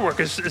guitar work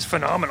is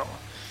phenomenal.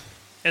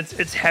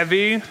 It's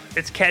heavy.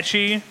 It's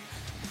catchy.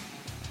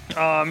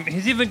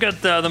 He's even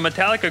got the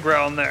Metallica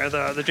growl in there.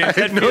 The James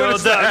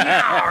Hetfield,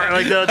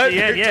 like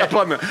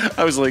the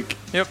I was like,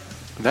 Yep.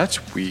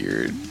 That's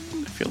weird.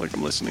 I feel like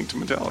I'm listening to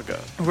Metallica.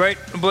 Right,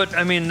 but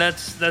I mean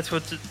that's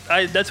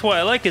why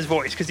I like his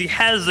voice because he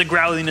has the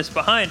growliness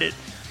behind it.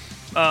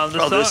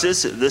 This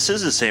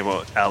is the same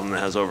album that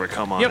has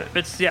Overcome on it.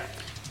 Yep,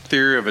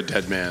 Theory of a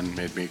Dead Man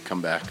made me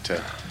come back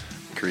to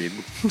Creed.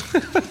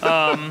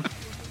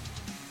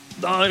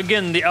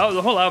 Again, the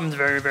whole album's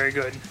very, very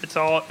good. It's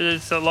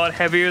a lot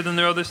heavier than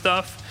their other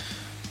stuff.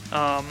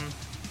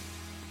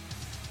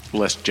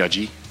 Less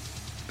judgy.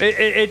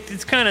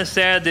 It's kind of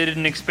sad they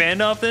didn't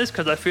expand off this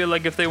because I feel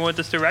like if they went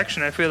this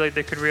direction, I feel like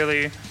they could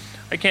really.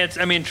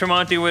 I mean,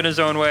 Tremonti went his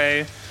own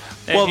way.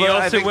 And Well, he I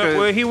also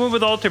think he went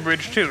with Alter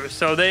Bridge too,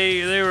 so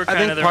they were kind of. I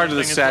think their part own of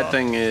the thing as sad well.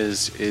 thing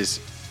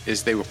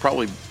is they were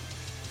probably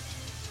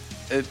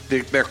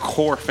their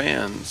core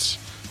fans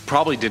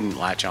probably didn't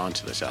latch on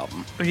to this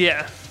album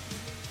Yeah.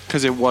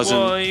 because it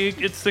wasn't Well,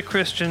 it's the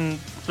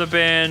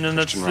band, and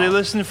Christian they rock.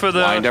 listen for the.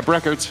 Wind Up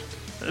Records.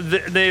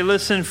 They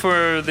listen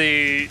for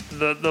the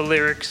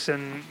lyrics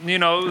and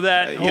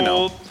that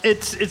whole.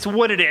 It's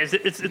what it is.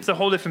 It's a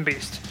whole different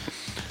beast.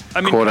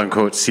 I mean, "Quote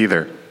unquote"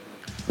 Seether.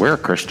 We're a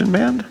Christian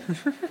band?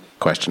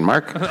 Question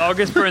mark.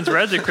 August Burns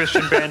Red's a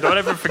Christian band. Don't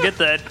ever forget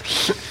that.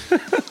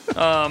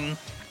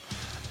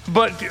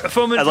 But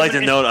from I'd like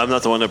to note I'm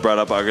not the one that brought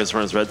up August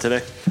Burns Red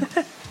today.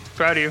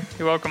 Proud of you.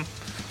 You're welcome.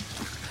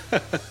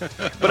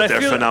 But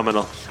They're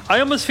phenomenal. I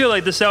almost feel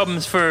like this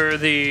album's for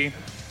the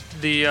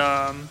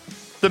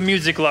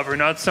music lover,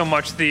 not so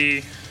much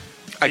the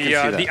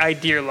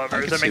idea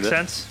lover. Does that make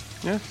sense?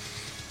 Yeah.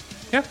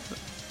 Yeah.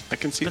 I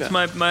can see That's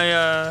that.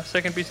 my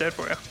second B-side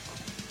for you.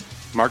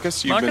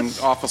 Marcus, you've been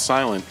awful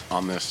silent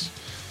on this.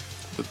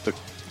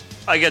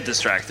 I get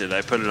distracted.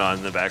 I put it on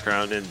in the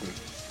background, and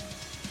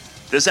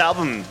this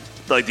album,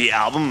 like the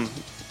album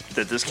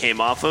that this came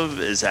off of,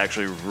 is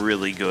actually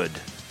really good.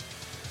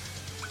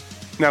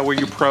 Now, were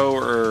you pro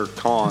or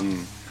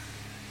con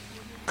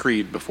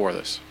Creed before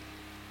this?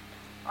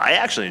 I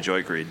actually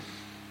enjoy Creed.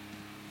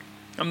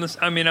 I'm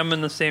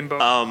in the same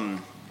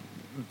boat.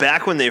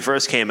 Back when they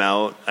first came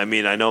out, I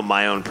mean, I know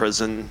My Own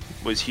Prison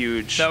was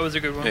huge. That was a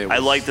good one. I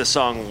like the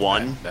song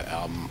One. That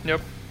album. Yep.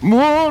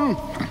 One,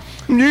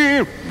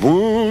 yeah,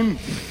 one,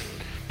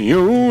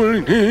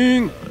 you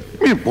king,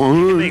 You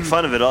can make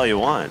fun of it all you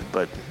want,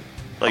 but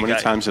like, how many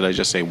times did I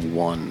just say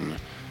one?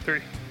 3.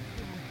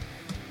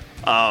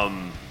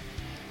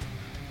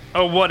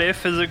 What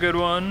If is a good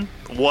one.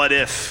 What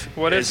If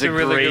is a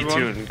really great good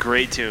one. tune.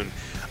 Great tune.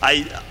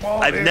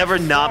 I've never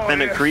not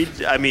been a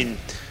Creed. I mean,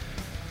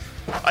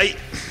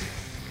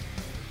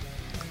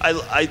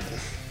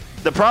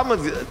 the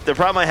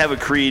problem I have with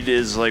Creed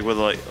is like with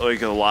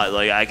like a lot.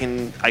 Like I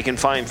can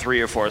find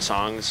 3 or 4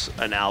 songs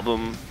an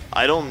album.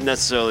 I don't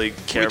necessarily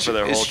care for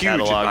their whole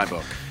catalog. In my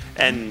book.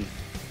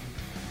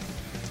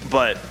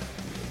 But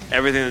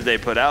everything that they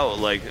put out,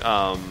 like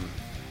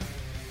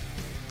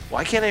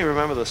why can't I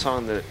remember the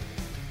song that?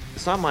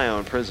 It's not My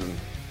Own Prison.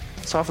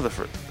 It's off of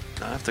the.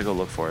 I have to go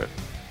look for it.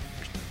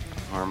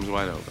 Arms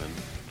Wide Open.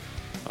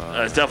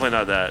 It's definitely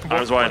not that.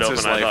 Arms Wide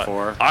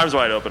Open. Arms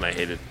Wide Open. I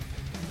hated.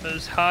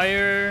 There's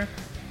Higher.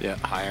 Yeah,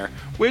 Higher.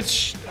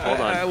 Which Hold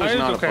on. I was Higher's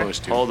not okay.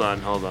 opposed to. Hold on.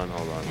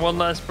 One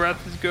Last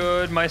Breath is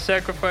good. My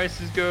Sacrifice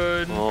is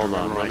good. Hold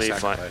on. Remember Let My me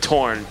find. Sacrifice.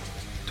 Torn.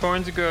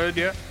 Torn's good.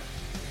 Yeah.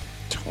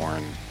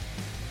 Torn.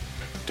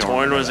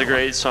 Torn was a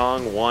great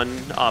song. One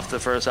off the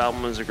first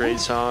album was a great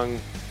song.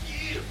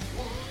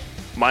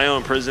 My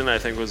Own Prison, I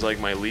think, was like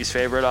my least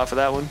favorite off of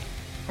that one,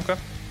 Okay.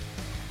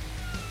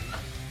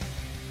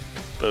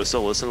 but it was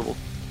still listenable.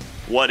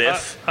 What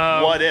If?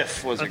 What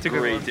If was that's a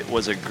good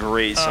one. a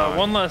great song.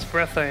 One Last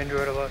Breath I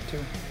enjoyed a lot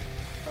too.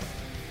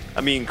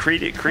 I mean,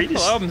 Creed The whole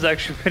album's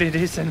actually pretty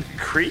decent.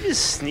 Creed is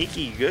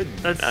sneaky good.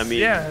 That's I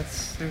mean,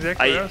 that's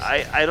exactly what I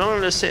was. I don't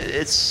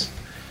understand.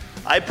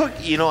 I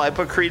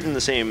put Creed in the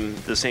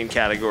same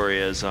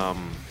category as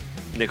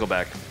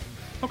Nickelback.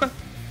 Okay.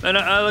 And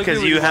I like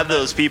Because you have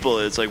those people,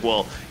 it's like,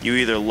 well, you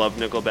either love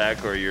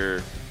Nickelback or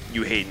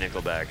you hate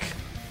Nickelback.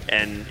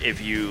 And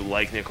if you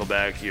like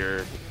Nickelback,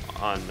 you're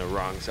on the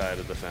wrong side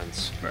of the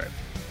fence. Right.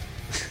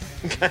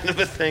 Kind of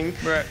a thing.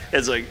 Right.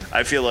 It's like,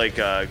 I feel like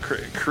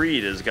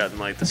Creed has gotten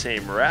like the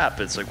same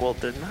rap. It's like, well,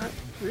 they're not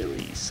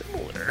really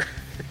similar.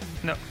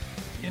 No.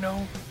 You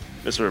know.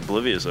 Mr.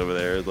 Oblivious over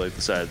there like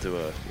decided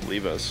to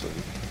leave us.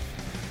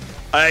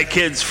 All right,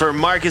 kids, for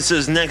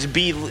Marcus's next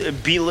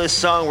B-list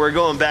song, we're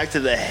going back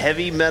to the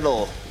heavy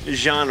metal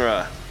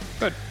genre.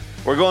 Good.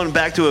 We're going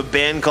back to a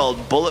band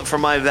called Bullet for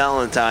My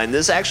Valentine.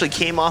 This actually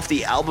came off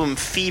the album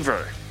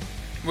Fever.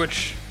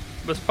 Which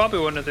was probably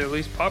one of their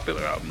least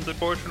popular albums,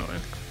 unfortunately.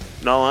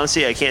 In all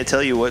honesty, I can't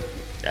tell you what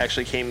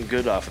actually came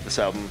good off of this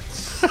album.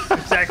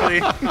 Exactly.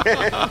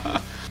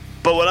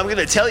 But what I'm going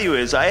to tell you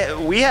is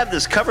we have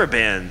this cover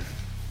band.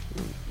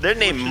 They're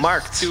named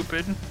Marked.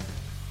 Stupid.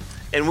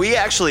 And we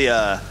actually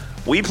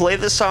we play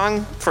this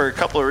song for a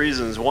couple of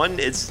reasons. One,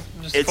 it's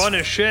fun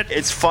as shit.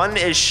 It's fun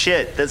as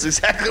shit. That's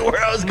exactly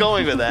where I was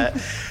going with that.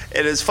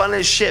 It is fun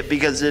as shit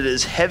because it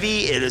is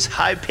heavy, it is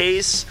high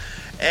pace,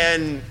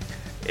 and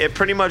it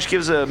pretty much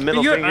gives a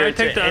middle finger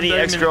to any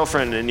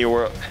ex-girlfriend in your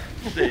world.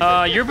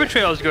 Your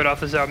Betrayal is good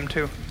off this album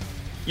too.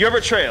 Your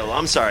Betrayal.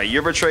 I'm sorry.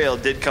 Your Betrayal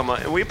did come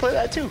on, and we play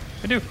that too.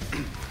 I do.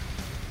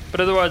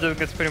 But otherwise, I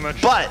think it's pretty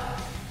much. But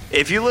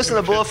if you listen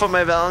to Bullet for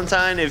My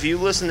Valentine, if you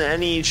listen to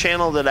any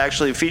channel that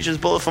actually features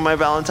Bullet for My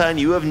Valentine,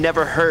 you have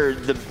never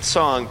heard the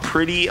song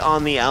Pretty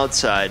on the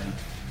Outside.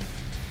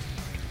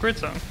 Great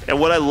song. And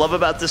what I love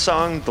about this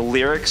song, the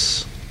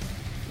lyrics.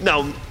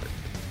 No,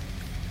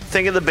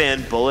 think of the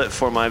band Bullet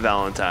for My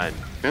Valentine.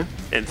 Yeah.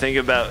 And think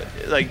about,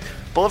 like,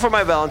 Bullet for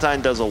My Valentine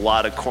does a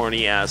lot of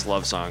corny-ass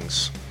love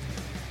songs.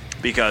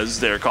 Because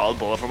they're called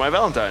Bullet for My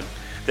Valentine.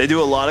 They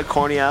do a lot of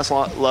corny-ass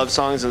love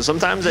songs, and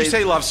sometimes you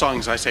say love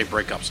songs, I say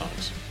breakup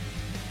songs.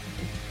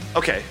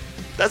 Okay,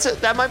 that's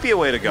it. That might be a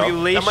way to go.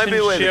 That might be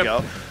a way to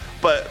go.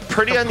 But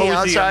Pretty on the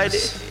Outside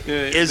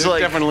is like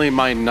definitely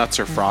my nuts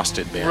are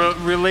frosted band.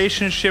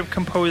 Relationship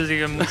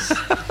composiums.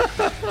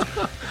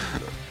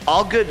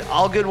 all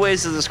good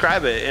ways to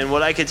describe it. And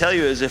what I can tell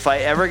you is, if I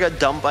ever got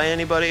dumped by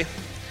anybody,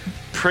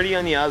 Pretty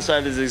on the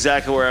Outside is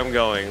exactly where I'm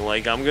going.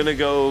 Like, I'm gonna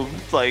go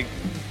like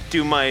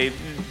do my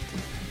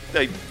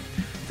like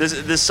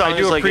this song. I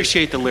do is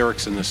appreciate the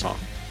lyrics in this song.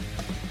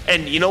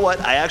 And you know what?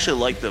 I actually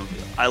like the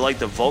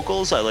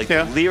vocals. I like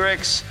the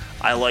lyrics.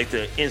 I like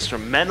the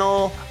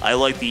instrumental. I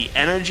like the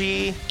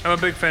energy. I'm a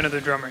big fan of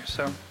the drummer,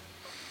 so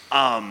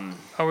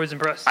always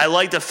impressed. I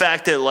like the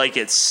fact that like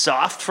it's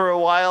soft for a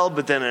while,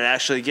 but then it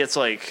actually gets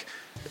like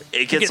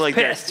it gets like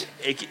pissed.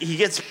 that. He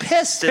gets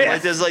pissed, and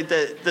like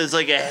there's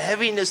like a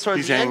heaviness towards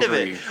He's the end of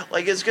angry. it.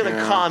 Like it's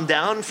gonna calm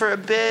down for a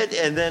bit,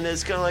 and then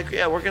it's gonna like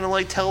we're gonna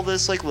like tell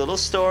this like little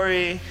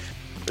story.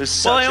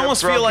 Well, I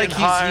almost feel like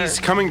he's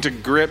coming to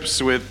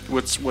grips with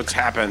what's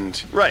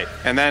happened, right,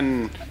 and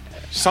then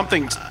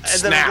something snaps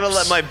and then I'm gonna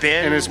let my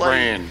band in his like,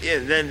 brain. Yeah,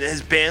 then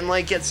his band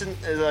like gets in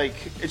like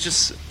it's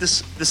just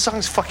this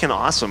song's fucking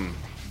awesome.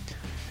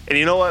 And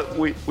you know what?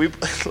 We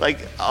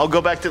like I'll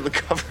go back to the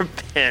cover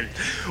band.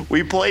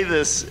 We play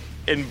this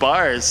in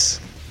bars.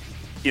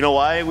 You know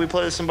why we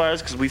play this in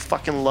bars? Because we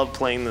fucking love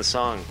playing this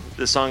song.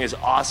 This song is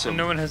awesome.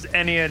 No one has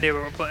any idea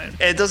what we're playing.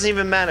 It doesn't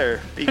even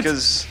matter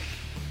because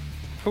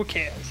who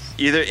cares?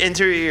 Either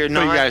into it or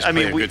not. But you guys I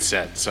play mean, a good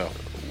set, so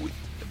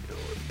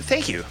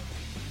thank you.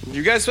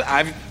 You guys,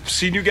 I've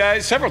seen you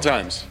guys several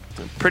times.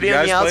 Pretty you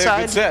on guys the play outside.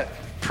 a good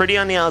set. Pretty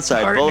on the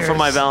outside. Both for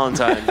my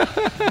Valentine.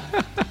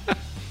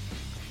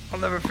 I'll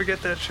never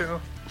forget that show.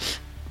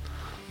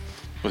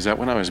 Was that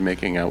when I was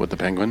making out with the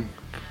penguin?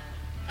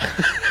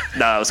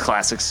 No, it was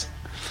classics.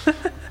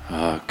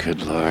 Oh,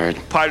 good lord.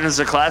 Partners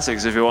are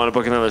classics if you want to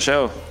book another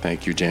show.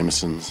 Thank you,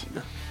 Jamesons.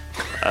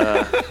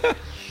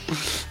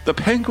 The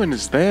penguin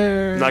is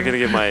there. I'm not gonna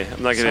give my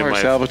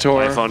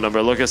Salvatore. my phone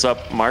number. Look us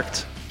up,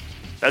 marked.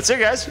 That's it,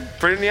 guys.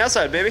 Pretty on the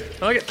outside, baby.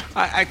 I like it.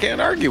 I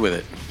can't argue with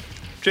it.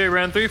 Jay,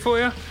 round 3 for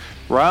you?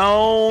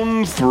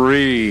 Round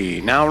 3.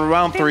 Now,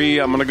 round 3,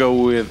 I'm going to go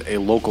with a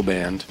local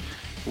band,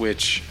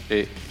 which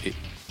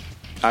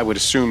I would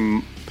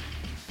assume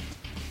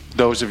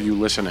those of you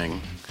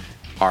listening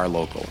are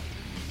local.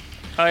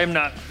 I am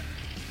not.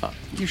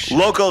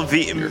 Local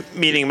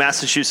meaning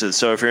Massachusetts.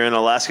 So if you're in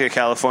Alaska,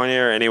 California,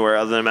 or anywhere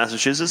other than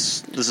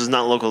Massachusetts, this is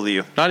not local to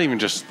you. Not even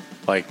just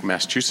like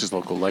Massachusetts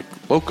local,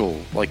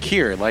 like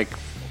here, like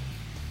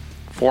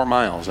 4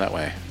 miles that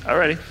way.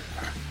 Alrighty.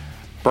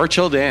 Birch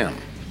Hill Dam.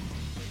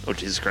 Oh,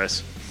 Jesus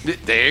Christ.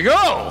 There you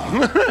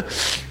go.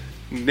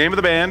 Name of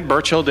the band,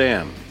 Birch Hill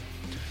Dam.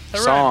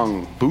 That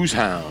Song, Booze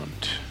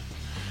Hound.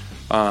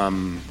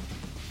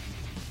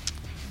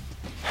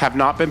 Have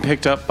not been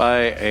picked up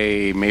by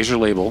a major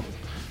label.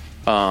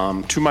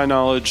 To my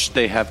knowledge,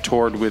 they have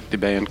toured with the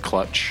band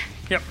Clutch.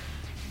 Yep.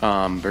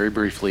 Very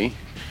briefly.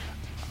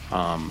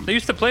 They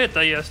used to play at the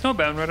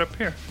Snowbound right up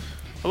here.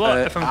 A lot,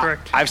 if I'm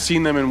correct. I've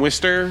seen them in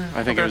Worcester.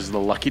 I think it was the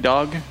Lucky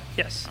Dog.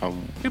 Yes.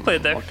 We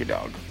played there. Lucky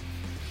Dog.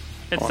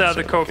 It's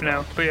the Cove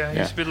now, but yeah, it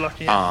used to be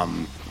Lucky.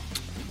 Yeah.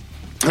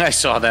 I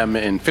saw them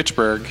in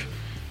Fitchburg.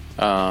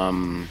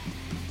 Now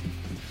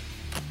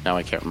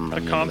I can't remember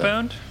the name of that.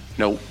 Compound?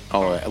 No.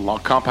 Oh,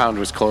 Compound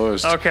was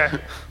closed. Okay.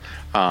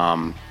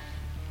 Damn,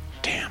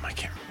 I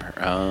can't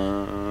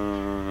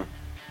remember.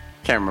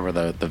 Can't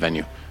remember the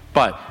venue.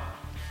 But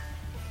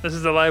this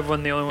is the live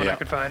one, the only one I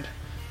could find.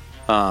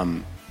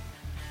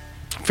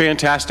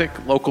 Fantastic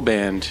local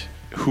band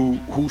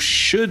who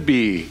should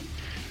be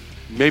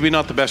maybe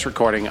not the best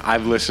recording.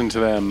 I've listened to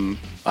them.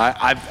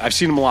 I've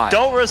seen them live.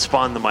 Don't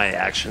respond to my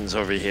actions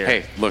over here.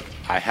 Hey, look,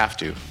 I have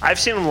to. I've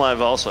seen them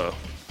live also.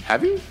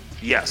 Have you?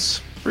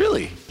 Yes.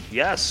 Really?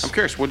 Yes. I'm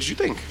curious. What did you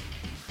think?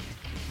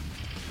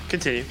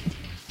 Continue.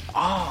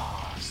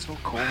 Oh, so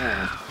cold.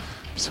 Wow.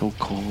 So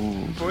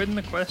cold. Avoiding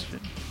the question.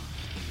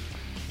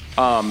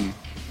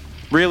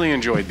 Really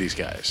enjoyed these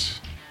guys.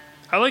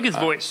 I like his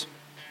voice.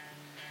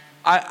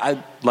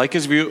 I like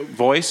his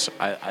voice.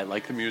 I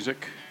like the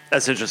music.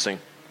 That's interesting.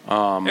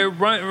 It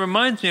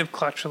reminds me of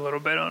Clutch a little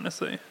bit,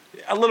 honestly.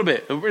 A little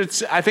bit.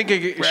 I think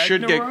it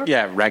should get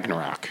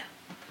Ragnarok.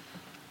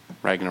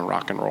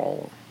 Ragnarok and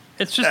roll.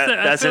 It's just I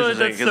feel like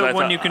that's the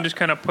one you can just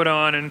kind of put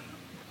on and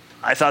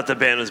I thought the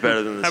band was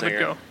better than the have singer. it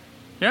go.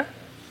 Yeah.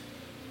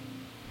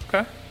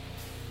 Okay.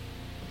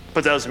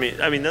 But that was me.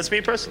 I mean, that's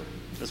me personally.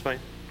 That's my.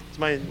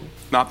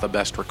 Not the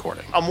best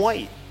recording. I'm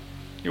white.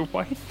 You're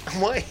white?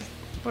 I'm white.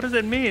 What does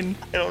that mean?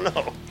 I don't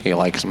know. He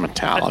likes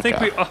Metallica. I think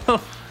we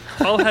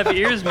all have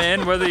ears,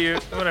 man. Whether you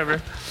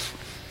whatever.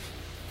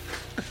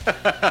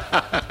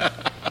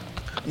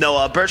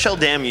 No, Birch Hill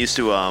Dam used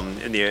to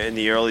in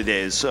the early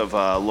days of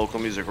Local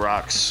Music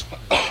Rocks.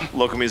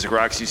 Local Music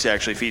Rocks used to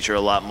actually feature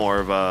a lot more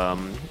of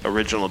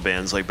original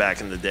bands like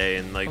back in the day,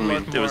 and like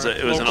it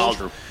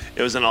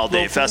was an all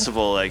day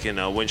festival like in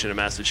Winchester,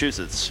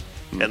 Massachusetts.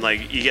 And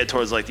like you get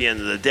towards like the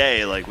end of the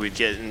day, like we'd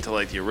get into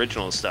like the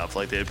original stuff,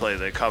 like they'd play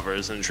the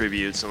covers and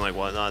tributes and like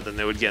whatnot. Then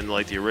they would get into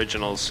like the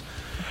originals.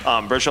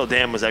 Birch Hill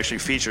Dam was actually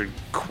featured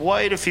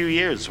quite a few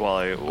years while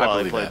I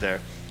played there.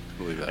 I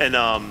believe that.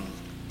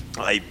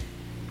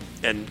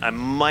 And I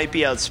might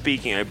be out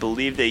speaking. I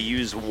believe they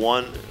used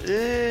one.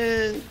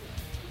 I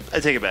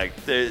take it back.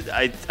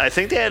 I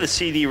think they had a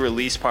CD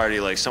release party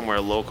like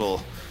somewhere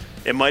local.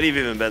 It might have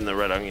even been the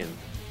Red Onion.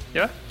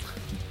 Yeah.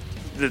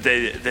 That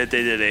they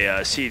did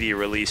a CD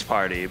release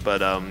party,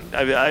 but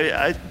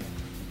I've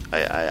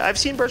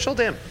seen Birch Hill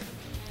Dam.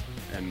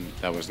 And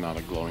that was not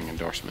a glowing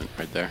endorsement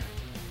right there.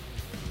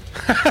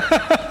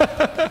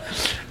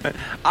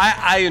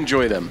 I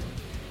enjoy them.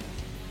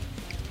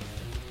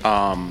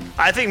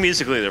 I think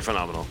musically they're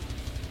phenomenal.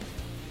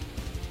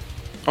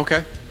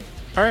 Okay.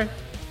 All right.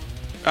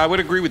 I would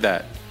agree with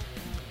that.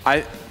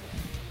 I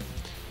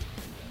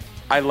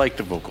like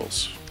the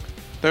vocals.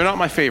 They're not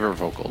my favorite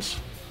vocals.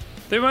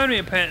 They remind me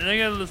of they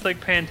got this like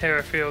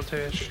Pantera feel to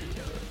it.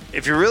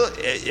 If we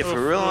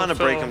really want to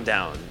break them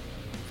down,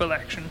 full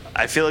action.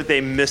 I feel like they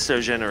missed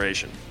their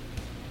generation.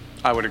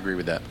 I would agree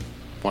with that.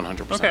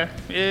 100%. Okay.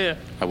 Yeah.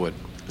 I would.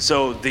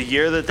 So the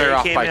year that They're they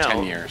off came by out,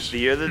 10 years. The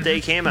year that they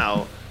came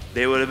out,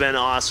 they would have been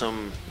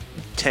awesome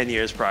 10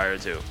 years prior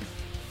to.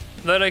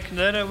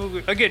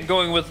 Again,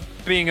 going with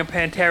being a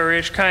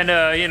Pantera-ish kind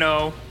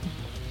of,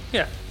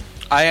 yeah.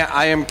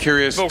 I am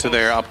curious vocals. to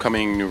their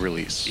upcoming new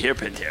release. You hear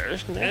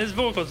Pantera? And his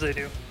vocals, they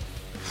do.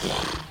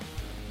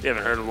 You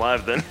haven't heard them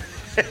live then.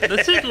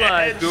 This is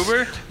live,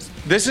 Goober.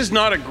 This is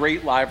not a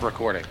great live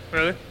recording.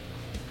 Really?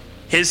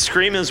 His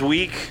scream is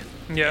weak,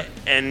 Yeah.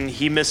 and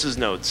he misses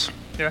notes.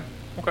 Yeah.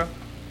 Okay.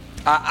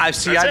 I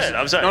see. That's it.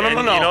 I'm sorry. No. And,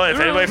 you know, if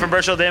anybody from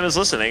Birchall Dam is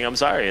listening, I'm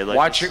sorry.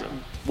 Like,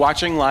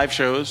 Watching live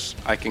shows,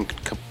 I can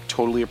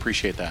totally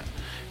appreciate that.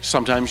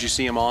 Sometimes you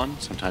see them on,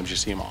 sometimes you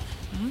see them off.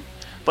 Mm-hmm.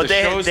 But The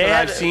they shows had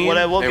that I've seen, what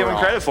I will they give were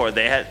them credit off. for.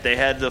 They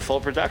had the full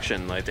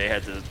production. Like they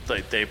had to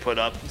they put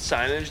up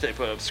signage, they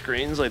put up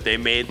screens, like they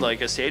made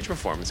like a stage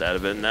performance out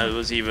of it, and that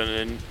was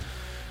even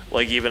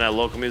at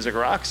Local Music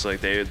Rocks.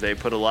 Like they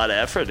put a lot of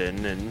effort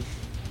in, and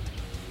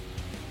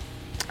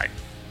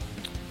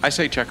I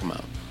say check them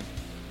out.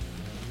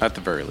 At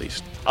the very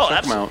least. oh,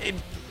 Check 'em out.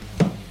 absolutely.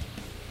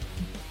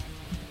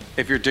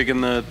 If you're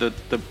digging the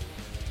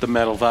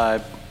metal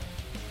vibe,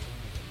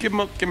 give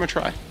them a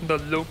try. The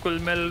local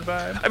metal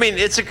vibe. I mean,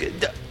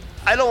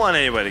 I don't want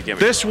anybody to give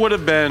me. This wrong. would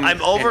have been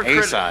I'm an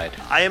A-side.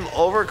 I am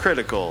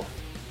overcritical.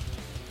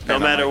 No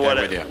And I'm matter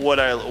right there with you.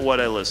 what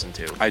I listen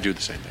to. I do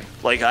the same thing.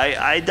 Like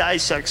I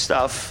dissect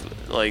stuff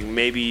like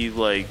maybe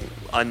like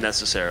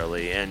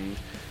unnecessarily, and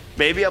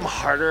maybe I'm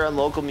harder on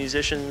local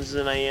musicians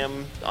than I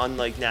am on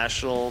like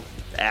national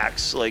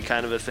acts, like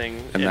kind of a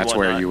thing. And that's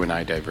where whatnot. you and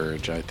I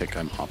diverge. I think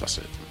I'm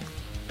opposite.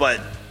 But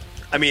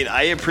I mean,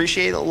 I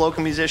appreciate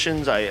local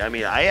musicians. I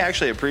mean, I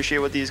actually appreciate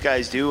what these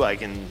guys do. I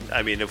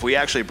mean, if we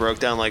actually broke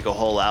down like a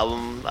whole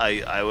album,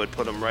 I would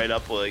put them right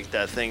up with like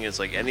that thing. Is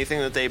like anything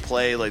that they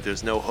play, like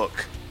there's no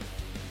hook.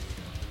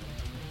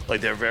 Like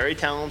they're very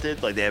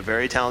talented. Like they have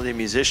very talented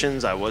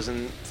musicians. I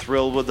wasn't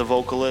thrilled with the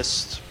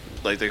vocalist.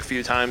 Like the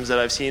few times that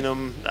I've seen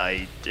them,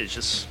 it's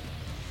just,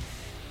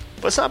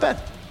 but it's not bad.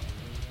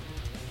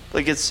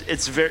 Like it's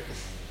very,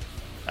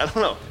 I don't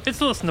know. It's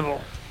listenable.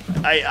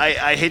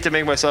 I hate to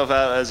make myself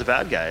out as a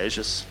bad guy. It's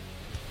just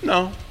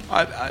No,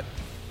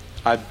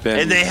 I've been.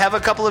 and they have a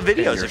couple of videos.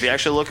 Fingers. If you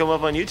actually look them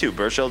up on YouTube,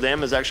 Birchall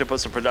Dam has actually put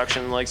some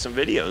production, like some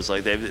videos.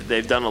 Like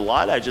they've done a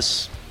lot. Maybe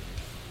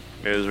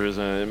there's a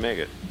reason I didn't make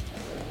it.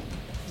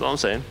 That's all I'm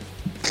saying.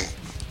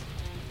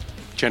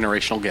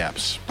 generational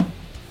gaps.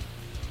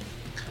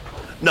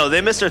 No,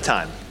 they missed their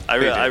time. I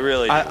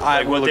really do. I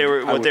Like what will- they I were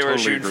would what they were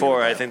totally shooting agree for.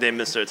 with I that. think they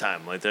missed their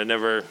time. Like they're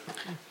never.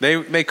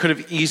 They could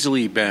have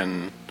easily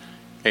been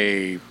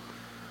a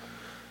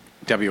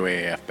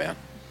WAAF band.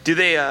 Do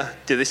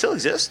they still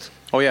exist?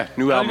 Oh yeah,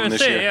 new I was album gonna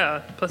this say, year.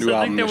 yeah. Plus, New I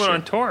album think they this went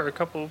year. on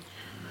tour a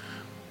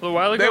little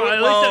while ago. They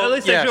were- at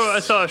least yes. I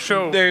saw a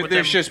show. There's with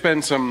them. just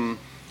been some.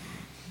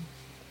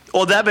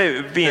 Well, that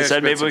being There's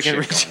said, been maybe we some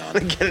can shit reach going out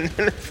and get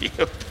an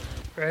interview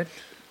right.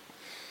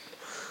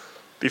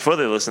 before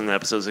they listen to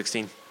episode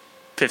 16,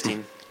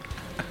 15.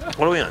 What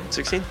are we on?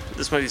 16?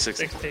 This might be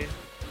 16. 16.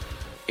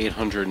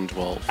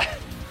 812.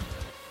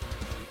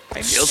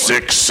 It feels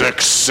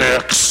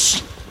 666.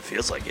 It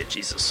feels like it.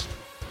 Jesus.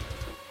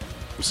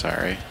 I'm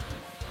sorry.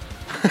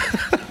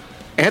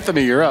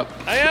 Anthony, you're up.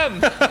 I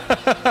am.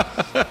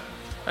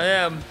 I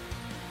am.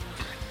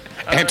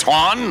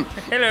 Antoine.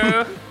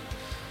 Hello.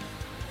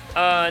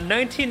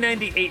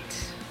 1998.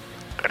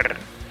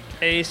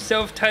 A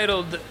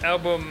self-titled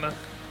album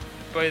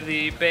by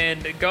the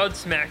band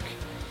Godsmack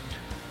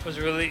was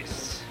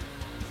released.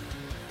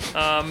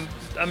 I'm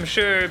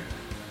sure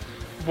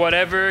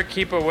Whatever,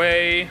 Keep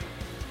Away,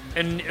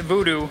 and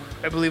Voodoo,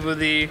 I believe, were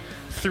the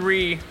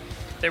three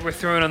that were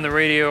thrown on the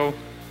radio.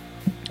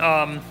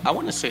 I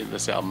want to say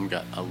this album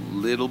got a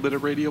little bit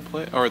of radio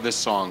play, or this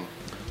song.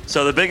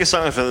 So the biggest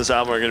songs for this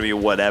album are going to be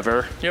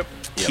Whatever, Yep.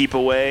 Keep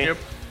Away, Yep.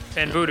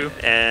 And Voodoo.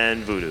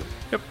 and Voodoo.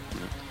 Yep.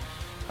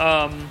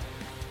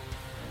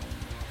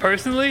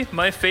 Personally,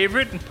 my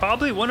favorite, and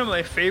probably one of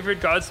my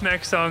favorite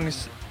Godsmack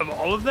songs of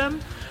all of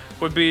them,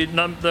 would be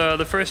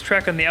the first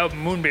track on the album,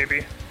 Moon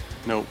Baby.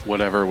 No,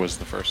 Whatever was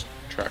the first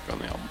track on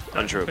the album.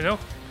 Untrue. No,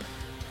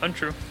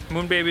 untrue.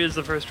 Moon Baby is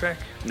the first track.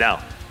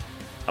 Now,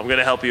 I'm going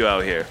to help you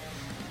out here.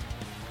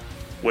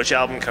 Which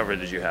album cover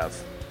did you have?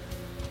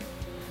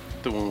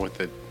 The one with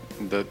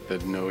the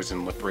nose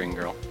and lip ring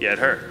girl. You had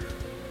her.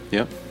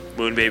 Yep.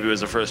 Moon Baby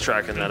was the first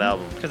track in that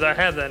album. Because I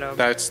had that album.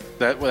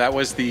 That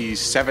was the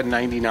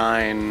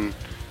 $7.99.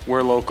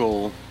 We're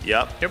local.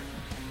 Yep. Yep.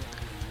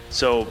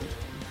 So,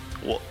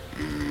 well,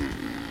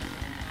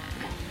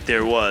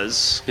 there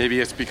was. Maybe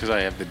it's because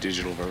I have the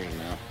digital version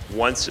now.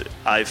 Once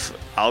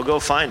I'll go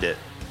find it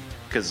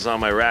because it's on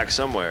my rack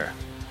somewhere.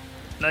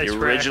 Nice The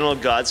original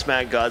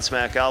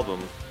Godsmack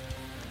album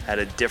had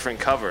a different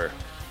cover.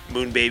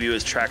 Moon Baby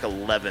was track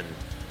 11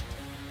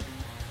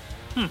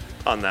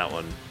 on that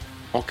one.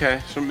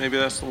 Okay, so maybe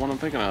that's the one I'm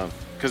thinking of.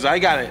 Because I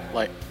got it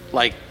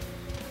like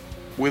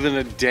within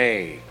a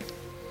day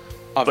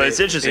of But it's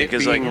interesting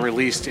because because being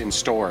released in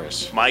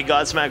stores. My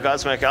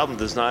Godsmack album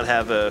does not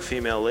have a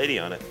female lady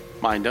on it.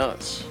 Mine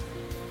does.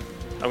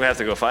 I'm gonna have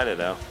to go find it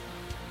now.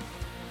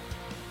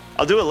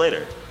 I'll do it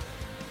later.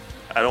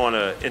 I don't want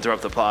to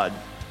interrupt the pod.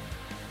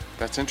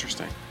 That's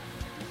interesting.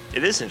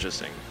 It is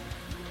interesting.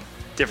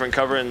 Different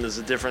cover and there's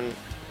a different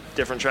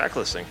track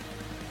listing.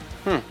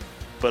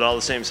 But all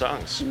the same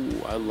songs.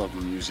 Ooh, I love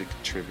music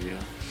trivia.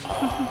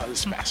 Oh,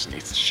 this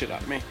fascinates the shit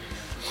out of me.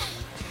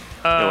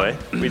 Anyway,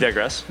 we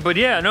digress. But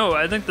yeah, no,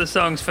 I think the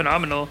song's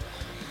phenomenal.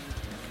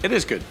 It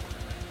is good.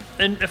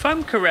 And if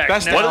I'm correct,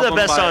 Best now, One of the album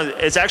best by- songs.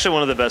 It's actually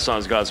one of the best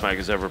songs Godsmack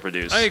has ever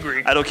produced. I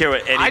agree. I don't care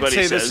what anybody I'd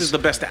say says. this is the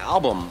best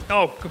album.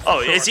 oh, for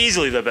Oh, sure. it's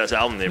easily the best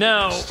album they've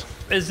Now, produced.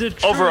 is it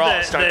true Overall,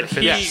 that, start that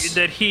to he finish. Yes.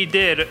 that he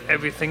did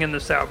everything in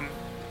this album?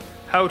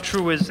 How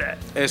true is that?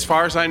 As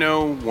far as I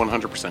know,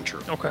 100% true.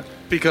 Okay.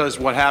 Because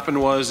what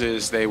happened was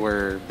they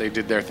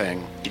did their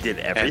thing. He did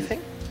everything.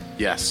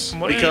 Yes.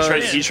 What did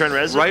because he He turned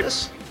Rez right,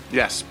 this?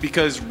 yes,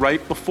 because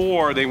right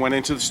before they went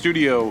into the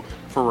studio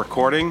for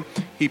recording,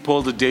 he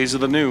pulled a Days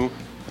of the New.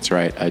 That's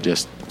right, I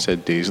just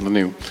said Days of the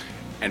New,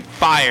 and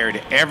fired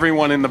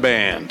everyone in the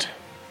band.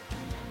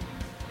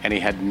 And he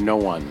had no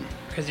one.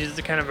 Because he's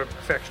the kind of a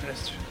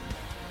perfectionist.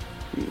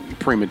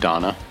 Prima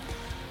donna.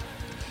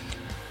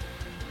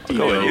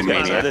 Go with you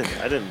guys.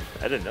 Egomaniac.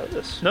 I didn't know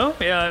this. No,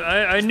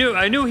 yeah, I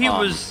knew he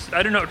was.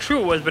 I don't know how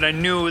true it was, but I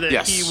knew that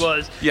Yes. he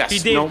was. Yes, He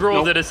Dave no,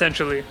 Grohl'd no. it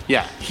essentially.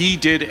 Yeah, he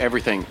did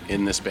everything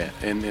in this band,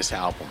 in this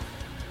album.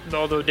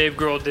 Although Dave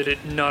Grohl did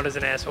it not as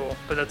an asshole,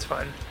 but that's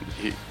fine.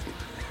 He,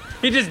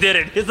 He just did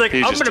it. He's like, he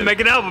I'm just gonna did- make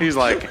an album He's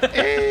like,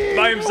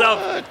 by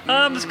himself.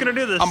 I'm just gonna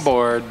do this. I'm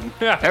bored.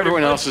 Yeah,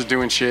 Everyone pretty else is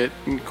doing shit.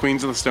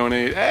 Queens of the Stone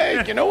Age.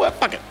 Hey, you know what?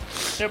 Fuck it.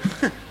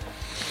 Yep.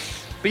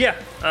 But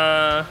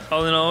yeah,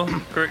 all in all,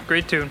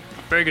 great tune.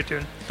 Very good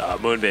tune.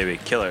 Moon Baby,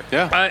 killer.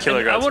 Yeah. Killer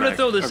And I want to Godsmack.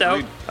 throw this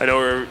Agreed. out. I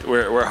know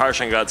we're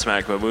harsh on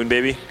Godsmack, but Moon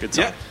Baby, good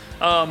song.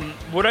 Yeah.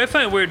 What I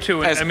find weird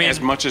too, As, I mean, as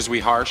much as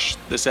we harsh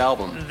this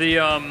album.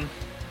 the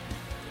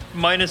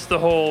minus the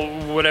whole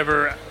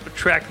whatever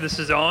track this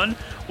is on,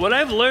 what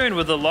I've learned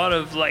with a lot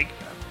of I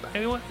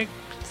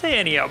say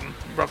any album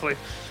roughly,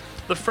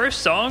 the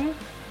first song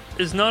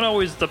is not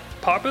always the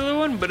popular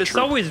one, but it's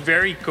always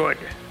very good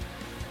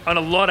on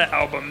a lot of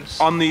albums.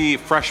 On the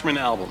Freshman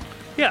album.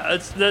 Yeah,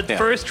 it's the Yeah.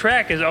 first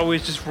track is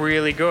always just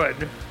really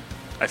good.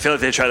 I feel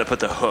like they try to put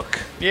the hook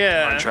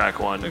Yeah, on track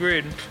one.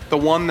 Agreed. The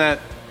one that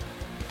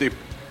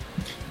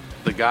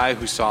the guy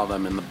who saw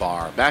them in the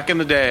bar back in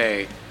the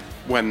day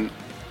when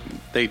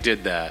they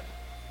did that,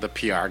 the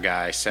PR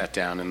guy sat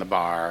down in the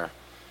bar,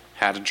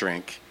 had a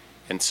drink,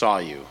 and saw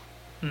you.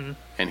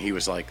 And he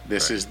was like,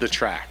 this is the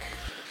track.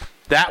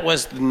 That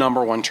was the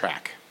number one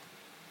track.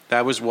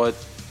 That was what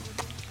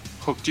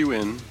hooked you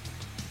in,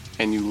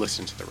 and you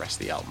listened to the rest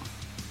of the album.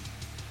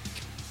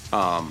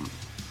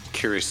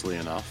 Curiously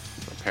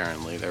enough,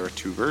 apparently there were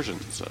two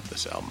versions of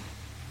this album,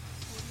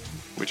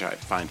 which I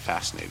find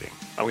fascinating.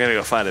 I'm gonna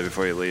go find it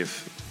before you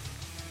leave.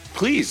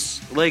 Please,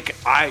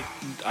 I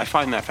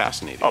find that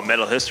fascinating. Oh,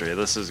 Metal History.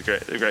 This is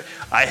great. They're great.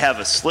 I have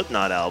a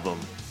Slipknot album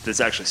that's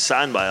actually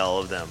signed by all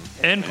of them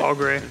And Paul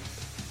Gray.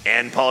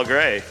 and Paul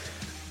Gray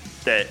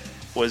that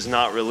was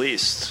not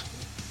released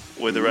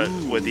with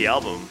with the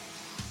album.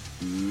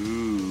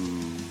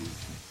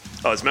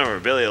 Oh, it's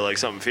memorabilia like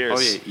something fierce.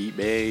 Oh yeah,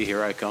 eBay,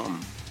 here I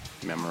come.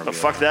 Memorabilia. But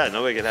fuck that.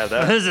 Nobody can have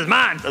that. This is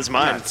mine. That's I'm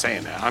mine. not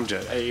saying that. I'm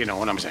just, you know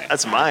what I'm saying.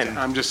 That's mine.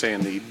 I'm just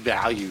saying the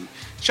value.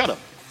 Shut up.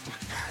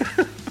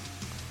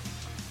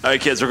 All right,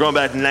 kids, we're going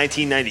back to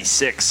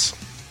 1996.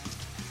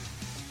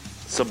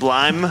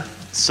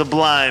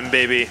 Sublime,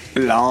 baby.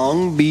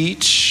 Long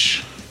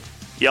Beach.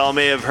 Y'all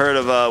may have heard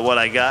of What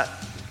I Got.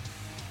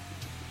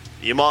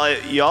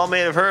 Y'all may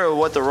have heard of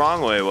What the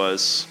Wrong Way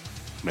was.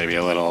 Maybe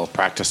a little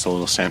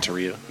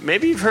Santeria.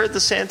 Maybe you've heard the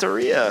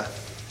Santeria.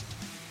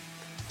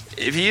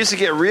 If you used to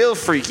get real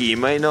freaky, you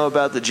might know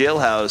about the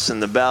Jailhouse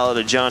and the Ballad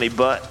of Johnny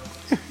Butt.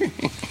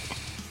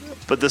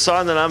 But the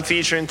song that I'm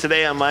featuring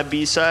today on my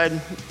B-side,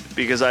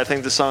 because I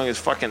think the song is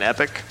fucking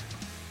epic,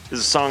 is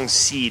the song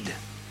Seed.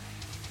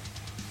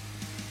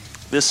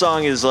 This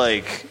song is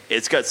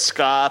it's got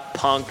ska,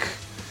 punk,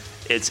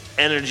 it's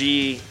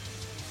energy.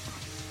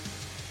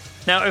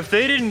 Now, if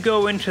they didn't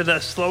go into the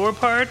slower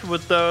part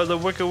with the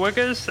Wicca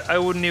Wickas, I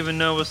wouldn't even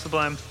know it was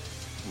Sublime.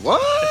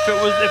 What?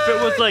 If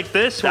it was like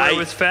this, where I- it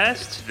was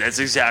fast, That's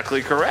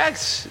exactly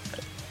correct.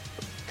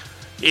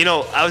 You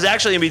know, I was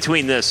actually in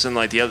between this and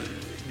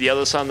the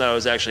other song that I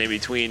was actually in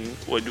between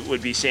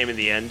would be Same in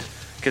the End,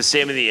 because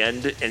Same in the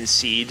End and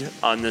Seed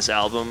on this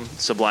album,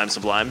 Sublime,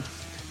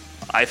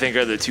 I think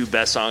are the two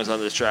best songs on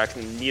this track.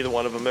 Neither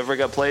one of them ever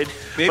got played.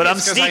 Maybe but I'm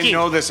it's 'cause I sneaking.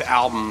 know this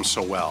album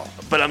so well.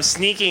 But I'm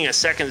sneaking a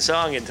second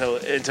song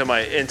into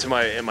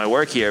my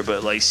work here.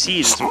 But like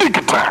Seed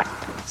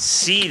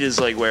is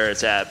like where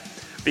it's at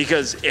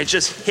because it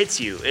just hits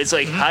you. It's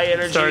like high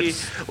energy.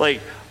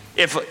 Like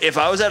if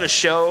I was at a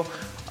show,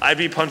 I'd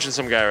be punching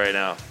some guy right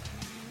now,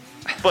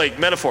 like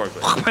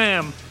metaphorically.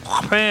 Bam,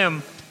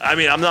 bam. I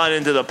mean, I'm not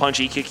into the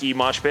punchy, kicky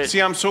mosh pit.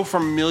 See, I'm so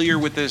familiar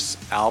with this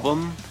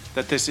album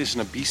that this isn't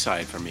a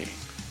B-side for me.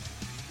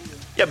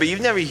 Yeah, but you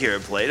never hear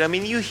it played. I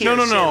mean, you hear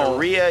No.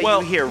 Santeria,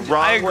 Well, you hear I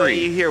Wrong agree. Way,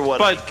 you hear What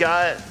But- I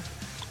Got.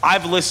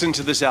 I've listened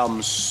to this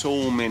album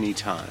so many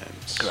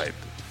times Right.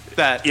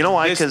 that You know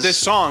why? this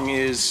song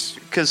is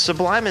Because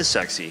Sublime is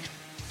sexy.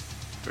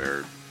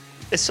 they're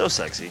It's so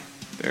sexy.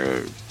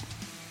 they're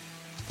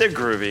They're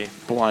groovy.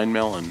 Blind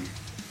Melon.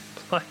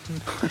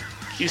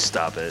 You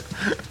stop it.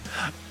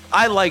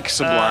 I like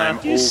Sublime,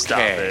 You stop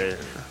okay, it.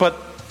 but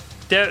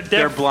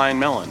they're Blind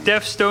Melon.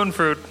 Deaf Stone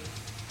Fruit.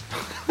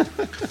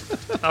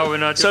 Oh, we're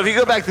not. So if you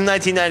go back to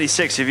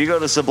 1996, if you go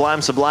to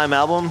Sublime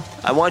album,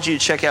 I want you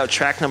to check out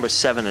track number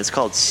 7. It's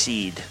called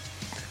Seed.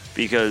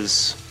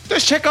 Because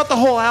Just check out the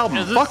whole album.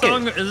 is Fuck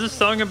this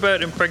song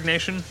about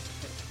impregnation?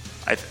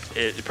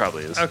 it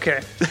probably is.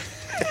 Okay.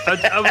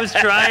 I was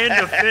trying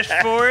to fish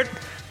for it,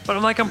 but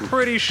I'm like, I'm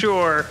pretty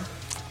sure.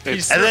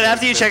 It's And then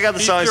after you check out the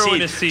He's song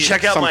throwing a Seed, seed.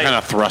 check out some my kind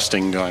of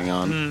thrusting going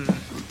on.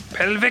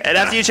 Pelvic. and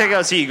after you check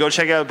out Seed, go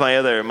check out my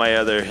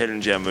other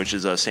hidden gem, which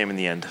is Same in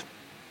the End.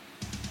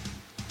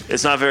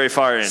 It's not very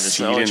far in. It's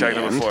Seed only in track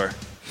the number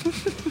End?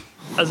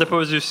 4. As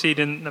opposed to seed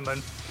in the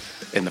mud.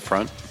 In the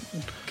front.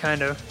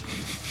 Kind of.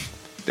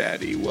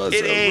 Daddy was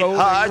It a ain't rolling,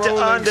 hard to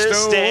rolling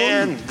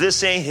understand. stone.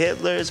 This ain't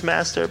Hitler's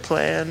master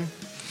plan.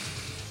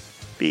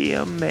 Be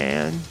a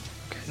man.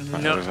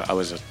 No. I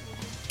was a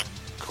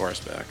chorus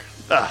back.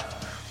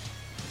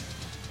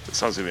 The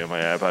song's gonna be on my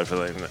iPod for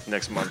like the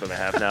next month and a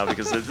half now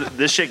because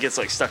this shit gets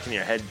like stuck in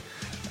your head.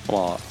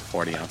 Well,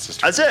 40 ounces.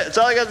 That's it. That's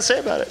all I got to say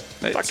about it.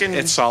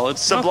 It's solid.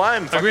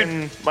 Sublime. No,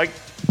 fucking mic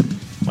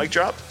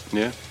drop.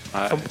 Yeah.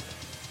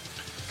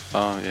 Yeah.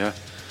 All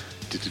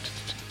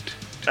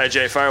right,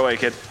 Jay, fire away,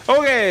 kid.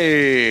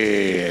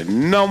 Okay,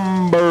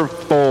 number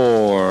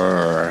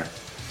 4.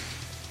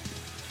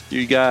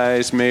 You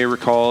guys may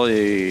recall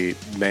a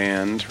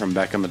band from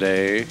back in the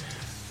day,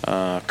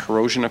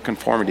 Corrosion of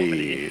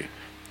Conformity.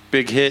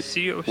 Big hit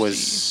COC.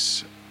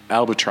 was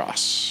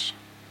Albatross.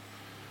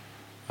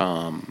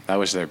 That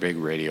was their big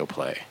radio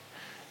play.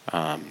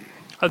 Are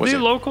Was they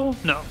it- local?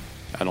 No.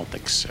 I don't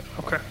think so.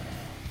 Okay.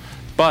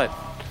 But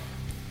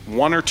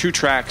 1 or 2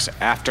 tracks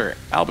after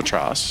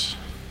Albatross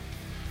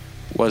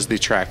was the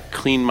track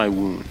Clean My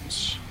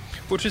Wounds.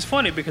 Which is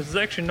funny because it's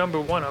actually number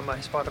 1 on my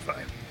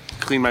Spotify.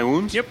 Clean My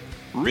Wounds? Yep.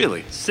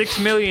 Really?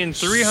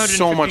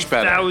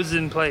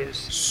 6,350,000 plays.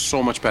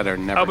 So much better.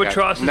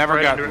 Albatross is never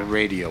right got under it.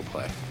 radio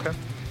play. Okay.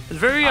 It's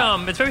very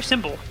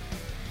simple.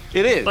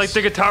 It is. Like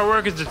the guitar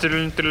work is just like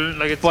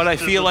it's. but I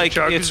feel like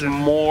chugs it's and-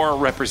 more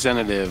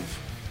representative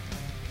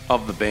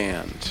of the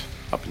band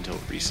up until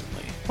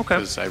recently. Okay.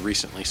 Because I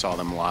recently saw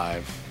them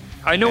live.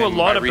 I know a and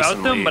lot by about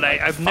them, recently, but like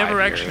I've 5 never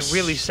years, actually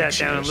really sat 6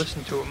 down and years.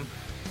 listened to them.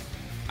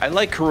 I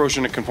like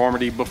Corrosion of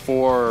Conformity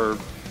before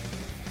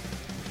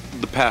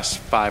the past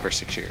 5 or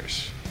 6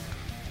 years.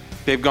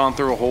 They've gone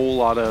through a whole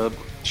lot of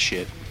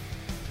shit.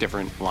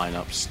 Different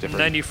lineups. Different.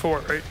 94,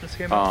 right? This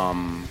came out.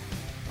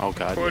 Oh,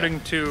 God. According Yeah.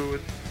 to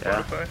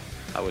Spotify.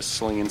 I was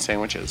slinging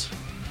sandwiches.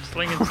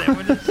 Slinging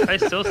sandwiches? I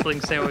still sling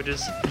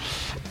sandwiches.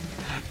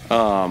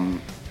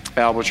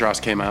 Albatross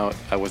came out,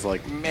 I was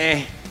like,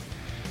 meh.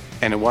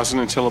 And it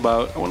wasn't until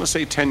about, I want to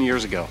say 10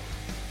 years ago,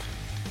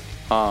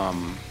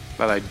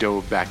 that I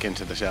dove back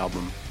into this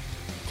album.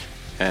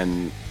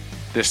 And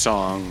this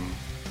song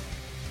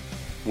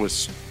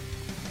was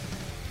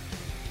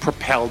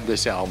propelled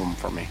this album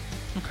for me.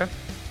 Okay.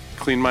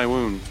 Clean My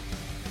Wound.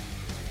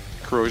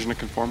 Corrosion of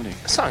Conformity.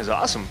 This song's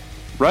awesome.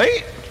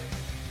 Right?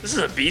 This is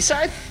a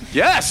B-side?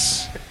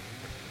 Yes.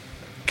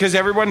 Because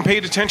everyone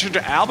paid attention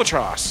to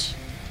Albatross.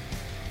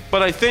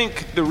 But I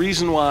think the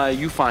reason why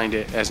you find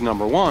it as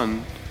number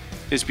 1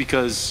 is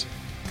because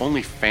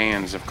only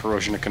fans of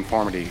Corrosion of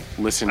Conformity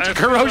listen to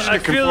Corrosion I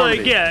of feel Conformity.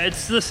 like, yeah,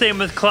 it's the same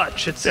with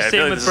Clutch. It's the Yeah, I feel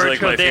same like with this is like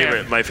Birch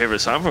Dam. my favorite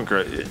song from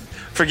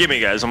Forgive me,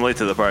 guys. I'm late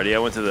to the party. I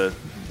went to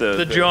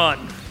the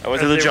John. I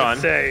went to as the they John.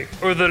 would say,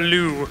 or the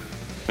Lou.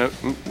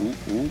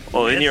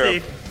 Oh, in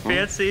Europe.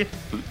 Fancy.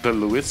 The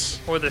Lewis.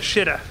 Or the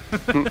Shitta.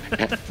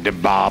 The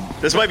Bob.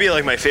 This might be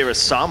like my favorite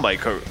song by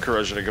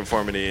Corrosion of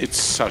Conformity. It's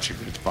such a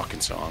good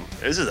fucking song.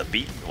 This is a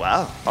beat.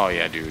 Wow. Oh,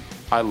 yeah, dude.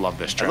 I love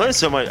this I track. learned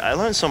so much. I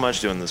learned so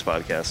much doing this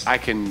podcast. I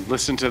can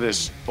listen to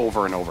this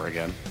over and over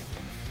again.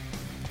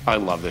 I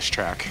love this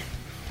track.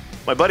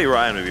 My buddy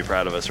Ryan would be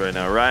proud of us right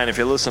now. Ryan, if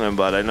you're listening,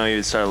 bud, I know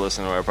you started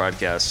listening to our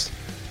podcast.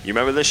 You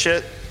remember this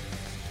shit?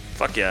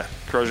 Fuck yeah.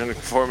 Corrosion of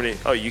Conformity.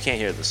 Oh, you can't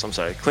hear this. I'm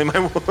sorry. Clean My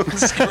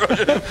Wounds.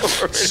 Corrosion of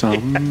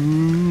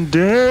Conformity.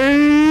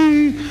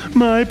 Someday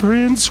my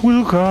prince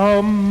will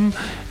come,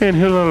 and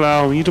he'll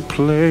allow me to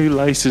play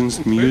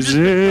licensed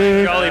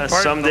music.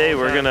 Someday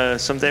we're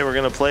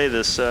gonna play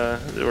this.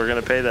 We're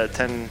gonna pay that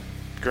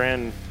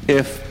 $10,000.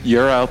 If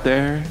you're out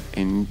there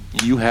and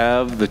you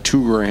have the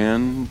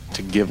 $2,000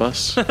 to give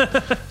us,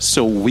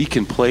 so we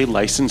can play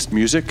licensed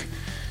music,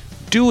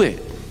 do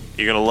it.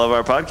 You're gonna love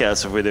our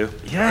podcast if we do.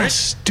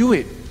 Yes, do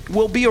it.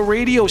 We'll be a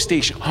radio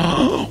station.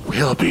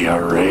 We'll be a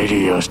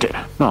radio station.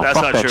 No, that's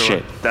fuck not that true.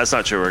 shit. That's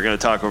not true. We're gonna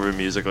talk over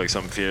music like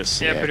something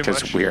fierce. Yeah, pretty much.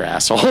 Because we're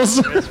assholes.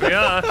 Yes, we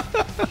are.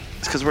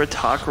 It's because we're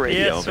talk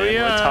radio, Yes, man. we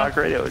We're are. talk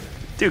radio.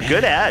 Dude,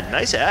 good ad.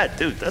 Nice ad.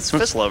 Dude, that's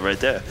fist love right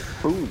there.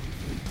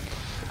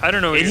 I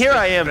don't know. What And you're here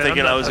I am but I'm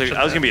thinking not I was touching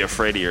gonna that. be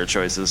afraid of your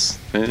choices.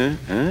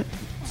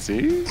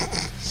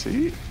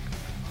 See?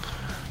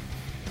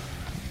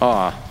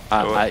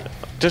 I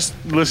just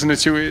listening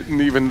to it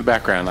and even the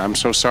background. I'm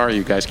so sorry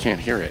you guys can't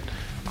hear it.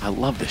 I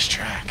love this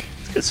track.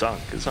 Good song.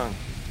 Good song.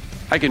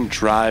 I can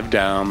drive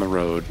down the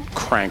road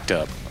cranked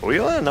up. Are we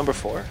on number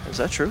 4? Is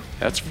that true?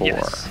 That's 4.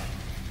 Yes.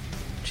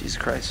 Jesus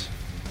Christ.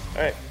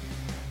 All right.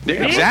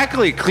 Yeah,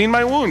 exactly. Clean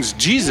my wounds.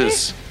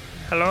 Jesus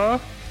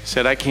Hello?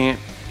 said I can't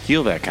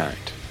heal that kind.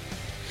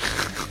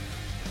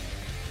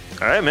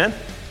 All right, man.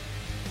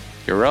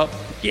 You're up.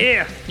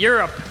 Yeah,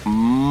 Europe.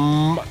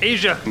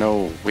 Asia.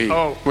 No, wait.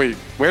 Oh. Wait,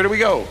 where do we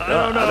go? I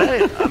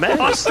don't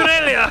know.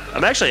 Australia.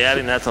 I'm actually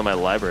adding that to my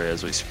library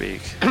as we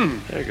speak.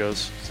 There it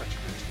goes.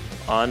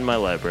 On my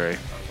library.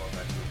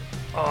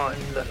 On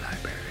the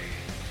library.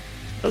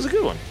 That was a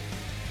good one.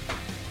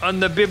 On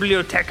the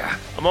biblioteca.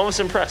 I'm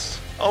almost impressed.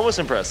 Almost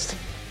impressed.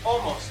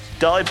 Almost.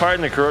 Dolly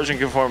Parton, the corrosion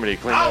conformity.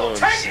 Clean my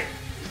wounds.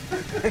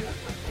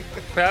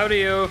 Proud of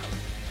you.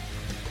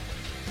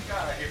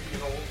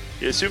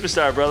 You're a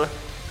superstar, brother.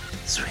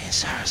 Sweet and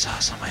sour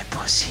sauce on my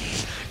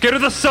pussy. Get her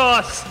the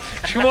sauce.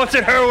 She wants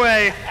it her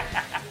way.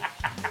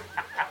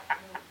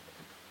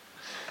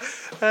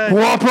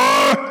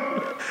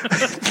 Whopper!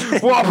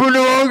 Whopper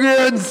no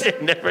onions!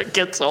 It never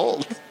gets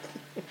old.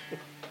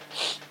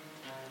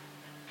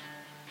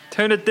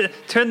 Turn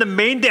the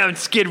main down,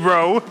 Skid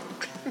Row.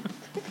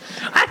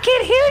 I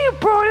can't hear you,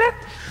 brother.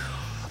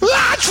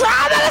 Like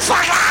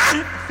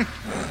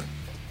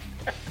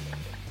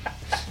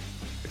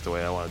the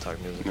way I want to talk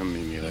music. No,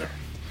 me neither.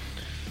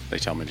 They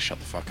tell me to shut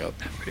the fuck up.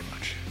 Pretty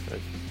much.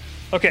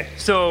 Okay,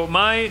 so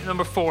my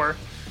number 4,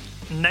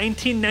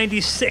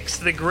 1996,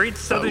 The Great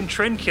Southern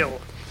Trendkill,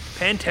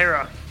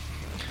 Pantera.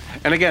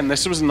 And again,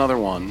 this was another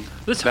one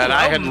This that whole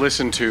I had album-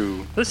 listened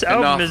to this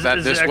album enough is- that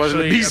is this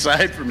wasn't a actually-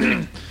 B-side for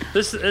me.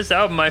 This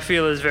album I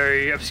feel is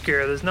very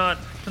obscure. I don't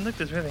think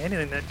there's really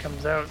anything that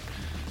comes out,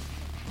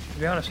 to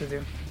be honest with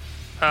you.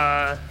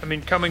 I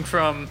mean, coming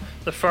from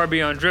the Far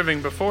Beyond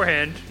Driven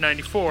beforehand,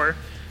 94,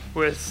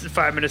 with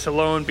 5 Minutes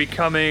Alone,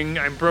 Becoming,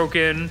 I'm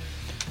Broken,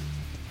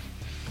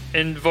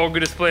 and Vulgar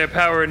Display of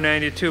Power in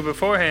 92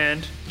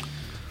 beforehand.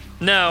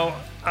 Now,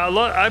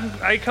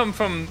 I come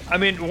from, I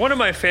mean, one of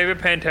my favorite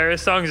Pantera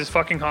songs is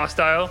fucking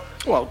Hostile.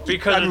 Well,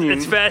 Because I mean-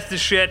 it's fast as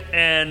shit,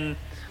 and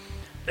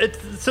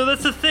so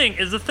that's the thing,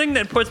 is the thing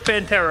that puts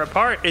Pantera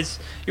apart is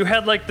you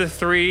had like the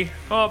 3,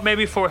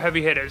 maybe 4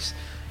 heavy hitters.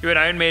 You had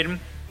Iron Maiden,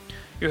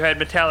 you had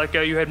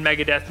Metallica, you had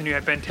Megadeth, and you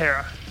had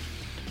Pantera.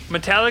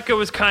 Metallica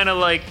was kind of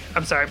like,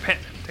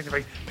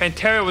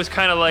 Pantera was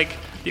kind of like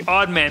the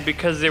odd man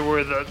because they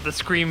were the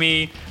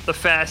screamy, the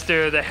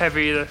faster, the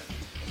heavy,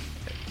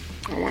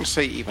 I want to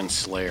say even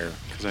Slayer,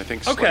 because I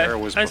think Okay, Slayer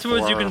was I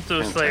suppose you before can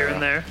throw Pantera. Slayer in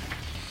there.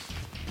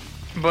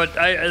 But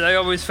I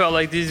always felt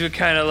like these were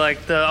kind of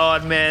like the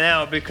odd man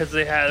out because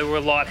they were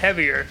a lot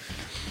heavier.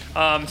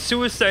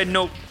 Suicide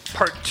Note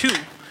Part 2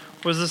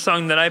 was the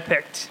song that I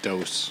picked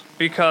Dose.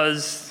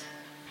 because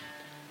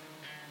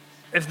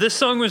if this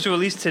song was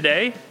released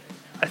today,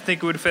 I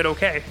think it would fit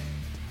okay.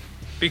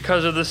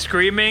 Because of the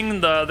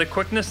screaming, the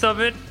quickness of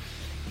it.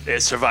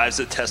 It survives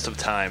the test of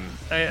time.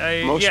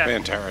 Most yeah.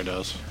 Pantera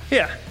does.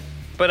 Yeah,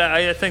 but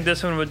I think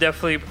this one would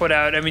definitely put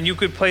out. I mean, you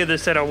could play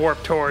this at a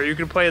Warped Tour. You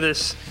could play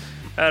this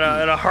at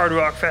a Hard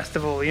Rock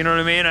Festival. You know what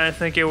I mean? I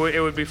think it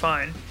would be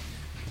fine,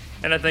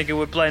 and I think it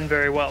would blend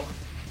very well.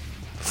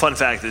 Fun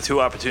fact, the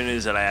 2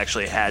 opportunities that I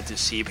actually had to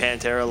see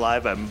Pantera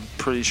live, I'm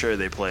pretty sure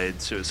they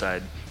played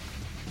Suicide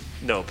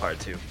No Part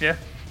 2. Yeah.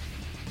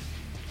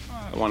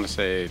 I want to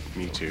say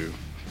me too.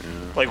 Yeah,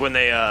 Like when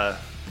they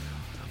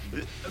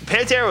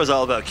Pantera was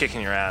all about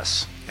kicking your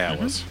ass. yeah it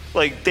was.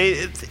 Like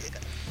they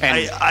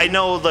And I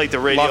know like the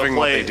radio loving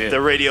what play they did. the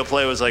radio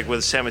play was like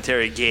with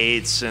Cemetery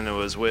Gates and it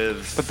was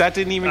with But that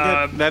didn't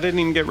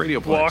even get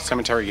radio play. Walk.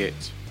 Cemetery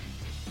Gates.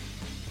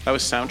 That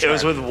was soundtrack. it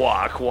was with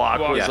Walk. Walk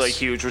was Yes. like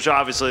huge, which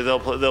obviously they'll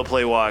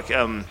play Walk.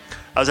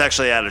 I was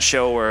actually at a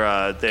show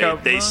where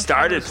they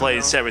started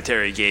playing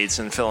Cemetery Gates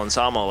and Phil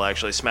Anselmo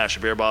actually smashed a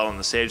beer bottle on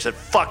the stage, said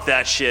fuck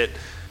that shit,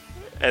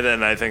 and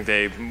then I think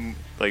they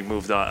like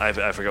moved on.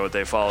 I forgot what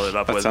they followed it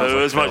up That with, sounds but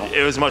it was like much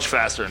Phil. it was much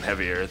faster and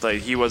heavier.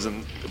 Like he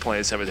wasn't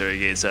playing Cemetery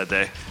Gates that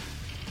day,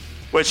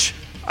 which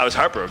I was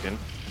heartbroken.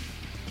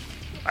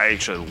 I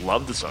actually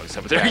loved the song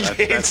Cemetery Yeah,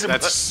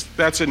 Gates.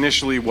 that's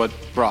initially what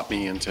brought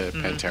me into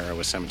Pantera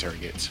was Cemetery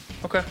Gates.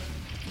 Okay.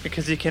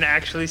 because he can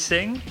actually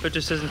sing, but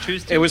just doesn't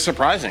choose to. It was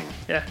surprising.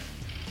 Yeah.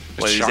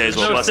 One of these days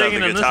we'll No bust out singing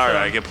the on this guitar. song.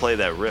 I can play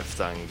that riff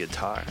on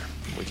guitar.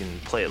 We can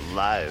play it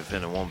live,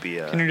 and it won't be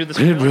Can you do this?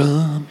 Shut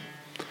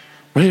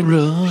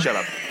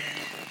up.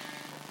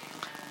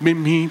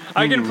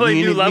 I can play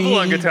new level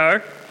on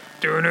guitar.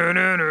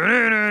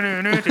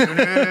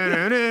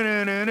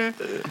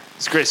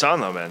 It's a great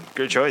song, though, man.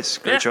 Great choice.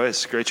 Great Yeah.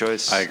 choice. Great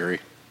choice. I agree.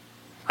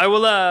 I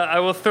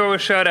will throw a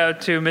shout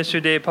out to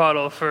Mr. Dave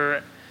Pottle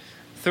for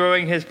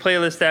throwing his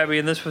playlist at me,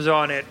 and this was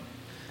on it.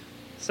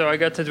 So I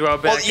got to draw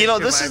back. Well, you know,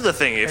 into this my is the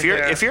thing. If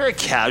Pantera. you're a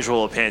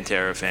casual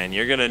Pantera fan,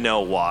 you're gonna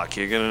know Walk.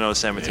 You're gonna know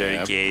Cemetery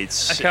Yeah.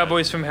 Gates.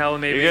 Cowboys from Hell,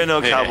 maybe. You're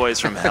gonna know Cowboys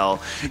from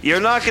Hell. You're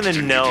not gonna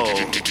know.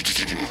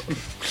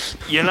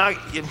 You're not.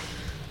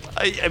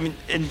 I mean,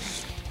 and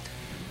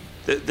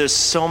there's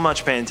so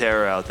much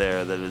Pantera out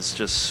there that is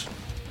just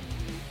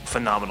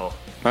phenomenal.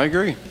 I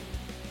agree.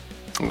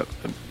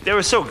 They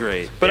were so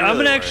great. But They I'm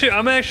really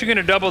actually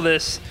gonna double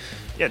this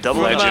were.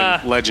 Double From,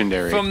 legend.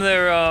 Legendary. from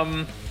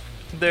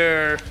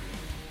their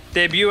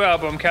debut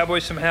album,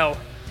 Cowboys from Hell.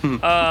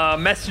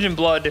 Message in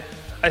Blood,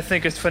 I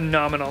think, is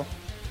phenomenal.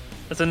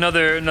 That's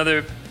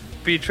another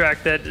beat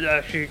track that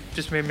actually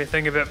just made me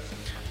think of it.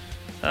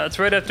 It's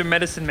right after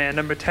Medicine Man,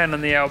 number 10 on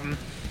the album.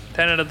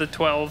 10 out of the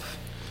 12.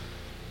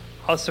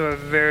 Also a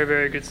very,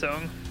 very good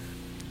song.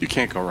 You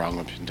can't go wrong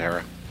with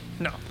Pantera.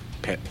 No.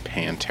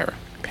 Pantera.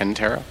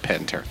 Panera.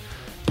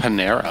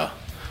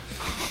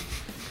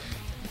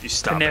 You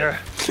stop Panera.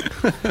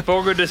 it.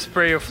 Vulgar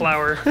display of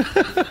flour.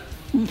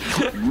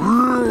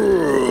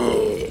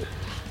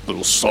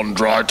 Little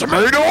sun-dried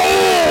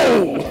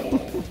tomato!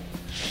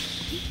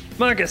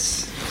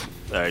 Marcus.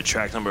 All right,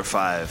 track number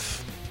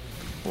 5.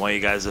 I want you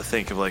guys to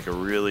think of like a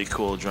really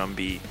cool drum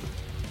beat,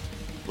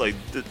 like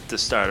to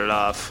start it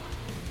off.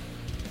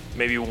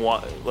 Maybe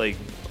one like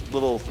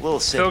little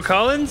synth. Phil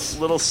Collins?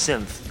 Little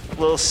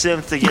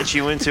synth to get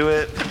you into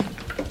it.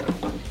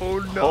 Oh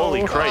no.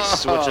 Holy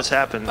Christ! What just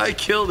happened? I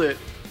killed it.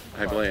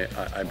 I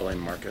blame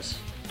Marcus.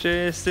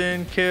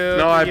 Jason killed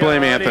No, I the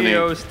blame Anthony.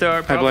 audio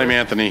star. I blame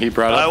Anthony. He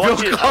brought up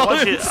Phil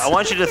Collins. I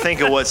want you to think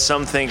of what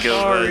some think of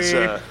as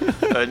Sorry.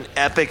 an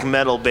epic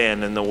metal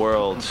band in the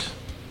world.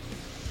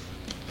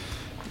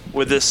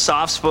 With this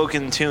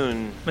soft-spoken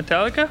tune.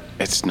 Metallica?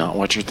 It's not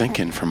what you're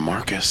thinking from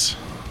Marcus.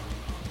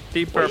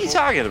 Deep What are Purple. you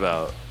talking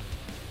about?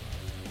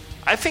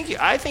 I think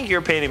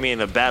you're painting me in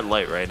a bad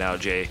light right now,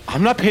 Jay.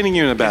 I'm not painting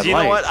you in a bad light. You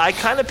know what? I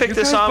kind of picked You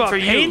this guys song bought for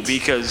paint? you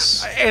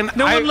because And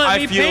No one let I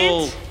me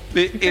feel paint?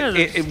 it, You guys are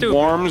it stupid.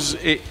 warms,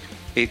 it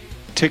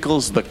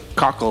tickles the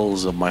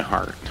cockles of my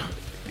heart.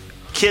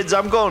 kids,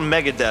 I'm going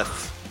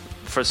Megadeth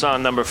for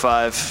song number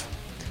 5.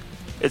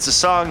 It's a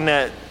song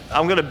that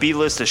I'm gonna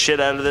B-list the shit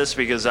out of this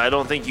because I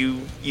don't think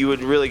you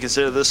would really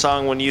consider this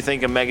song when you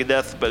think of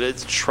Megadeth, but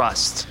it's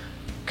Trust.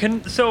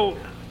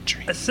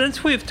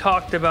 Since we've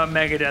talked about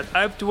Megadeth,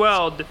 I've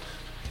dwelled.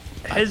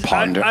 I've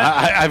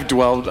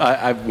dwelled.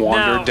 I've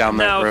wandered down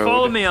that road. Now,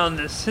 follow me on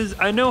this.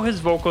 I know his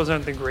vocals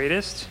aren't the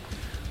greatest,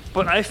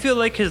 but I feel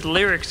like his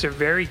lyrics are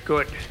very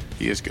good.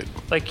 He is good.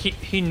 Like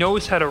he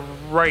knows how to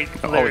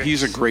write lyrics.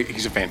 He's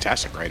a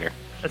fantastic writer.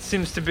 That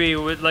seems to be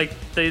like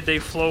they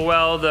flow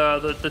well.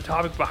 The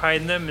topic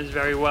behind them is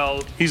very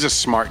well. He's a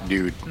smart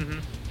dude. Mm-hmm.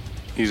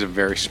 He's a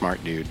very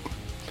smart dude.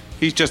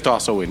 He's just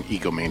also an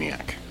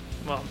egomaniac.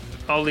 Well,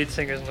 all lead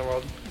singers in the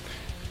world.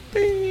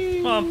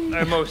 Well,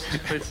 most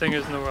lead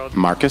singers in the world.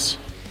 Marcus?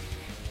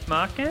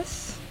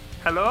 Marcus?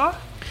 Hello?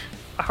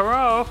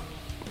 Hello?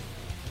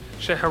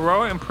 Say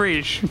hello and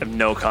preach. I have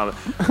no comment.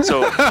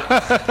 So,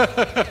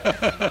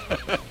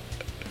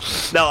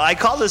 no, I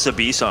call this a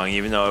B song,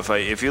 even though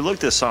if you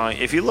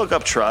look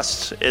up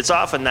Trust, it's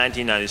off of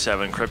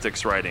 1997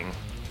 Cryptic's Writing,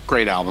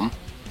 Great album.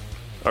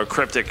 or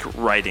Cryptic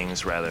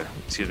Writings rather.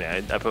 Excuse me,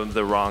 I put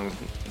the wrong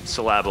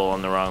syllable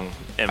on the wrong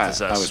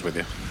emphasis. I was with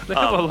you. They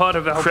have a lot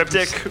of albums.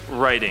 Cryptic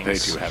Writings.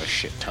 They do have a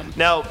shit ton.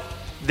 Now,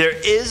 there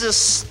is a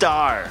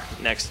star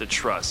next to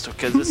Trust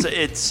because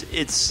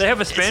it's They have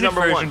a it's Spanish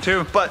number version, one.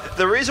 too. But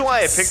the reason why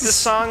I picked this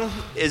song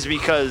is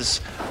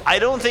because I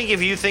don't think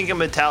if you think of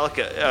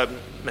Metallica,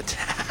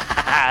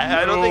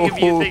 I don't think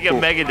if you think of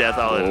Megadeth,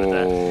 I'll edit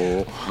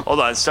that. Hold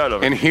on, start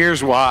over. And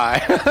here's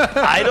why.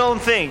 I don't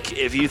think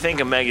if you think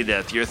of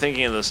Megadeth, you're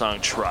thinking of the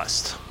song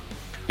Trust.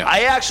 No.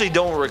 I actually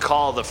don't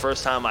recall the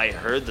first time I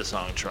heard the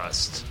song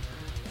Trust.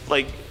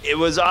 Like, it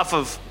was off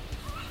of...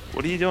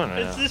 What are you doing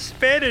right It's now? the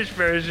Spanish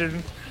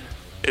version.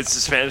 It's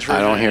the Spanish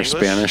version. I don't in hear English?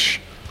 Spanish.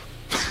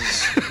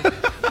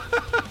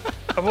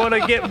 I want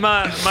to get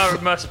my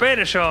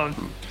Spanish on.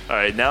 All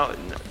right, now I'm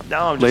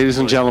just... Ladies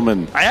and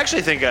gentlemen, I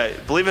actually think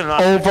believe it or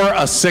not, over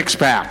a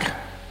 6-pack.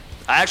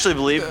 I actually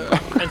believe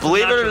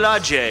it or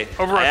not, Jay,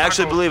 Over a I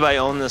actually taco. believe I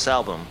own this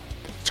album.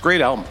 It's a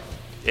great album.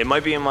 It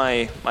might be in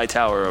my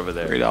tower over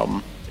there. Great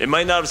album. It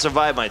might not have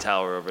survived my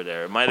tower over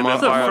there. It might have Come been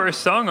That's the part of...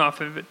 first song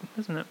off of it,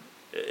 isn't it?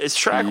 It's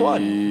track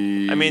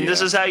 1. I mean,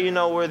 this is how you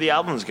know where the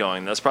album's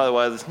going. That's probably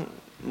why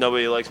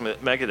nobody likes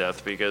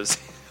Megadeth, because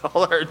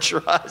all our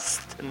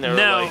trust, and they're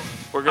No, like,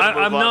 we're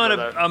gonna move on with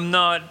our... I'm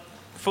not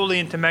fully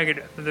into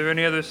Megadeth. Are there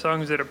any other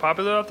songs that are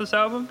popular off this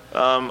album?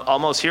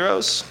 Almost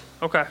Heroes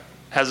Okay.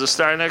 has a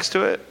star next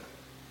to it,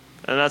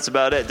 and that's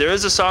about it. There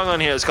is a song on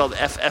here. It's called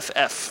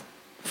FFF.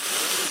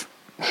 Is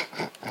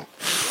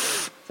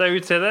that how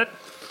you'd say that?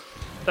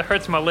 That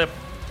hurts my lip.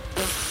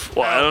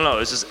 Well, I don't know.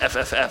 It's just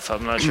FFF.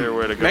 I'm not sure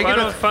where to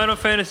go. Final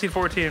Fantasy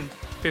 14,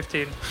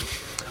 15.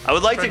 I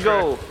would like to French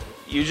go.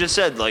 You just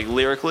said like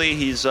lyrically,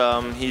 he's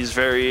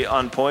very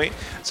on point.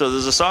 So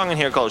there's a song in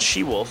here called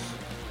She Wolf.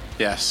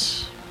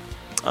 Yes.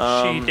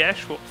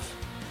 She-Wolf.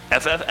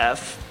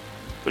 FFF,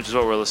 which is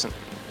what we're listening.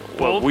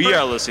 What we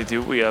are listening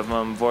to. We have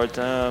Vort,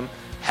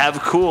 Have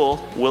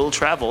Cool Will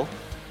Travel.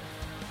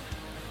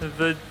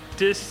 The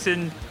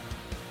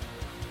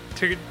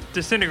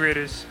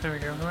Disintegrators. There we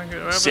go. Oh my God.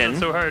 Why was Sin. that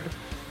so hard?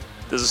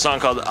 There's a song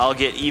called I'll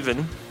Get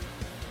Even.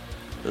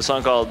 The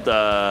song called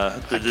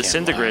The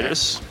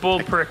Disintegrators. Bull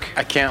prick.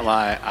 I can't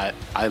lie.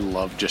 I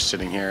love just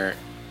sitting here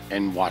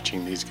and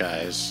watching these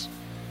guys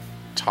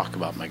talk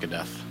about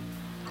Megadeth.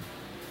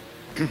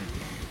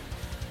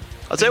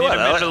 I'll tell you what.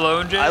 need a minute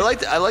alone, Jay? I like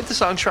the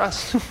song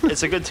Trust.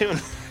 It's a good tune.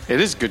 It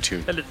is a good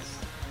tune. That is.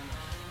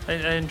 I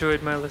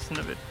enjoyed my listen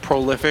of it.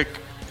 Prolific.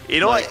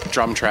 You know like, what?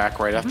 drum track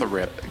right off the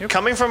rip.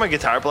 Coming from a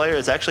guitar player,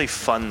 it's actually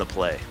fun to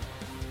play.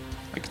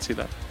 I can see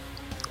that.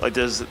 Like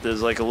there's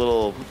like a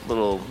little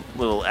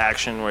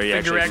action where you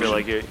Finger actually feel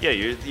like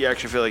action. you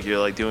actually feel like you're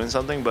like doing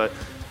something. But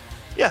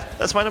yeah,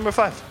 that's my number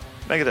 5.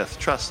 Megadeth,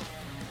 Trust,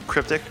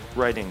 Cryptic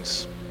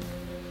Writings.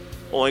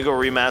 Only go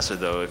remastered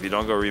though. If you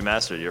don't go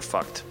remastered, you're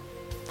fucked.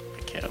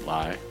 I can't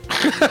lie.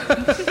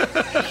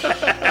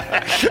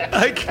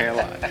 I can't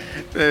lie.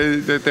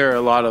 There are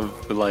a lot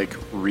of like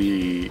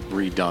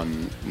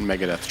redone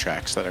Megadeth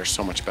tracks that are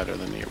so much better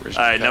than the original.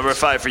 All right, cuts. number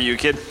 5 for you,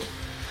 kid.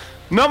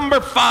 Number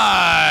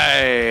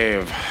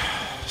 5,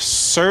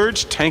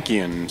 Serge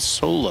Tankian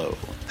Solo.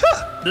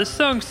 This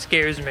song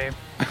scares me.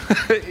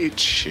 It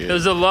should.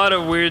 There's a lot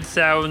of weird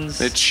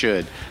sounds. It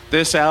should.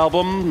 This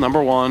album,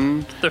 number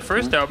 1, The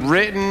first album.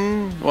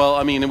 written. Well,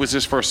 I mean, it was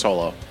his first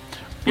solo.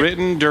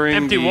 Written during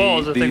Empty the,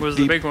 Walls, I think, was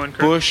the big one, correct?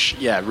 Bush,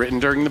 yeah, written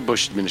during the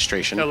Bush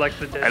administration. I like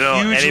the disc. I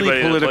don't know Hugely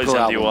anybody that plays political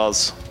Empty album.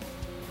 Walls.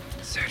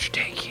 Serge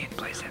Tankian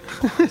plays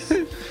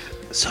Empty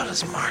Walls. So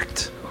does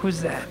Marked.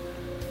 Who's that?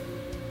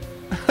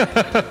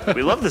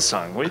 We love this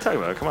song. What are you talking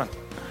about? Come on.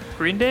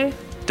 Green Day?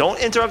 Don't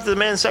interrupt the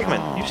man's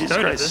segment. Jesus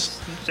Started Christ.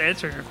 this. Just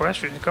answering your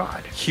question.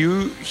 God.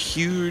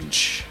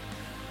 Huge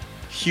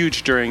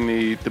during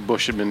the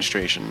Bush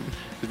administration.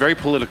 It's a very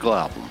political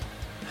album.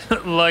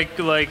 like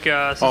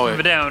System of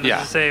a Down is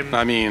the same.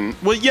 I mean,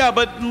 well, yeah,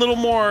 but a little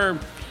more.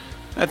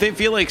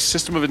 Feel like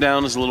System of a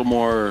Down is a little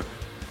more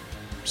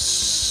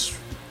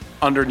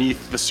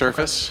underneath the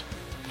surface,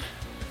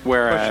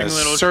 whereas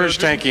Little Serge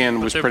Children Tankian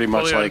with was their pretty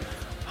much polio. like,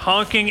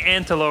 Honking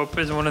Antelope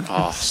is one of them.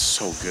 oh,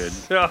 so good.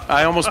 Yeah.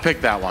 I almost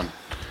picked that one.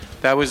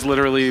 That was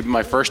literally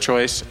my first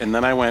choice, and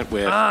then I went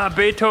with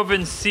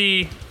Beethoven's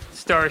C***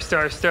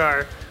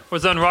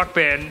 was on Rock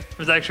Band. It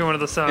was actually one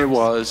of the songs.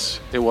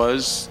 It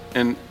was,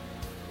 and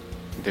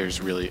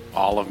there's really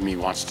all of me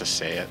wants to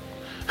say it,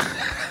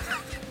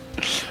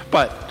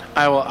 but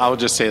I'll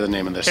just say the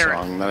name of this Carrot.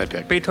 song that I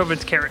picked.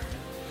 Beethoven's Carrot.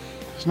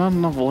 There's not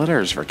enough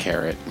letters for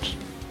carrot.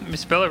 Let me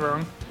spell it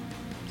wrong.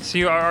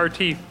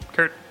 C-R-R-T,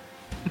 Kurt.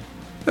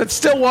 That's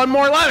still one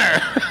more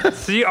letter.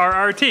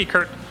 C-R-R-T,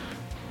 Kurt.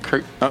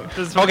 This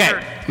is my Okay,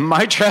 Kurt.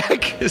 my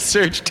track is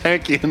Serge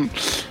Tankian.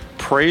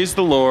 Praise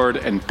the Lord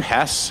and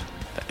pass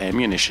the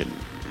ammunition.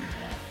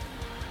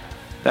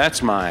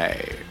 That's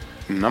my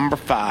number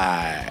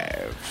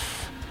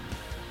 5.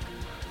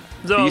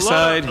 There's a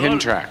B-side, hidden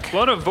lot track. A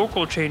lot of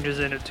vocal changes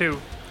in it, too.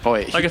 Oh,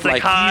 wait, Like, it's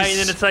like high, he's-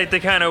 and then it's like the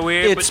kind of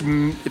weird. It's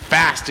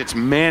fast. It's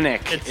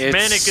manic. It's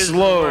manic is the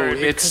slow. word,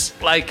 It's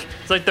like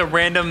It's like the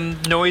random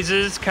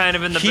noises kind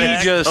of in the he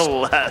back. just The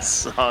last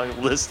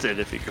song listed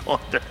if you go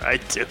under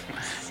iTunes.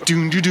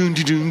 doon doon doon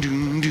doon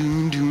doon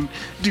doon doon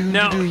doon.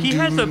 Now, doon, he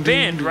has a doon,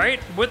 band, doon. right?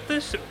 With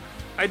this?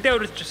 I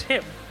doubt it's just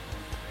him.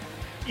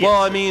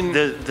 Well, I mean,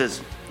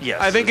 Yes.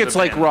 I think there's it's a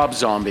like band. Rob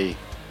Zombie.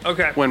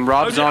 Okay. When I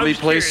Rob was Zombie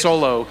just plays curious.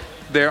 solo,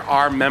 there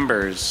are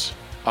members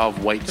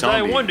of White 'Cause I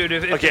Zombie. wondered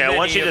if Okay, I any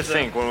want you to of them-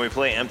 think when we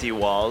play Empty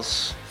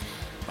Walls,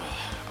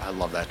 I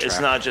love that track. it's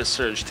not just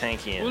Serge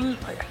Tankian. Well,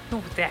 I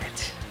know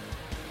that.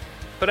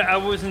 But I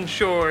wasn't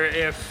sure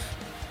if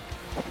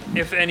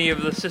any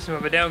of the System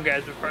of a Down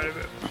guys were part of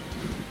it.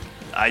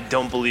 I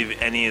don't believe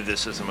any of the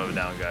System of a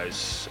Down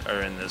guys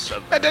are in this. No,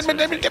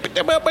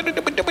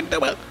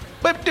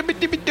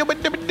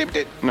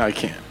 I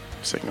can't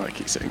sing like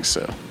he sings.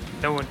 So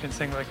No one can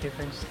sing like he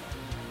thinks.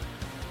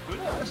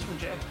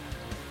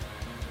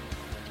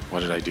 what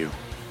did I do?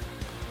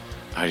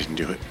 I didn't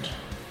do it.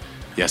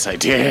 Yes, I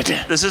did.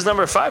 This is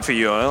number 5 for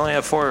you. I only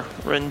have 4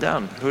 written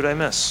down. Who'd I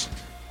miss?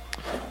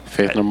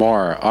 Faith No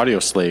More, Audio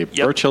Slave,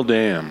 Yep. Birch Hill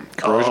Dam,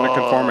 Corrosion of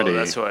Conformity.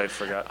 That's what I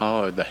forgot.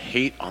 Oh, the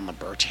hate on the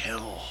Birch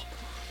Hill.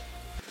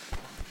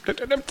 He's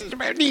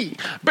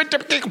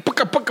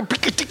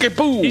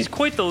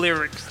quite the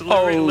lyrics.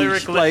 Oh,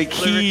 Lyric like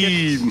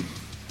he, lyricist.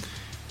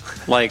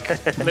 Like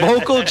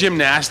vocal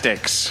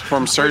gymnastics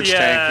from Serge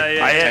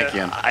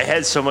Tankian. I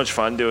had so much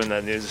fun doing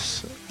that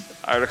news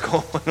article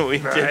when we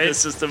did the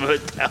System of a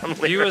Down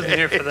lyrics. You wasn't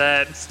here for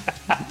that.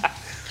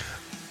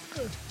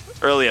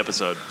 Early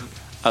episode.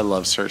 I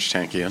love Serge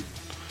Tankian.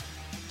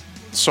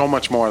 So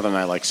much more than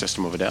I like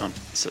System of a Down.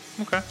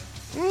 Okay.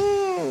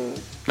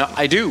 No,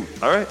 I do.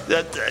 All right.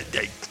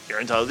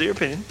 You're entitled to your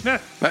opinion. Yeah.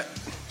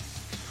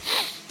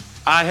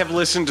 I have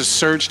listened to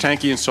Serge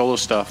Tankian solo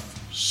stuff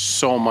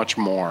so much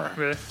more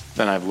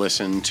than I've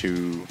listened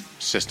to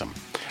System.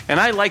 And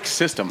I like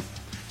System.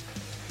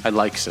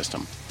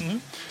 Mm-hmm.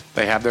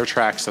 They have their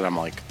tracks that I'm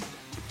like,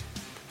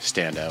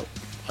 stand out.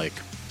 Like,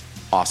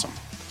 awesome.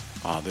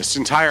 This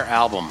entire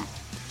album,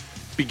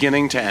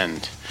 beginning to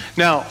end.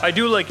 Now, I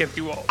do like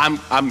Empty Walls.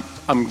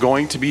 I'm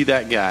going to be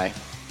that guy,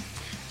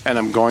 and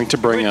I'm going to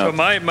bring up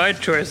my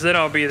choice. Then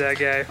I'll be that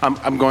guy.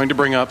 I'm going to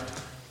bring up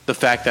the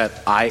fact that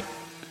I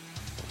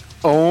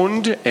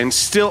owned and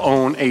still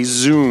own a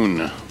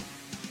Zune.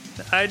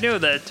 I know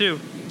that too.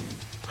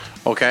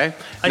 Okay.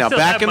 I now still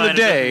back have in the mine. It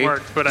day, doesn't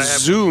work, but I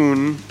have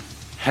Zune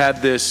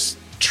had this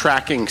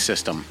tracking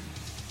system,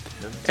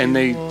 and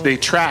they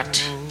tracked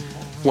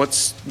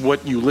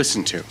what you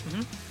listened to,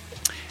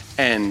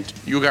 and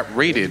you got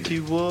rated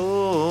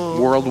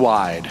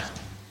worldwide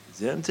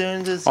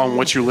on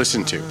what you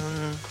listened to.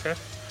 Okay.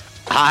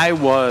 I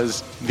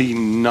was the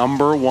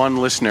number one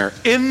listener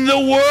in the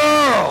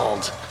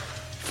world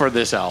for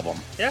this album.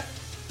 Yeah.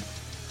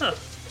 Huh.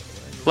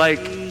 Like,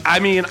 I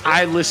mean,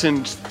 I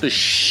listened the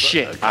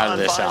shit out of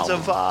this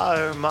album.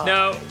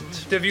 Now,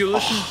 have you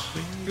listened?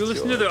 You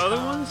listened to the other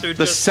ones, or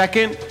The just?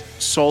 second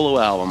solo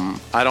album,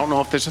 I don't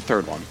know if there's a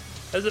third one.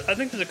 I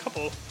think there's a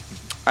couple.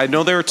 I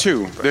know there are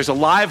two. There's a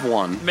live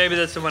one Maybe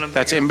that's the one I'm.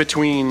 that's thinking. in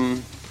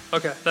between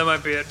Okay, that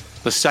might be it.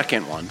 the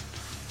second one.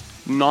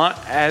 Not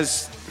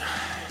as...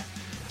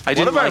 I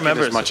didn't like it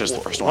as much as the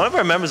first One one. of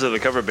our members of the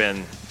cover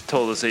band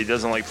told us that he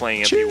doesn't like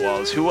playing Empty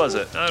Walls. Who was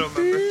it? I don't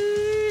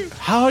remember.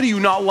 How do you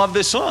not love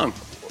this song?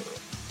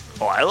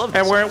 Oh, I love this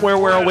And song.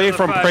 we're away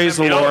from Praise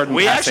the You know, Lord and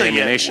we Past actually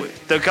Ammunition.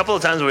 the couple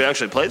of times we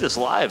actually played this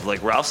live,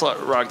 like Ralph's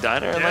Rock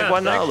Diner and Yeah, like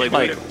whatnot. thank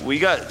Like, you. we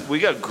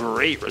got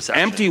great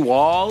reception. Empty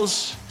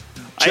Walls,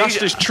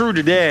 just as true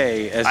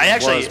today as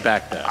it was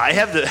back then. I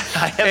have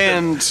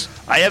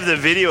the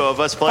video of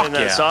us playing Fuck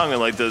that yeah. song,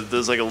 and like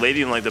there's like a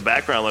lady in like the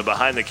background, like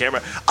behind the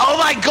camera. Oh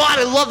my god,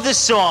 I love this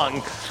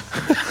song.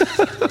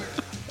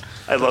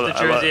 I love The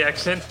Jersey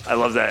accent. I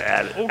love that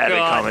added God.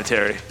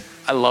 commentary.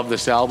 I love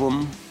this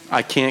album.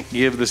 I can't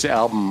give this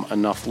album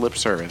enough lip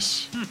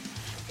service.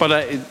 But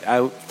I We're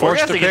gonna forced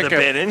have to to get pick the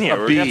band in here. a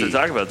We're gonna have to B.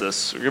 talk about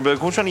this. We're gonna be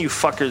like, which one of you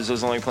fuckers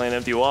doesn't like playing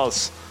Empty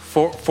Walls?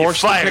 Forced to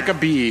fired. pick a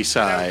B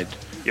side.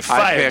 You're I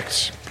fired.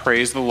 picked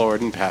Praise the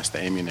Lord and Past the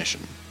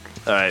Ammunition.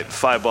 All right,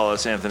 5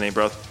 ballers, Anthony,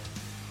 bro.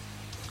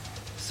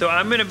 So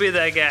I'm gonna be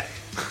that guy.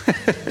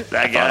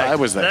 That guy. I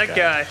was that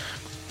guy.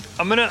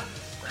 I'm gonna.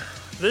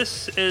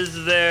 This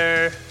is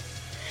their,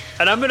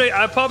 and I'm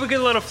probably get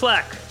a lot of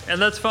flack,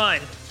 and that's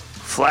fine.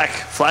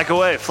 Flack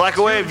away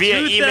via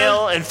 2000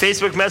 email and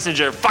Facebook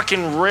Messenger.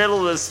 Fucking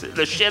riddle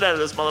the shit out of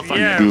this motherfucker.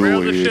 Yeah,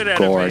 rail the shit out of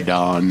me.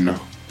 Gordon.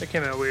 That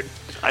came out weird.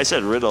 I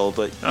said riddle,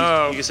 but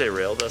Oh. you can say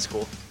rail. That's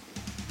cool.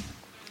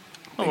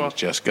 Oh well. It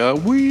just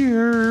got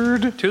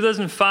weird.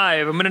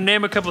 2005. I'm gonna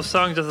name a couple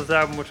songs off this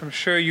album, which I'm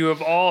sure you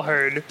have all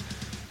heard.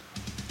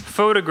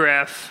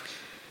 Photograph,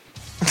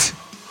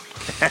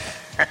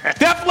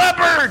 Def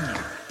Leppard!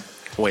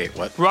 Wait,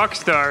 what?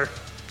 Rockstar,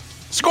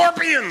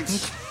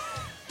 Scorpions!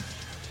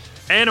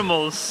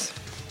 Animals.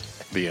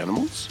 The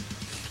Animals?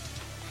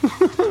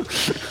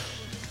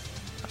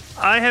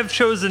 I have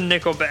chosen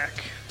Nickelback.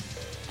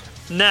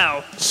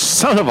 Now,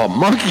 Son of a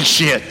monkey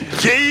shit.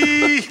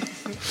 Gay.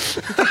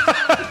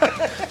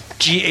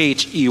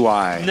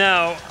 G-H-E-Y.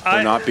 now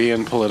We're not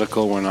being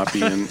political. We're not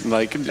being,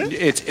 like,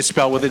 it's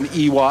spelled with an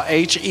E-Y,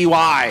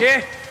 H-E-Y.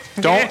 Yeah.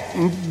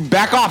 Don't,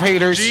 back off,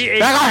 haters.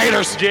 Back off,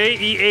 haters.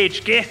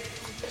 J-E-H. Get.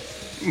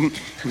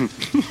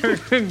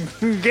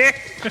 Get.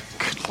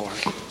 Good Lord.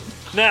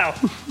 Now,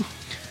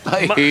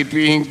 I hate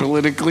being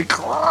politically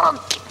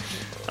correct.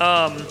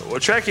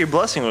 What track are you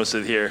blessing us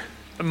with here?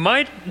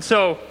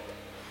 the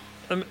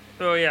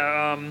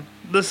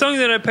song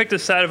that I picked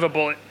is "Side of a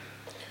Bullet."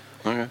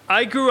 Okay.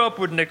 I grew up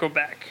with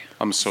Nickelback.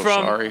 I'm so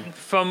sorry.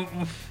 From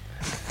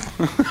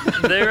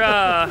their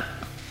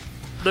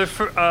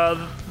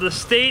the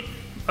state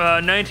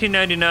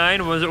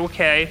 1999 was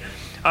okay.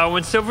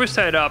 When Silver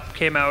Side Up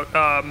came out,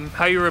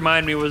 How You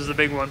Remind Me was the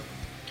big one.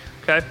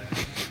 Okay,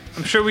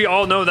 I'm sure we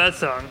all know that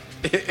song.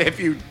 If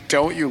you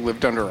don't, you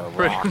lived under a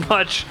rock. Pretty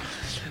much.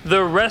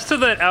 The rest of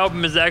that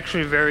album is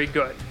actually very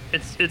good.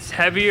 It's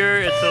heavier.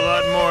 It's a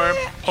lot more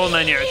whole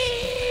 9 years.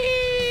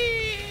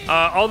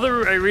 All the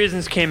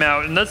Reasons came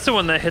out, and that's the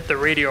one that hit the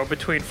radio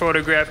between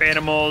Photograph,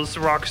 Animals,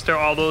 Rockstar,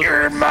 all those.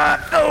 You're my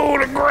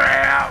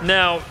photograph.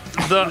 Now,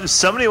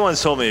 Somebody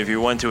once told me if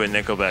you went to a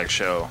Nickelback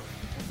show,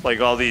 like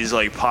all these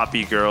like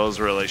poppy girls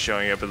were like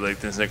showing up at like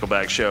this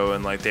Nickelback show,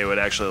 and like they would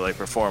actually like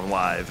perform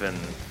live, and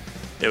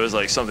it was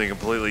like something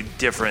completely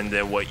different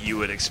than what you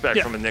would expect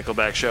Yeah. from a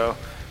Nickelback show.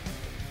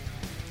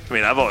 I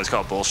mean, I've always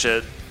called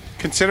bullshit.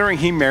 Considering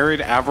he married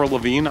Avril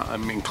Lavigne,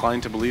 I'm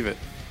inclined to believe it.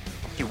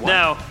 He won.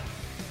 Now,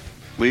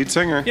 Lead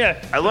singer.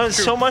 yeah. I learned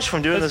so much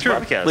from doing That's this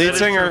true. podcast. Lead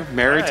singer,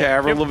 married to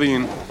Avril Yep.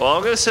 Lavigne. Well,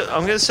 I'm gonna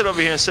sit over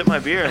here and sip my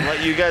beer and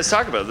let you guys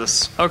talk about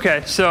this.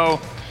 Okay,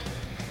 so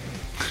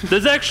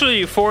there's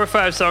actually 4 or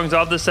 5 songs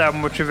off this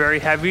album which are very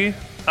heavy.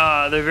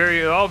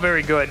 They're all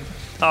very good.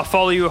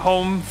 Follow You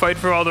Home, Fight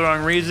for All the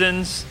Wrong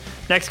Reasons,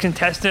 Next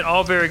Contestant,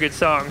 all very good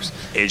songs.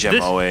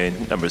 HMOA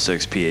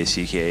 #6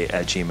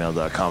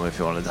 PACK@gmail.com if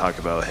you want to talk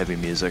about heavy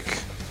music.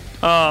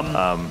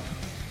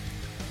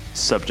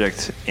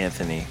 Subject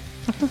Anthony.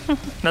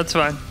 That's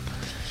fine.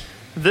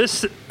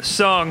 This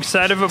song,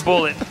 Side of a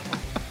Bullet,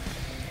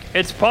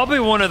 it's probably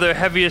one of the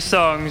heaviest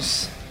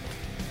songs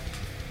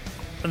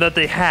that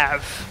they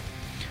have.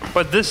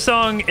 But this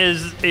song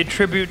is a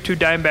tribute to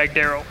Dimebag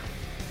Darrell,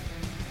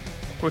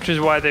 which is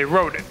why they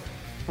wrote it,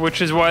 which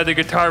is why the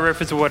guitar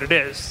riff is what it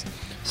is.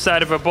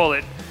 Side of a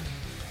Bullet.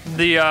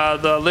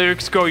 The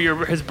lyrics go,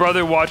 his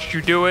brother watched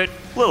you do it.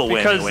 Little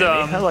because,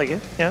 whammy. I like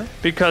it. Yeah.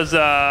 Because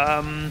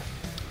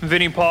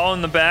Vinnie Paul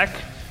in the back,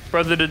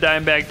 brother to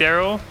Dimebag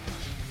Darrell,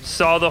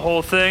 saw the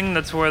whole thing.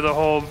 That's where the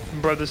whole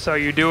brother saw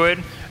you do it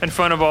in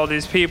front of all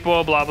these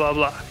people, blah, blah,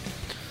 blah.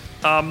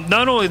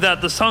 Not only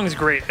that, the song's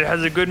great. It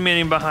has a good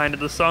meaning behind it.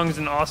 The song's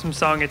an awesome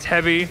song. It's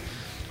heavy.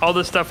 All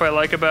the stuff I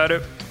like about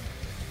it.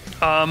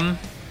 And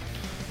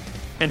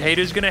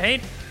haters gonna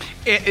hate.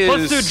 It is.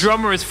 Plus, their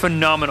drummer is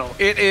phenomenal.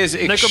 It is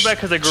Nickelback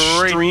has a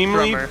great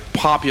extremely drummer.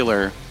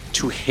 popular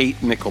to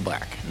hate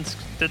Nickelback.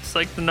 It's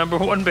like the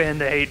 #1 band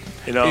to hate.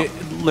 You know,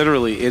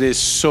 Literally, it is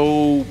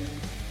so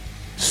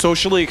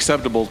socially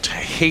acceptable to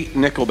hate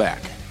Nickelback.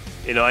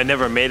 I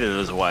never made it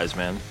as a wise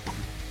man.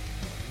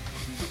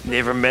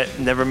 Never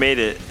made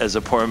it as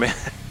a poor man.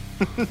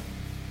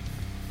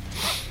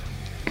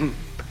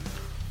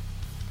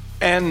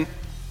 And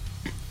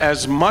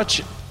as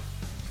much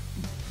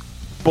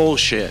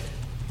bullshit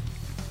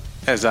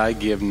as I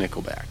give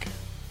Nickelback,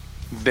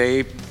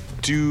 they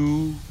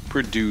do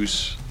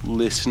produce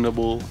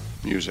listenable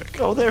music.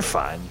 Oh, they're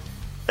fine.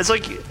 It's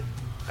like,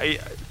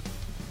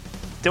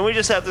 didn't we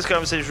just have this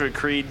conversation with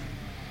Creed?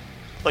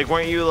 Like,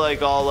 weren't you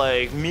like all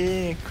like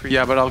me, Creed?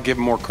 Yeah, but I'll give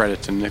more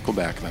credit to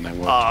Nickelback than I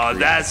will. Oh, to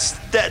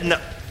Creed. No.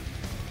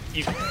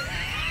 You,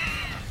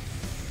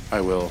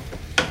 I will.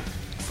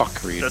 Fuck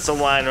Creed. that's a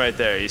line right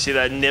there. You see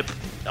that nip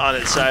on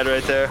its side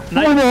right there?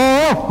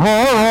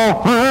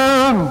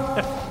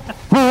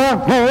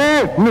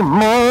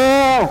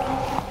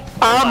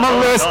 I'm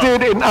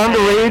molested an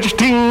underage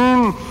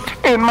teen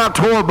in my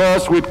tour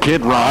bus with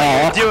Kid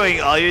Rock.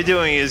 All you're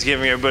doing is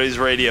giving everybody's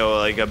radio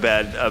like a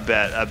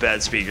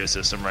bad speaker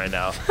system right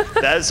now.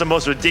 That is the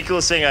most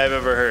ridiculous thing I've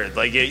ever heard.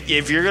 Like,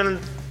 if you're gonna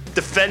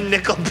defend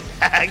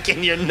Nickelback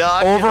and you're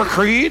not Over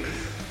Creed?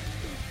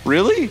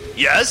 Really?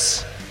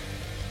 yes,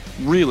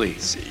 Really?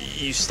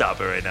 you stop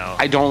it right now.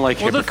 I don't like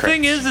Well, the hypocrites.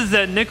 thing is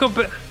that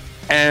Nickelback.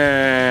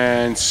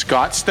 And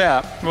Scott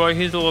Stapp Well,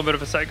 he's a little bit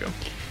of a psycho.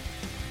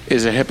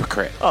 is a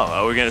hypocrite. Oh,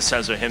 are we gonna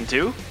censor him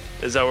too?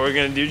 Is that what we're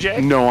gonna do,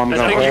 Jay? No, I'm I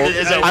think gonna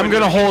is that what I'm we're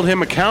gonna doing? hold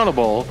him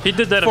accountable. He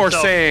did that for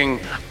himself. saying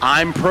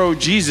I'm pro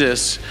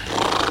Jesus,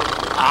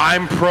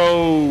 I'm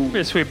pro Be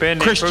a sweet band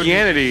name,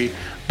 Christianity,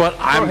 but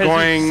I'm Jesus.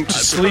 going to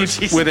sleep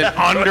Jesus. with an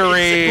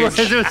underage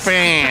Jesus.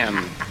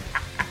 fan.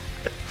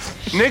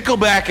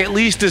 Nickelback at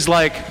least is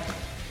like,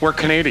 we're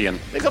Canadian.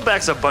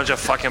 Nickelback's a bunch of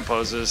fucking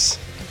posers.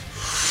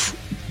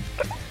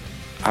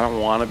 I don't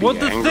want to be Well,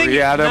 the thing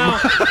angry at him.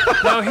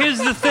 now, here's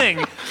the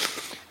thing.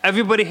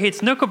 Everybody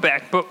hates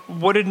Nickelback, but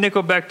what did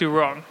Nickelback do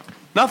wrong?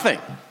 Nothing.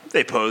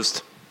 They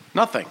posed.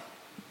 Nothing.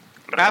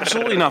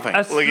 Absolutely nothing.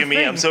 That's Look the at me,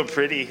 thing. I'm so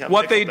pretty. I'm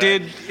What they Nickelback.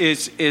 did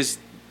is.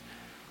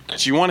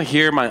 Do you want to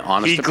hear my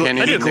honest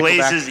opinion? He of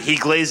Nickelback?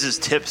 glazes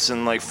tips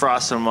and like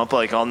frosted them up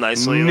like all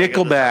nicely. like, at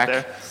the top Nickelback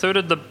there. So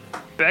did the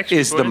Backstreet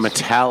is the Boys.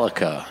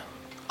 Metallica.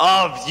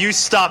 Oh, you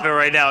stop it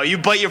right now. You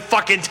bite your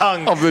fucking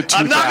tongue. Of the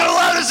I'm not going to 2000s.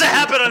 allow this to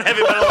happen on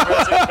Heavy Metal Over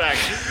Six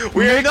Pack.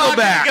 We're not going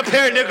Nickelback to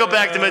compare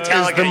Nickelback to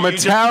Metallica. is the You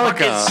just Metallica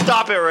fucking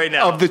stop it right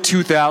now. Of the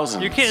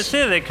 2000s. You can't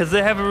say that because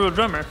they have a real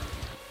drummer.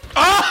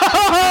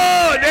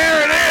 Oh,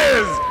 there it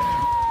is!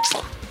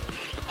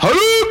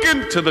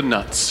 Hadouken to the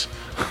nuts.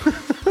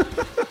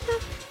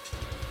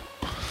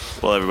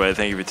 Well, everybody,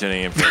 thank you for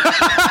tuning in.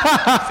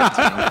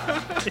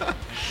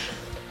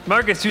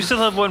 Marcus, you still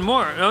have one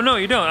more. Oh, no,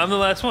 you don't. I'm the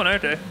last one,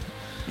 aren't I?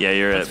 Yeah,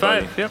 you're That's it,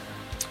 buddy. 5. Yep.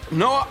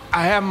 No,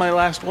 I have my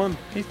last one.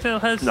 He still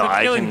has No, the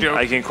I killing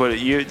joke. can quit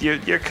it.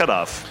 You're cut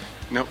off.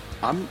 No,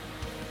 I No,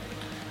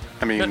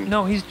 mean,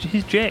 no, he's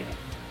Jay.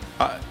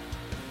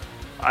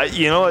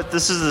 You know what?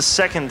 This is the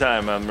second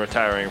time I'm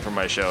retiring from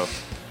my show.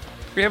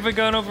 We haven't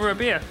gone over a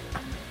beer.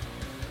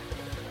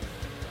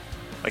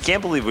 I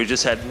can't believe we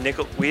just had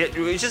we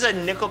just had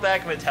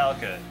Nickelback,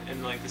 Metallica,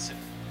 and like this.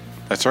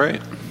 that's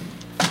right.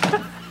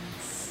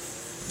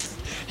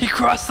 He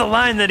crossed the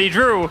line that he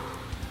drew.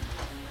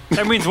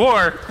 That means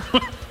war.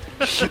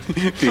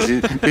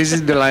 This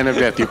is the line of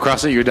death. You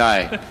cross it, you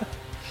die.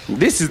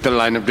 This is the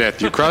line of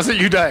death. You cross it,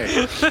 you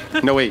die.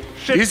 No, wait.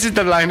 This is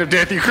the line of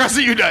death. You cross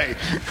it, you die.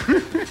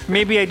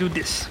 Maybe I do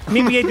this.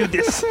 Maybe I do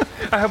this.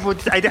 I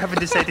haven't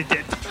decided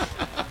yet.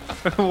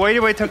 Why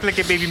do I talk like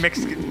a baby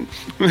Mexican?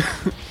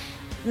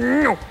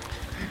 No.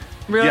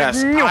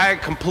 Yes, No. I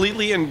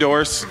completely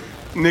endorse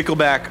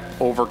Nickelback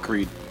over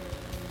Creed.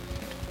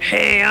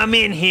 Hey, I'm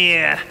in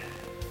here.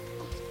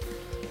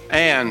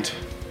 And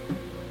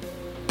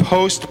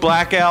post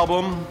Black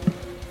Album,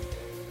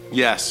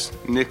 yes,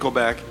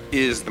 Nickelback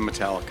is the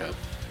Metallica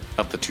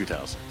of the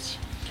 2000s.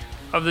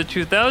 Of the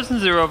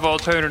 2000s or of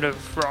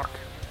alternative rock?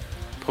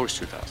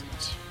 Post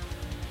 2000s.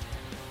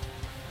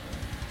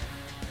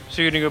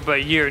 So you're gonna go by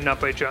year,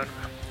 not by genre.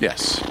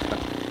 Yes.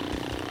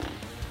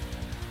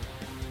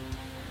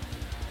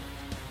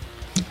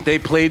 They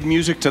played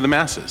music to the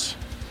masses.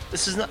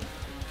 This is not.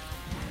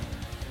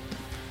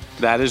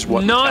 That is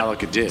what Not-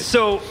 Metallica did.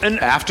 So, and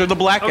After the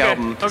Black Okay,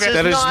 Album, okay.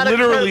 that is not a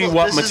literally credible-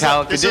 what this is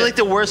Metallica This did. is like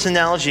the worst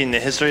analogy in the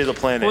history of the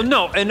planet. well,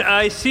 no, and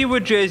I see where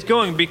Jay's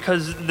going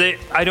because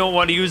I don't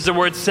want to use the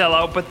word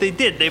sellout, but they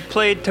did. They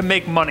played to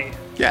make money.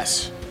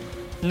 Yes.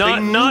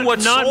 Not knew not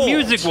what not sold.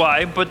 music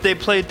wise, but they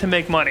played to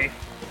make money.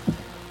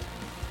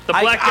 The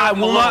Black I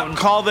Album will alone. not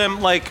call them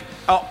like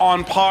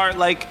on par,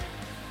 like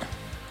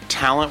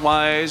talent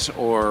wise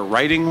or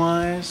writing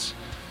wise,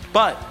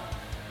 but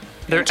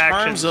Their in terms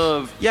actions.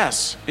 of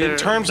yes, in Their-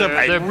 terms of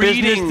their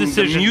reading business the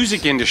decisions.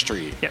 music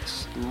industry,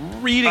 Yes.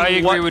 reading I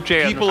agree what with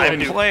Jay on people this. are I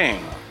do.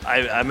 playing.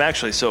 I'm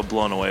actually so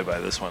blown away by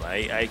this one.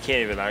 I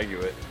can't even argue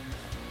it.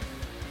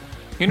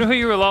 You know who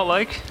you're a lot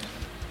like?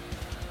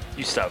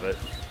 You stop it.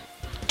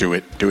 Do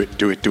it, do it,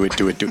 do it, do it,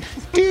 do it, do it.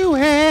 Do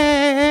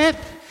it.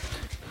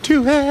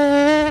 Do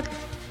it.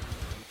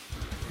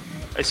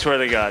 I swear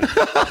to God.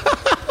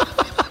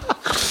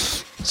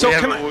 So We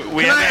can haven't- I,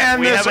 we can I haven't- end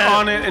we this haven't-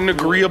 on an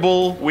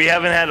agreeable, We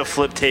haven't had a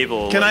flip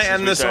table. Can I since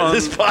end we this started on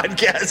this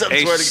podcast?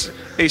 I swear to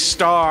God. a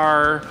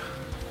star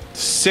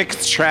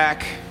 6th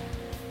track,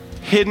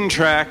 hidden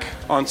track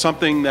on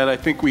something that I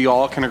think we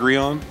all can agree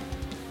on?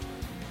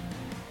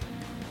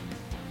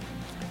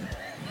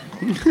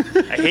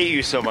 I hate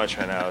you so much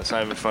right now. It's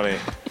not even funny.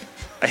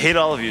 I hate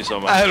all of you so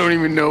much. I don't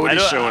even know what I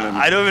he's don't, showing him.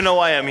 I don't even know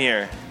why I'm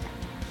here.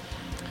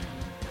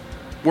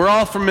 We're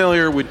all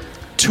familiar with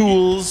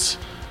tools.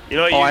 You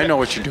know, I know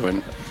what you're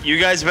doing. You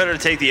guys better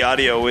take the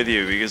audio with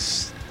you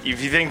because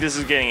if you think this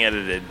is getting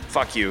edited,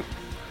 fuck you.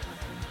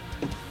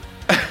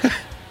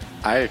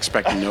 I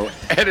expect no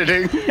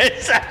editing.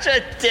 It's such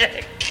a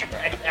dick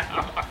right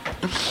now.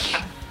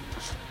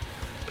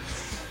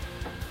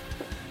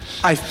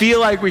 I feel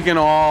like we can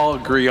all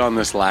agree on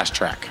this last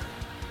track.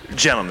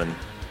 Gentlemen,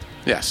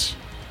 Yes.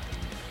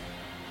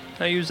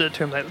 I use that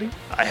term lightly.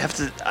 I have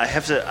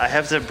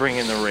to bring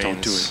in the reins.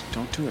 Don't do it.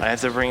 Don't do it. I have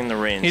to bring in the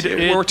reins. He here.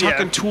 did- We're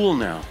talking yeah. Tool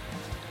now.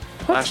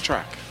 Last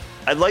track.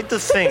 I'd like to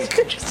think.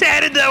 Just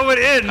added that one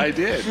in. I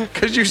did.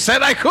 Because you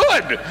said I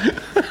could.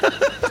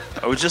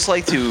 I would just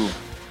like to.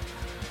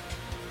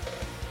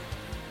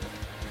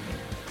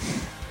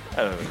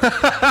 I don't know.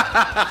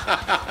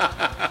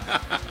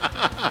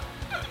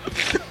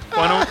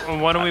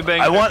 Why don't we bang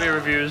I out want- beer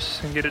reviews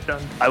and get it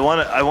done? I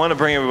want to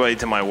bring everybody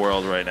to my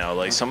world right now.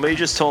 Like somebody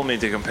just told me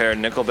to compare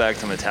Nickelback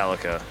to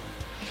Metallica.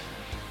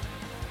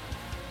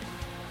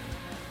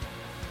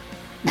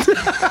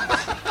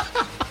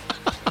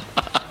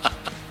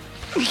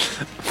 I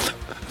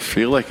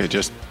feel like I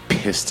just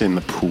pissed in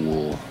the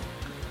pool.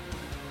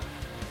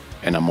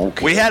 And I'm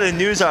okay. We had a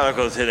news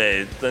article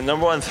today. The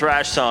number one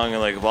thrash song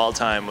like of all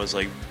time was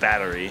like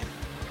Battery.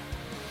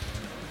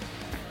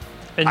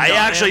 And I John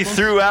actually Animal?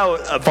 threw out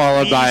a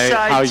Followed by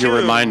B-side how you tune.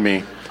 remind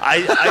me.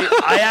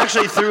 I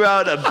actually threw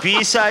out a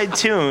B-side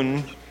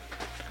tune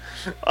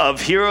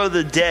of Hero of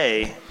the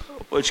Day,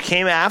 which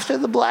came after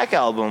the Black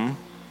Album,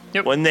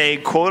 Yep. when they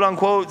quote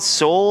unquote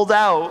sold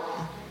out,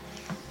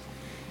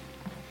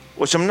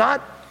 which I'm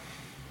not.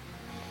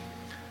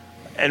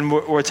 And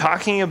we're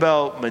talking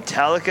about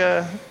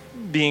Metallica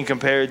being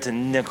compared to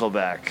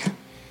Nickelback.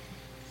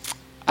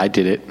 I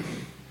did it.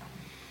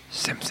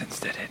 Simpsons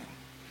did it.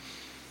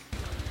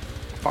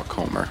 Fuck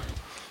Homer.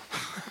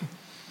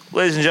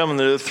 Ladies and gentlemen,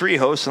 there are 3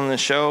 hosts on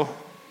this show.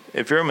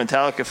 If you're a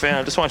Metallica fan,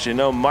 I just want you to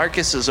know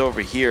Marcus is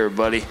over here,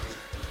 buddy.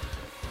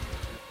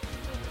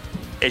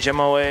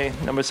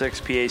 HMOA, number 6,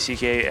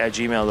 PACK at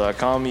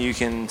gmail.com. You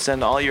can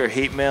send all your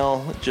hate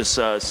mail. Just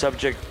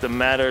subject the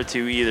matter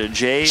to either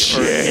Jay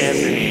or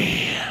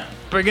Anthony.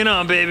 Bring it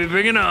on, baby.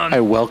 Bring it on. I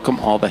welcome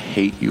all the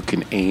hate you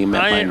can aim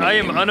at my name. I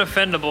am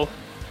unoffendable.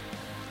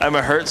 I'm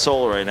a hurt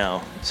soul right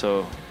now,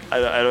 so I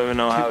don't even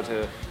know how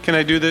to. Can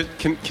I do the?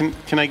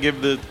 Can I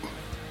give the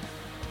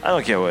I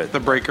don't care what.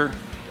 breaker?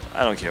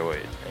 I don't care what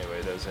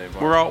anybody does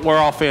anymore. We're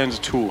all fans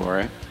of Tool,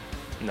 right?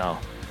 No.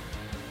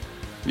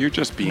 You're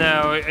just being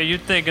Now, are you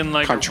thinking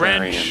like a contrarian.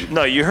 wrench?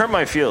 No, you hurt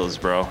my feelings,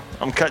 bro.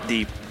 I'm cut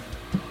deep.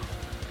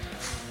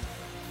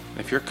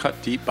 If you're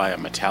cut deep by a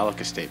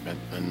Metallica statement,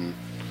 then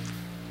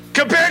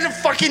Compared to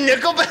fucking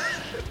Nickelback.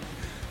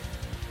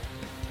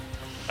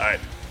 All right.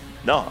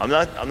 No, I'm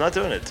not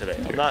doing it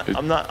today.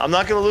 I'm not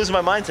going to lose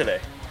my mind today.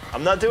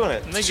 I'm not doing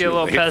it. I think you're a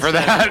little late past for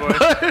that.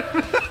 that,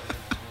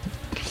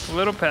 boy. A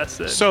little past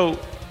that. so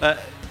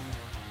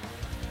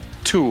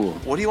Tool.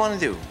 What do you want to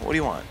do? What do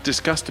you want?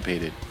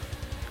 Disgustipated.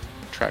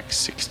 Track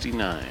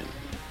 69.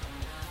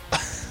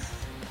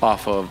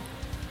 Off of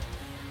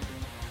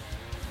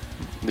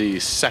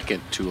the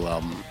second Tool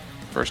album.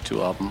 First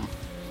Tool album.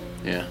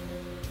 Yeah.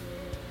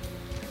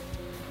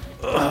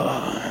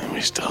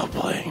 We still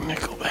playing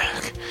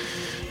Nickelback.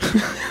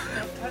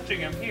 I'm touching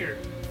him here.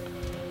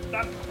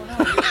 Stop. Oh, no,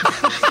 you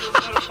still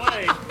gotta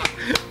play.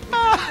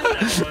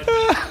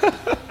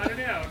 Cut it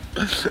out.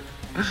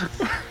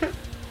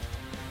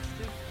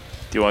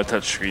 Do you want to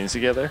touch screens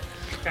together?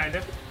 Kind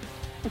of.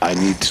 I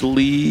need to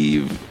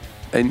leave.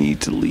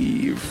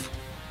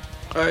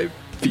 I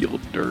feel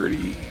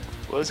dirty.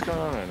 What is going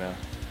on right now?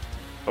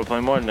 We're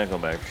playing more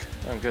Nickelback.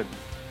 I'm good.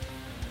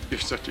 You're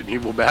such an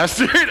evil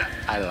bastard.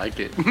 I like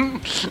it. All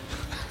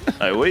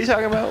right, what are you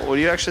talking about? What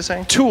are you actually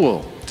saying?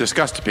 Tool.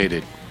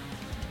 Disgustipated.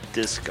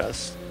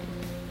 Disgust.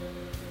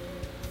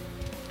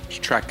 It's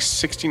track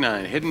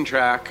 69. Hidden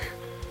track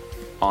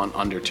on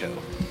Undertow.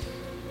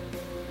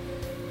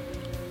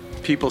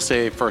 People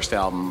say first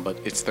album, but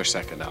it's their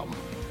second album.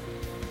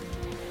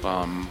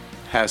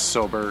 Has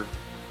Sober,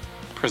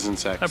 Prison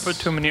Sex. I put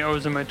too many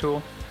O's in my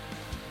Tool.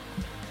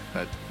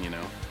 But,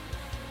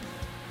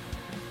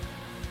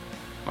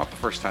 not the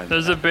first time.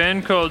 There's a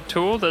band called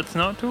Tool that's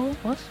not Tool?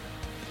 What?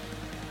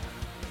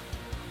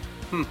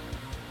 You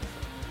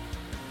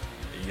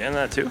getting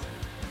that too?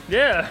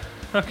 Yeah.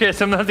 Okay,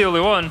 so I'm not the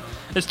only one.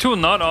 Is Tool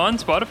not on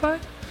Spotify?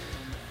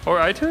 Or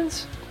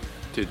iTunes?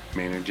 Did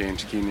Maynard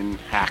James Keenan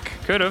hack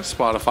Could have.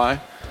 Spotify?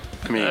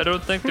 I mean, I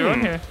don't think they're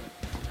on here.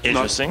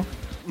 Interesting.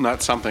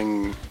 not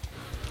something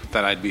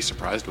that I'd be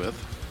surprised with.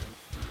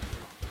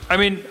 I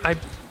mean, I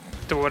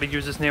don't want to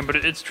use this name, but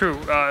it's true.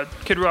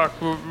 Kid Rock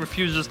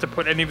refuses to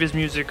put any of his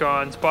music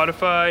on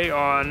Spotify,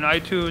 on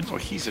iTunes. Oh,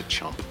 he's a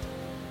chump.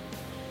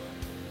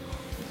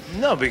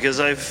 No, because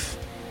I've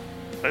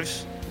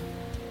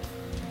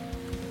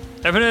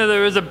Evidently,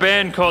 there is a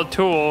band called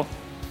Tool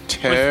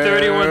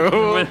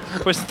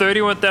with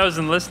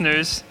 31,000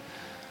 listeners.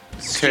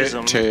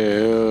 Schism.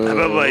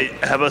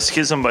 How How about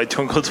Schism by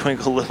Twinkle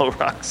Twinkle Little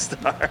Rock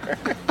Star?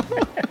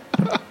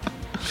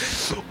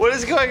 What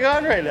is going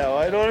on right now?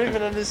 I don't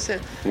even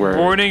understand.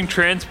 Warning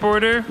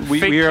Transporter. We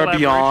fake are collaboration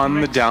beyond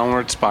the mix.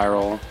 downward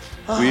spiral.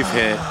 We've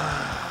hit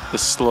the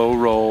slow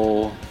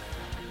roll,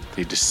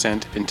 the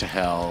descent into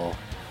hell.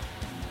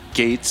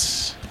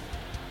 Gates.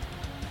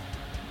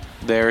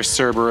 There's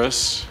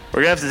Cerberus.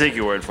 We're gonna have to take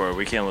your word for it.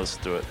 We can't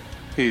listen to it.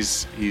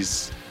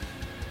 He's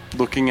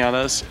looking at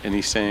us and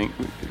he's saying,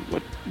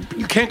 "What?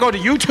 You can't go to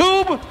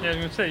YouTube?" Yeah, I was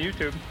gonna say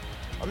YouTube.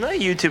 I'm not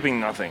YouTubing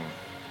nothing.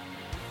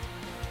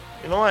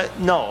 You know what?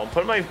 No, I'm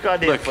putting my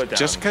goddamn Look, foot down.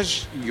 just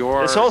because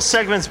you're This whole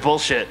segment's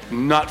bullshit.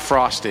 not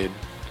frosted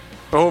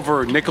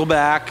over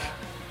Nickelback,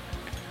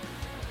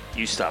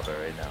 You stop it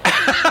right now.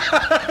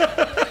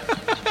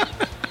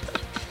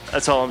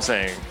 That's all I'm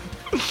saying.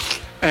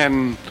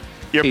 and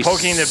You're a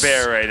poking the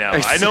bear right now.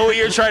 I know what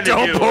you're trying to do.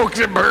 Don't poke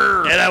the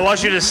bear. And I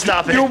want you to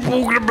stop it. Don't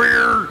poke the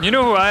bear. You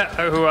know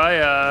who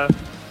I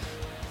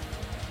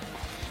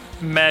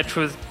match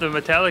with the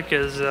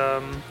Metallica's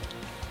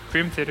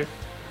Dream Theater.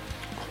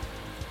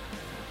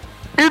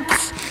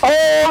 It's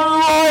all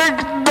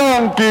like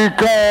Donkey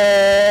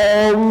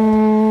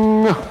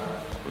Kong.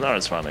 I'm not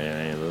responding to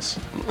any of this.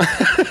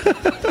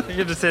 You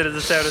can just say it as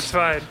a sound, it's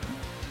fine.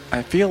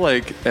 I feel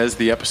like as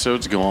the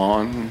episodes go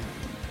on,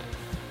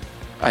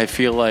 I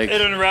feel like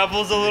It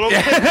unravels a little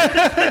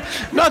bit.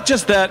 not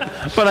just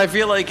that, but I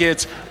feel like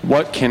it's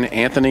what can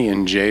Anthony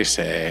and Jay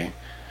say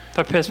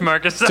To piss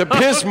Marcus to off.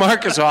 piss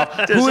Marcus off,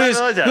 who not is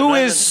like that. who Not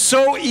is that-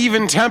 so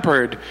even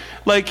tempered,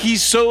 like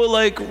he's so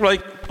like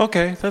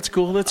okay, that's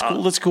cool, that's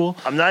cool.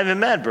 I'm not even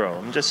mad, bro.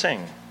 I'm just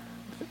saying.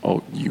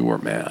 Oh, you were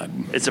mad.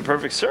 It's a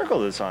perfect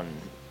circle that's on.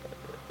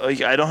 Like,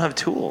 I don't have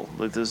Tool.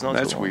 Like, there's no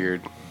That's Tool.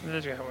 weird.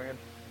 That's kinda weird.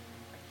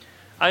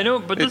 I know,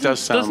 but It does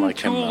sound doesn't like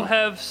him, Tool though.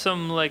 have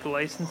some like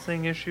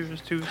licensing issues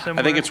too? Somewhere?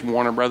 I think it's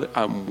Warner Brothers.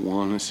 I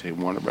want to say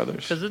Warner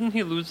Brothers. Because didn't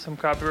he lose some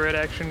copyright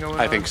action going on?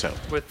 I think so.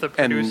 With the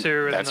And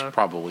producer and, that's the,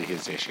 probably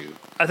his issue.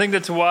 I think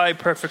that's why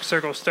Perfect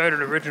Circle started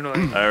originally.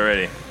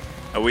 Alrighty.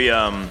 Are we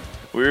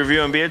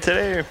reviewing beer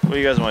today, or what do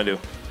you guys want to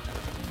do?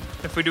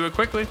 If we do it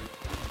quickly.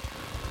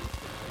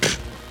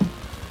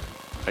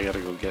 I gotta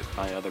go get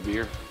my other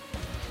beer.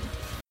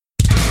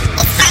 It's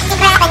time to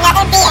grab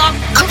another beer and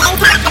then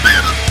talk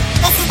about it.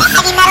 This is the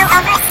Heavy Metal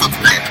Over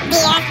 6-Pack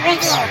Beer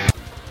Review.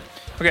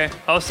 Okay,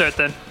 I'll start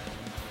then.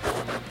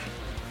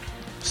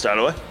 Start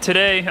away.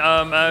 Today,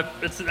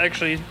 it's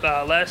actually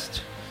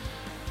last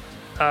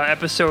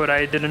episode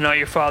I did a Not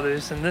Your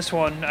Father's, and this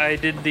one I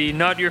did the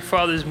Not Your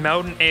Father's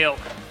Mountain Ale,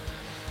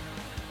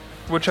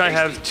 which I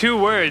have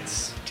two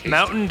words: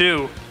 Mountain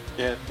Dew.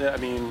 Yeah, I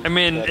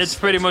mean. It's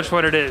pretty much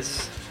what it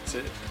is.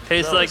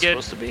 Tastes like it.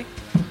 Supposed to be.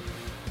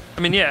 I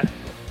mean, yeah.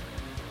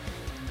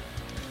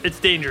 It's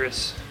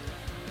dangerous.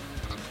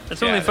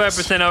 It's only it is.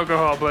 5%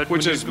 alcohol, but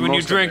Which is when you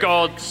most of drink it.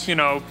 all,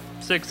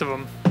 6 of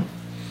them.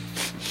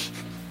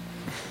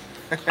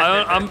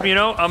 I'm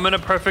gonna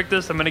perfect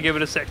this. I'm gonna give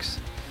it a 6.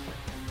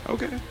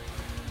 Okay.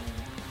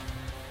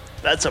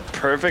 That's a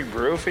perfect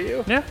brew for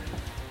you? Yeah.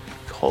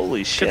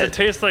 Holy shit. Because it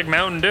tastes like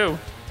Mountain Dew.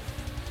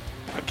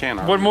 I can't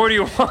argue. What more do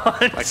you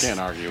want? I can't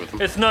argue with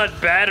them. It's not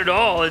bad at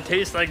all. It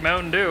tastes like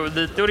Mountain Dew.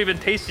 They don't even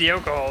taste the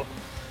alcohol.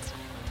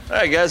 All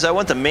right, guys, I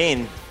went to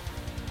Maine.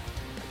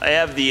 I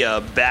have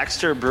the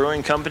Baxter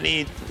Brewing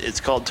Company.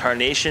 It's called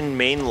Tarnation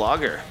Maine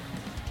Lager.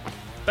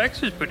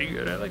 Baxter's pretty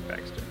good. I like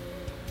Baxter.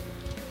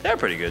 They're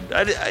pretty good.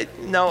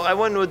 I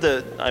went with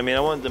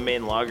the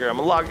Maine Lager. I'm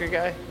a lager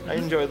guy. I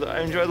enjoy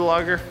the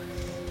lager.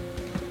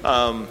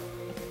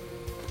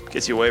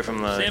 Gets you away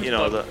from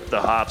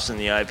the hops and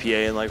the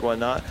IPA and like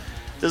whatnot.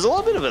 There's a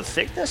little bit of a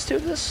thickness to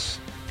this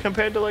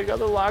compared to like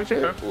other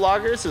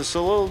lagers. It's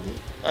a little,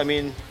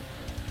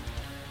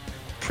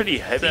 pretty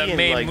heavy. That and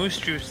Maine like, moose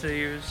juice they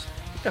use.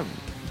 Yeah.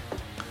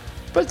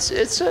 But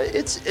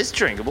it's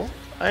drinkable.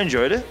 I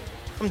enjoyed it.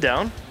 I'm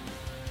down.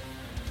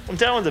 I'm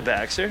down with the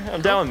Baxter.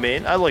 I'm down with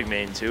Maine. I like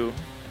Maine too.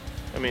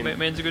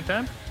 Maine's a good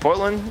time.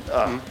 Portland,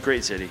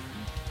 great city.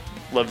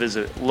 Love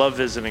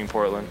visiting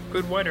Portland.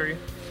 Good winery.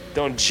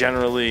 Don't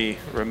generally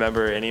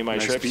remember any of my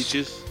trips.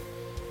 Beaches.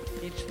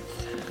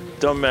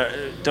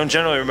 Don't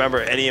generally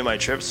remember any of my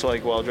trips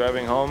like while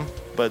driving home,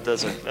 but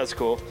that's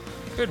cool.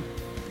 Good.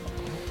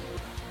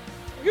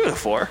 I'll give it a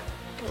 4.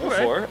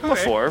 I'm a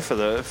 4 for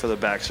the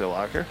Baxter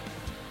Lager.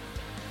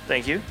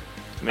 Thank you.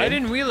 I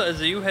didn't realize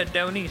that you had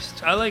Down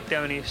East. I like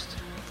Down East.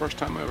 First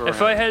time I've ever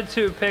If I had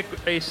to pick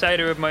a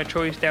cider of my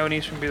choice, Down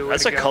East would be the way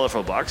That's to a go.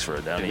 colorful box for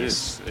a Down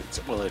East. It's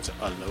Aloha.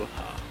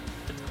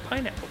 It's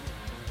pineapple.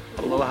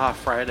 Aloha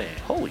Friday.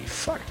 Holy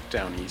fuck.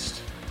 Down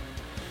East.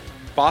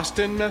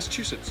 Boston,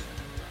 Massachusetts.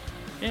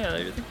 Yeah,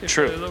 I think they're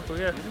True. fairly local.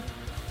 Yeah.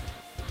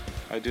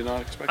 I did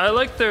not expect. I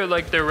like their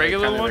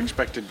regular I kind of one.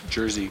 expected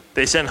Jersey.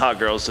 They send hot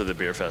girls to the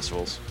beer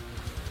festivals.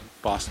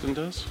 Boston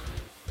does.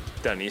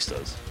 Down East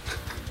does.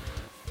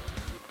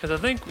 Because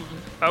I think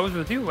I was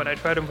with you when I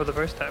tried them for the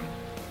first time.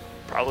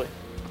 Probably.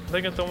 I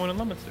think it's the one in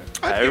Leominster.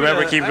 I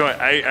remember keep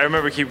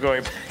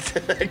going back to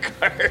that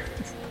card.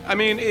 I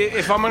mean,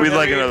 if I'm gonna We'd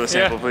like another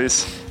sample, Yeah.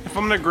 please. if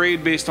I'm gonna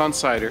grade based on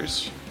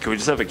ciders, Can we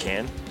just have a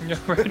can? Yeah,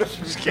 right.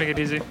 Just make it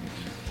easy.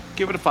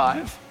 give it a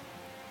 5.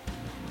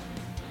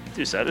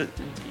 Dude, cider.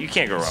 You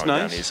can't go wrong It's with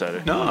nice. Down East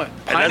cider. No, that's-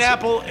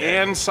 pineapple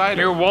and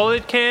cider. Your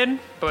wallet can,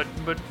 but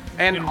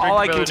and in all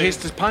I can drinkability.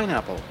 taste is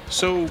pineapple.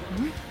 So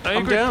I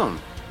I'm agree. down.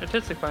 It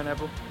tastes like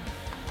pineapple.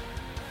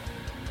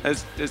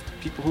 As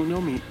people who know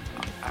me,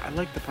 I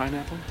like the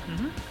pineapple.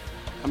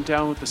 I'm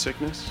down with the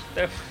sickness.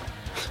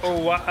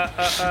 Oh,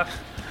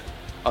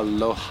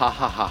 Aloha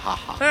ha ha ha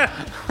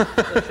ha.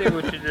 I see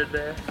what you did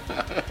there.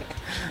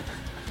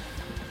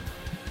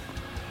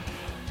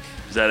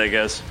 Is that it,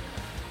 guys?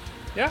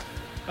 Yeah.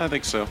 I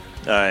think so. All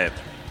right.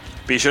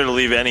 Be sure to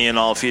leave any and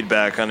all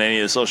feedback on any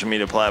of the social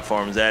media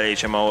platforms at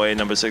HMOA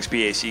number 6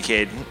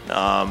 BACK.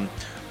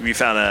 We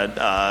found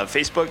a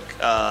Facebook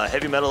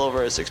Heavy Metal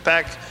Over a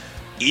 6-Pack.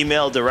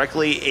 Email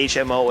directly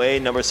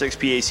HMOA number 6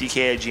 PACK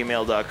at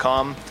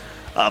gmail.com.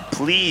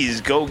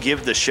 Please go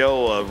give the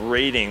show a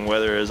rating,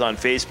 whether it's on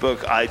Facebook,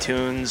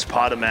 iTunes,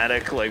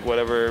 Podomatic, like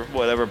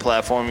whatever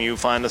platform you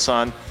find us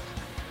on.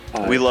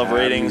 We love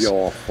ratings.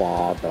 Your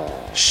father.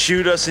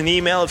 Shoot us an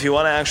email if you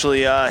want to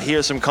actually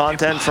hear some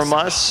content from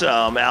us,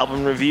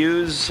 album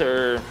reviews,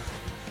 or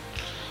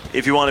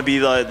if you want to be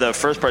the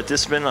first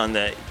participant on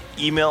the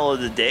email of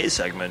the day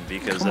segment,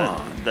 because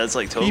that's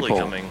like totally People.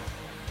 coming.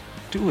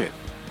 Do it.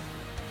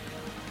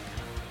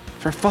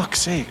 For fuck's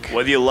sake.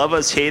 Whether you love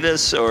us, hate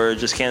us, or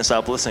just can't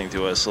stop listening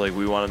to us, like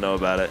we want to know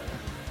about it.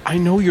 I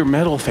know you're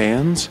metal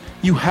fans.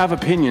 You have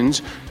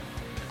opinions.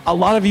 A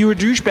lot of you are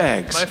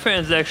douchebags. My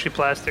fan's actually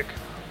plastic.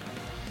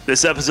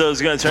 This episode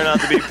is going to turn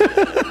out to be.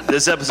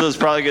 This episode is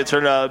probably going to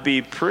turn out to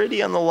be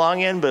pretty on the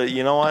long end, but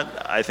you know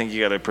what? I think you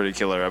got a pretty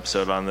killer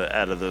episode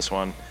out of this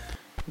one.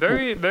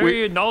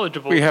 Very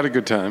knowledgeable. We had a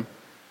good time.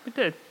 We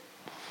did.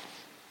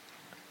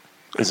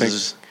 This think-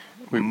 is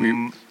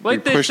We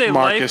They pushed say,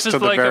 Marcus life is to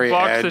the like very a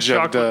box edge of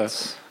of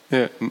chocolates.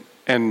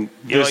 and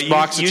You know, this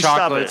box you of stop it.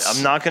 chocolates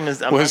I'm not gonna.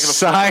 was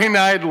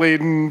cyanide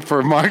laden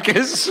for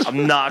Marcus.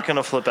 I'm not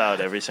gonna flip out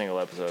every single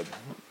episode.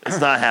 It's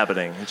not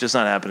happening. It's just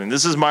not happening.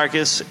 This is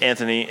Marcus,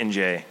 Anthony, and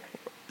Jay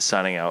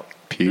signing out.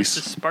 This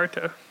is Peace.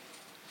 Sparta.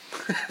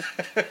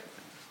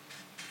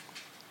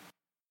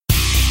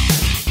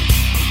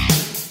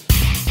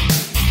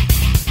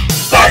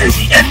 That is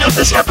the end of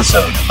this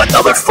episode.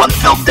 Another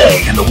fun-filled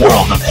day in the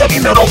world of heavy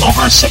metal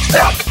over a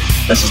 6-pack.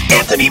 This is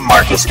Anthony,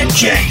 Marcus, and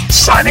Jay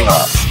signing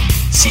off.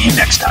 See you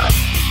next time.